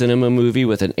Line Cinema movie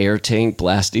with an air tank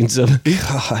blasting some.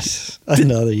 God.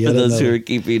 Another. For those who are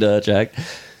keeping track.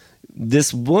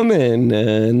 This woman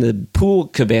in the pool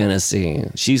cabana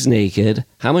scene, she's naked.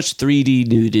 How much 3D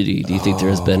nudity do you think there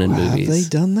has been in movies? Have they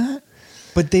done that?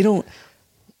 But they don't,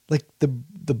 like the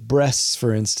breasts,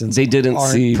 for instance, They didn't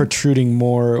aren't see- protruding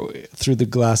more through the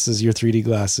glasses, your 3D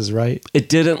glasses, right? It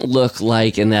didn't look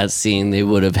like in that scene they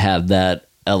would have had that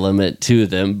element to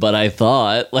them, but I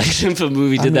thought, like, if a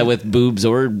movie did that with boobs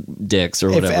or dicks or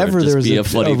whatever, If ever it'd there just was be a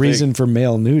funny reason thing. for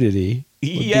male nudity, would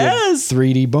be a Yes!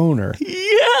 3D boner.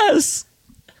 Yes!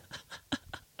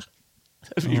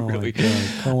 That'd be Oh my really God,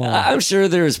 come on. I'm sure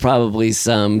there's probably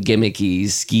some gimmicky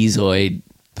schizoid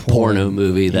porno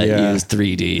movie that Yeah. used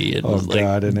 3D and Oh was like,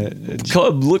 God, and it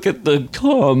come look at the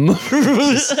cum.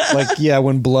 like, yeah,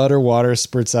 when blood or water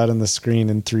spurts out on the screen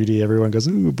in 3D, everyone goes,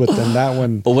 ooh, but then that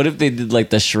one, But what if they did like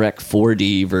the Shrek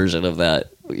 4D version of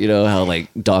that? You know how like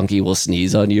Donkey will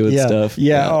sneeze on you and yeah, stuff?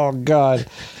 yeah, oh God.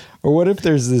 Or what if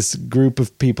there's this group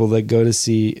of people that go to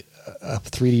see a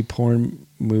 3D porn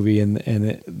movie and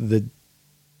the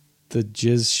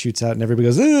jizz shoots out and everybody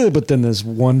goes, ugh, but then there's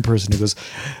one person who goes,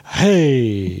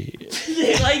 hey,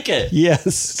 They like it.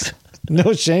 yes.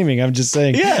 No shaming. I'm just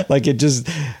saying, like it just,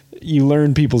 you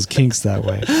learn people's kinks that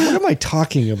way. What am I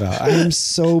talking about? I am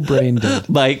so brain dead.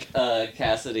 Mike,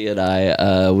 Cassidy and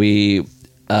I, we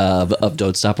of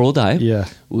Don't Stop Roll Die. Yeah.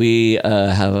 We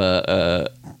have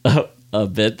a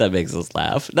bit that makes us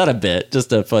laugh. Not a bit,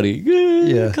 just a funny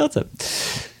concept.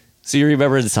 So you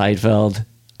remember in Seinfeld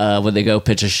when they go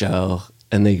pitch a show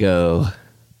and they go,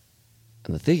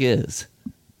 and the thing is,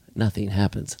 nothing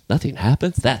happens. Nothing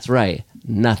happens? That's right.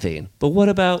 Nothing. But what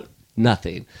about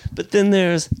nothing? But then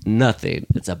there's nothing.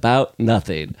 It's about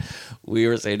nothing. We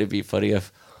were saying it'd be funny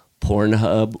if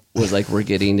Pornhub was like, we're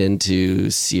getting into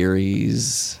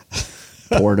series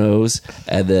pornos,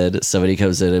 and then somebody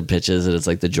comes in and pitches, and it's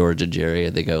like the George and Jerry,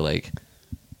 and they go like,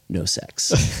 no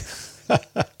sex.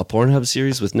 A Pornhub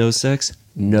series with no sex?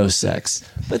 No sex.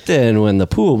 But then when the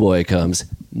pool boy comes,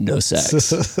 no sex.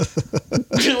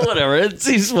 Whatever. It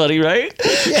seems funny, right?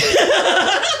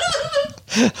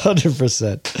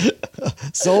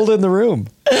 100%. Sold in the room.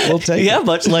 We'll take Yeah, it.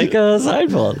 much like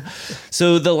Seinfeld.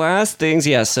 So the last things,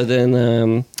 yeah. So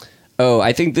then,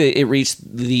 I think that it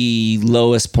reached the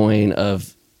lowest point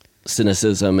of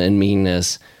cynicism and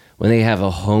meanness when they have a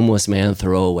homeless man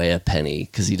throw away a penny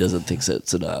because he doesn't think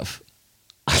it's enough.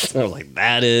 So I'm like,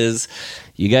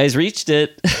 you guys reached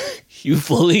it. You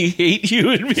fully hate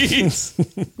human beings.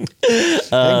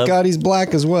 Thank God he's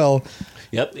black as well.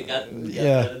 Yep, they got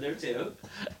Yeah. that in there too.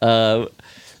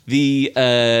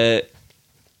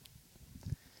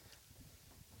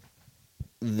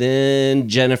 Then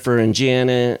Jennifer and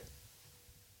Janet.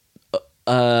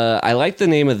 I like the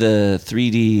name of the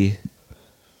 3D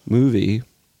movie.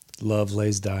 Love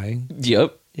Lays Dying.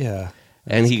 Yep. Yeah.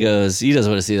 And he goes, he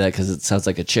doesn't want to see that because it sounds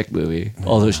like a chick movie.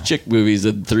 All those chick movies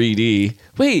in 3D.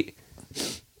 Wait.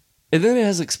 And then it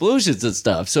has explosions and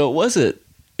stuff. So it wasn't.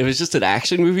 It was just an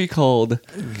action movie called...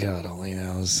 God only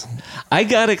knows. I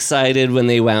got excited when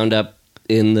they wound up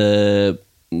in the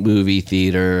movie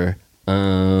theater.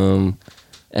 And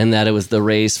that it was the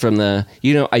race from the...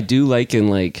 You know, I do like in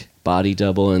like Body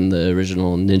Double in the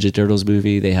original Ninja Turtles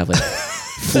movie. They have like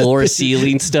floor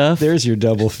ceiling stuff. There's your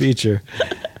double feature.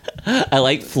 I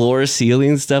like floor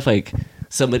ceiling stuff, like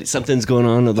something's going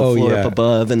on the floor up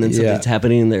above, and then something's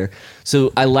happening in there.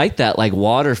 So I like that, like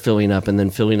water filling up and then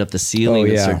filling up the ceiling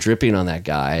and start dripping on that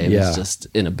guy. And it's just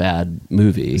in a bad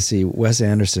movie. See, Wes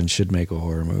Anderson should make a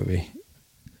horror movie.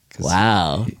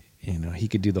 Wow. He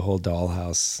could do the whole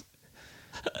Dollhouse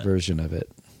version of it.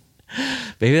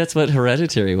 Maybe that's what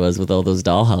Hereditary was with all those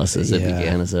dollhouses. It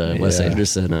began as a Wes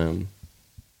Anderson.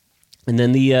 And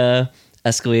then the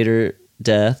escalator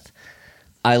death.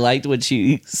 I liked what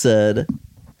she said.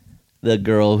 The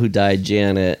girl who died,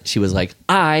 Janet, she was like,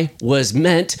 I was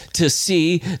meant to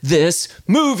see this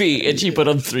movie. And she put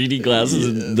on 3D glasses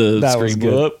and the screen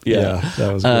blew up. Yeah,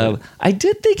 that was good. I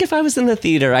did think if I was in the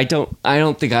theater, I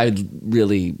don't think I'd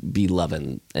really be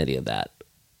loving any of that.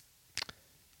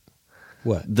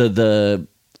 What? The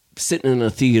sitting in a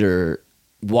theater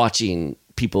watching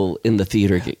people in the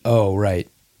theater get... Oh, right.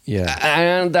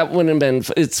 Yeah. That wouldn't have been...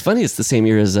 It's funny, it's the same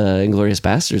year as Inglourious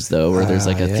Bastards, though, where there's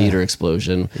like a theater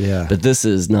explosion. Yeah. But this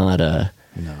is not a...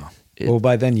 No. Well,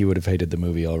 by then you would have hated the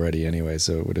movie already anyway,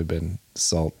 so it would have been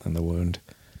salt in the wound.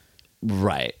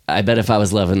 Right. I bet if I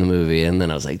was loving the movie and then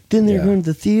I was like, then they're going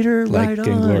to the theater? Like right on.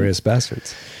 Inglourious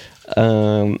Bastards.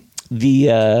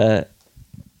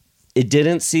 It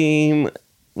didn't seem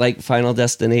like Final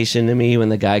Destination to me when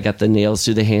the guy got the nails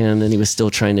through the hand and he was still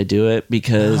trying to do it,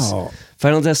 because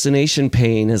Final Destination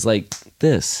pain is like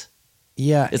this.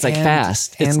 Yeah. It's like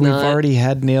fast. It's and we've not... already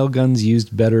had nail guns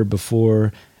used better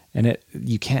before, and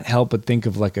you can't help but think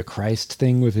of like a Christ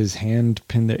thing with his hand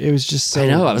pinned there. It was just so I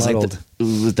know. I was muddled.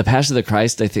 like, the Passion of the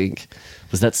Christ, I think,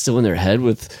 was that still in their head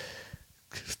with...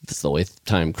 This is the only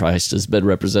time Christ has been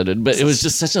represented, but it was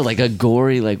just such a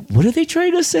gory, what are they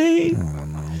trying to say? I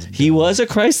don't know. He was a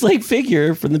Christ-like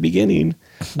figure from the beginning.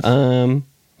 And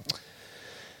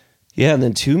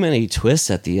then too many twists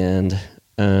at the end.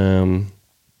 When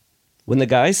the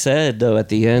guy said, though, at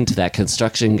the end to that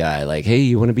construction guy, like, hey,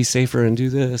 you want to be safer and do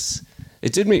this?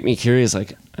 It did make me curious.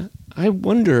 Like, I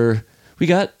wonder, we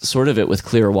got sort of it with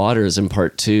Clear Waters in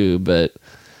part 2, but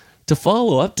to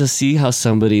follow up to see how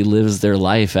somebody lives their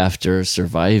life after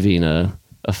surviving a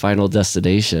Final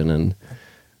Destination, and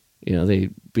they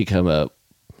become a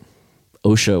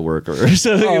OSHA worker or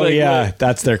something. Oh,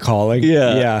 that's their calling.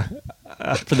 Yeah.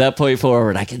 From that point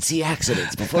forward, I can see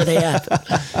accidents before they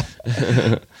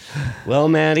happen. Well,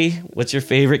 Maddie, what's your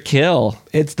favorite kill?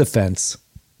 It's the fence.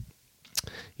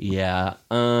 Yeah.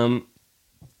 The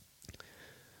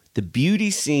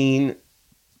beauty scene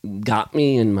got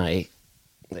me in my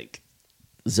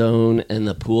zone, and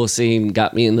the pool scene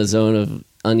got me in the zone of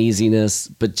uneasiness,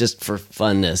 but just for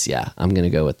funness, I'm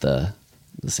gonna go with the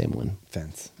same one.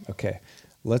 Fence. Okay,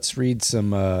 let's read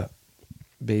some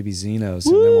Baby Xenos,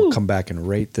 and then we'll come back and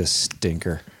rate this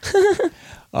stinker.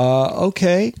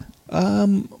 Okay.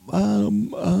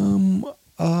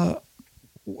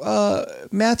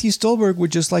 Matthew Stolberg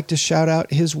would just like to shout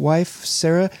out his wife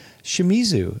Sarah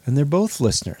Shimizu, and they're both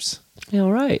listeners. Yeah,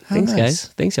 all right. How Thanks, nice. guys.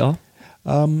 Thanks, y'all.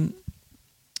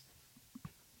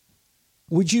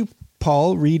 Would you,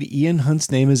 Paul, read Ian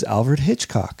Hunt's name as Alfred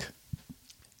Hitchcock?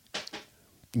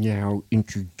 Now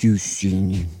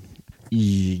introducing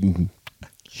Ian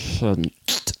Hunt.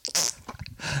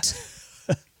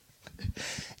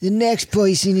 The next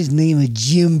person is named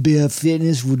Jim Bear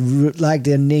Fitness would like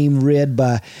their name read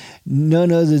by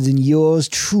none other than yours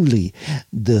truly,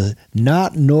 the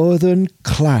not northern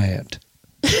client.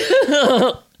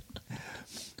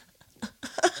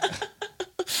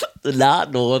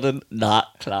 Not Northern,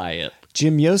 not Client.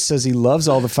 Jim Yost says he loves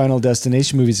all the Final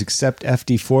Destination movies except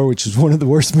FD4, which is one of the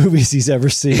worst movies he's ever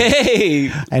seen. Hey!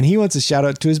 And he wants a shout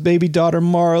out to his baby daughter,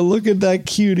 Mara. Look at that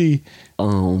cutie.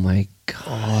 Oh, my God.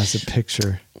 Oh, it's a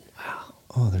picture. Wow.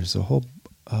 Oh, there's a whole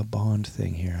Bond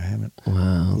thing here. I haven't.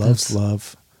 Wow. Love's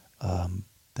love.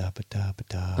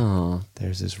 Da-ba-da-ba-da. Oh.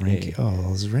 There's his ranking. Hey.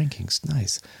 Oh, his rankings.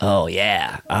 Nice. Oh,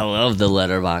 yeah. I love the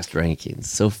Letterboxd rankings.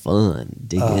 So fun.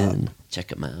 Dig in. Check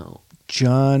them out.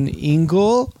 John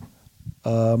Ingle.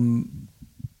 I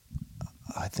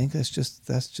think that's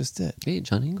just it. Hey,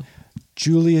 John Ingle.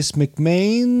 Julius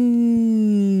McMahon.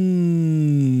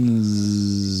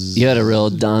 You had a real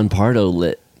Don Pardo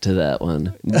lit to that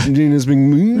one. Julius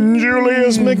McMahon.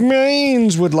 Julius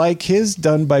McMahons would like his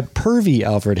done by pervy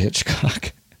Alfred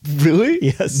Hitchcock. Really?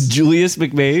 Yes. Julius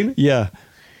McMahon? Yeah.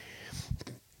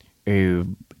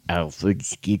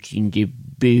 Alfred's getting the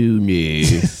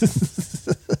bonus.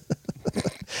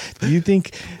 Do you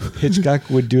think Hitchcock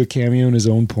would do a cameo in his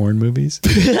own porn movies?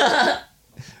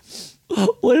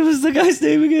 What was the guy's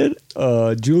name again?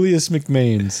 Julius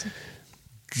McMahons.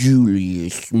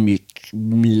 Julius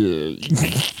McMahon.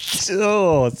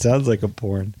 Oh, it sounds like a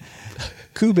porn.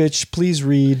 Kubich, please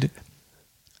read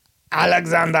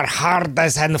Alexander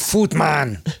Hardes and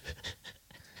Footman.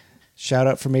 Shout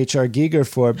out from H.R. Giger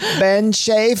for Ben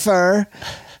Schaefer.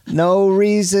 No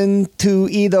reason to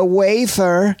eat a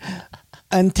wafer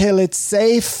until it's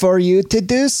safe for you to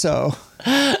do so.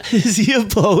 Is he a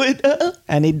poet?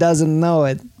 And he doesn't know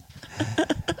it.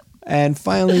 And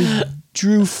finally,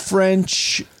 Drew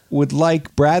French would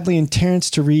like Bradley and Terrence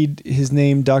to read his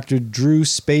name, Dr. Drew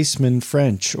Spaceman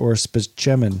French, or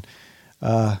Spaceman.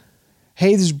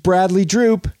 Hey, this is Bradley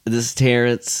Droop. This is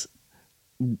Terrence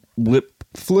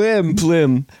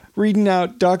Flim. Reading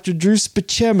out Dr. Drew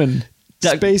Spaceman.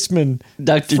 Spaceman.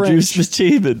 Dr. French. Drew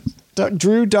Spaceman.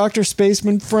 Drew Dr.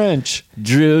 Spaceman French.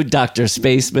 Drew Dr.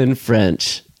 Spaceman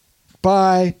French.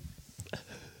 Bye.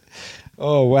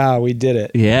 Oh, wow, we did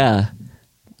it. Yeah.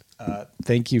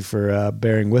 Thank you for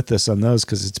bearing with us on those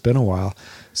because it's been a while.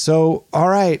 So, all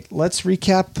right, let's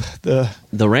recap the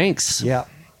ranks. Yeah.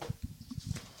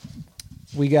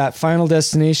 We got Final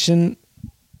Destination.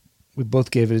 We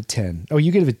both gave it a 10. Oh,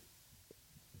 you gave it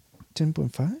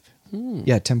 10.5?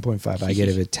 Yeah, 10.5. I gave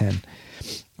it a 10.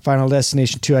 Final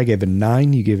Destination 2, I gave it a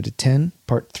 9. You gave it a 10.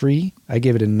 Part 3, I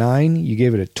gave it a 9. You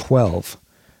gave it a 12.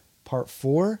 Part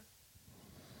 4?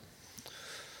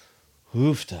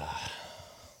 Oofta.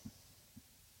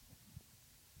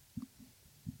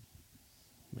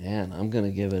 Man, I'm going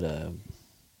to give it a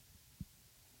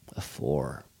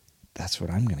 4. That's what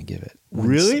I'm going to give it.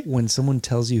 Really? When someone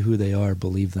tells you who they are,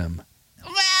 believe them.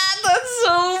 Man, that's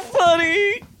so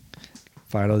funny.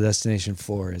 Final Destination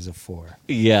 4 is a 4.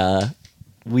 Yeah,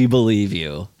 we believe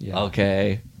you. Yeah.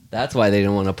 Okay. That's why they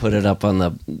didn't want to put it up on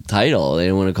the title. They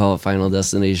didn't want to call it Final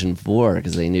Destination 4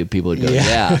 because they knew people would go,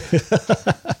 yeah.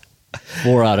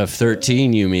 4 out of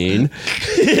 13, you mean?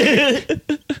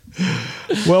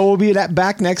 Well, we'll be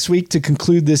back next week to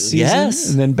conclude this season. Yes.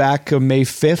 And then back May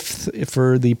 5th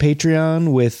for the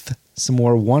Patreon with some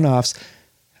more one-offs.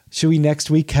 Should we next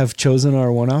week have chosen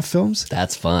our one-off films?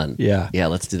 That's fun. Yeah. Yeah,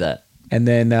 let's do that. And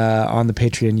then on the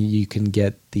Patreon, you can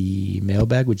get the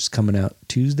mailbag, which is coming out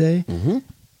Tuesday. Mm-hmm.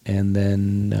 And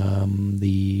then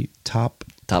the top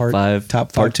Top five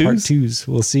part part twos. twos.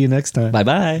 We'll see you next time.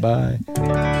 Bye-bye. Bye.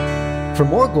 For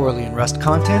more Gorley and Rust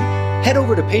content, head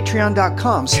over to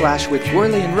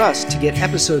patreon.com/withGorley&Rust to get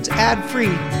episodes ad-free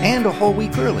and a whole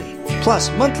week early.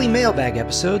 Plus, monthly mailbag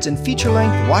episodes and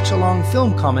feature-length watch-along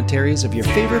film commentaries of your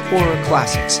favorite horror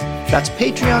classics. That's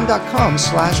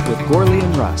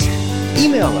patreon.com/withGorley&Rust.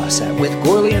 Email us at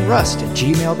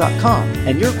withGorleyandRust@gmail.com,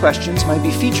 and your questions might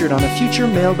be featured on a future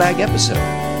mailbag episode.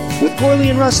 With Gorley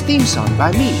and Rust theme song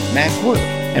by me, Mac Wood,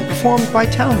 and performed by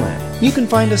Townland. You can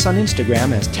find us on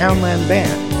Instagram as Townland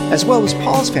Band, as well as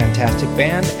Paul's fantastic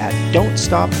band at Don't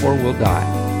Stop or We'll Die.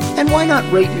 And why not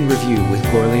rate and review with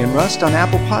Gorley and Rust on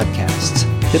Apple Podcasts?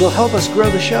 It'll help us grow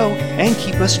the show and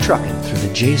keep us trucking through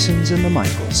the Jasons and the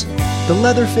Michaels, the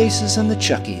Leatherfaces and the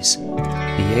Chuckies,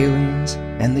 the Aliens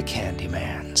and the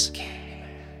Candymans.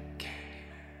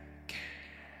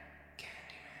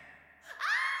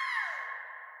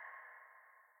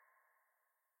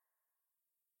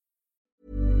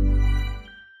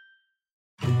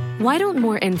 Why don't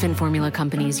more infant formula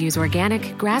companies use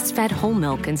organic, grass-fed whole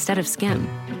milk instead of skim?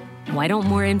 Why don't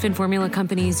more infant formula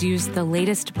companies use the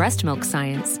latest breast milk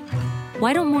science?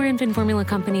 Why don't more infant formula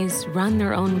companies run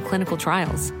their own clinical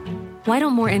trials? Why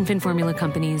don't more infant formula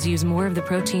companies use more of the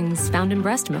proteins found in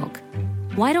breast milk?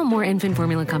 Why don't more infant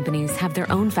formula companies have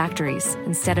their own factories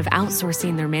instead of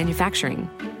outsourcing their manufacturing?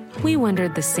 We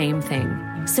wondered the same thing.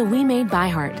 So we made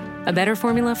ByHeart, a better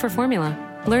formula for formula.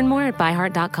 Learn more at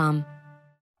byheart.com.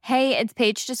 Hey, it's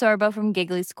Paige DeSorbo from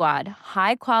Giggly Squad.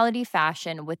 High quality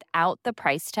fashion without the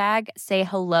price tag. Say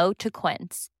hello to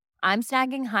Quince. I'm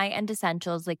snagging high-end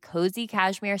essentials like cozy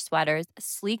cashmere sweaters,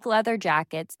 sleek leather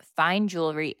jackets, fine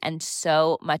jewelry, and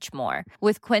so much more.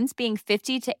 With Quince being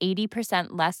 50 to 80%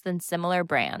 less than similar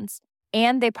brands.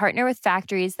 And they partner with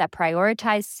factories that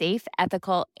prioritize safe,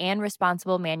 ethical, and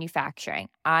responsible manufacturing.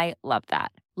 I love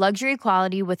that. Luxury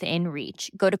quality within reach.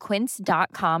 Go to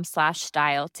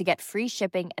quince.com/style to get free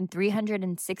shipping and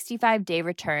 365-day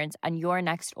returns on your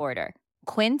next order.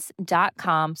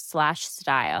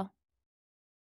 Quince.com/style.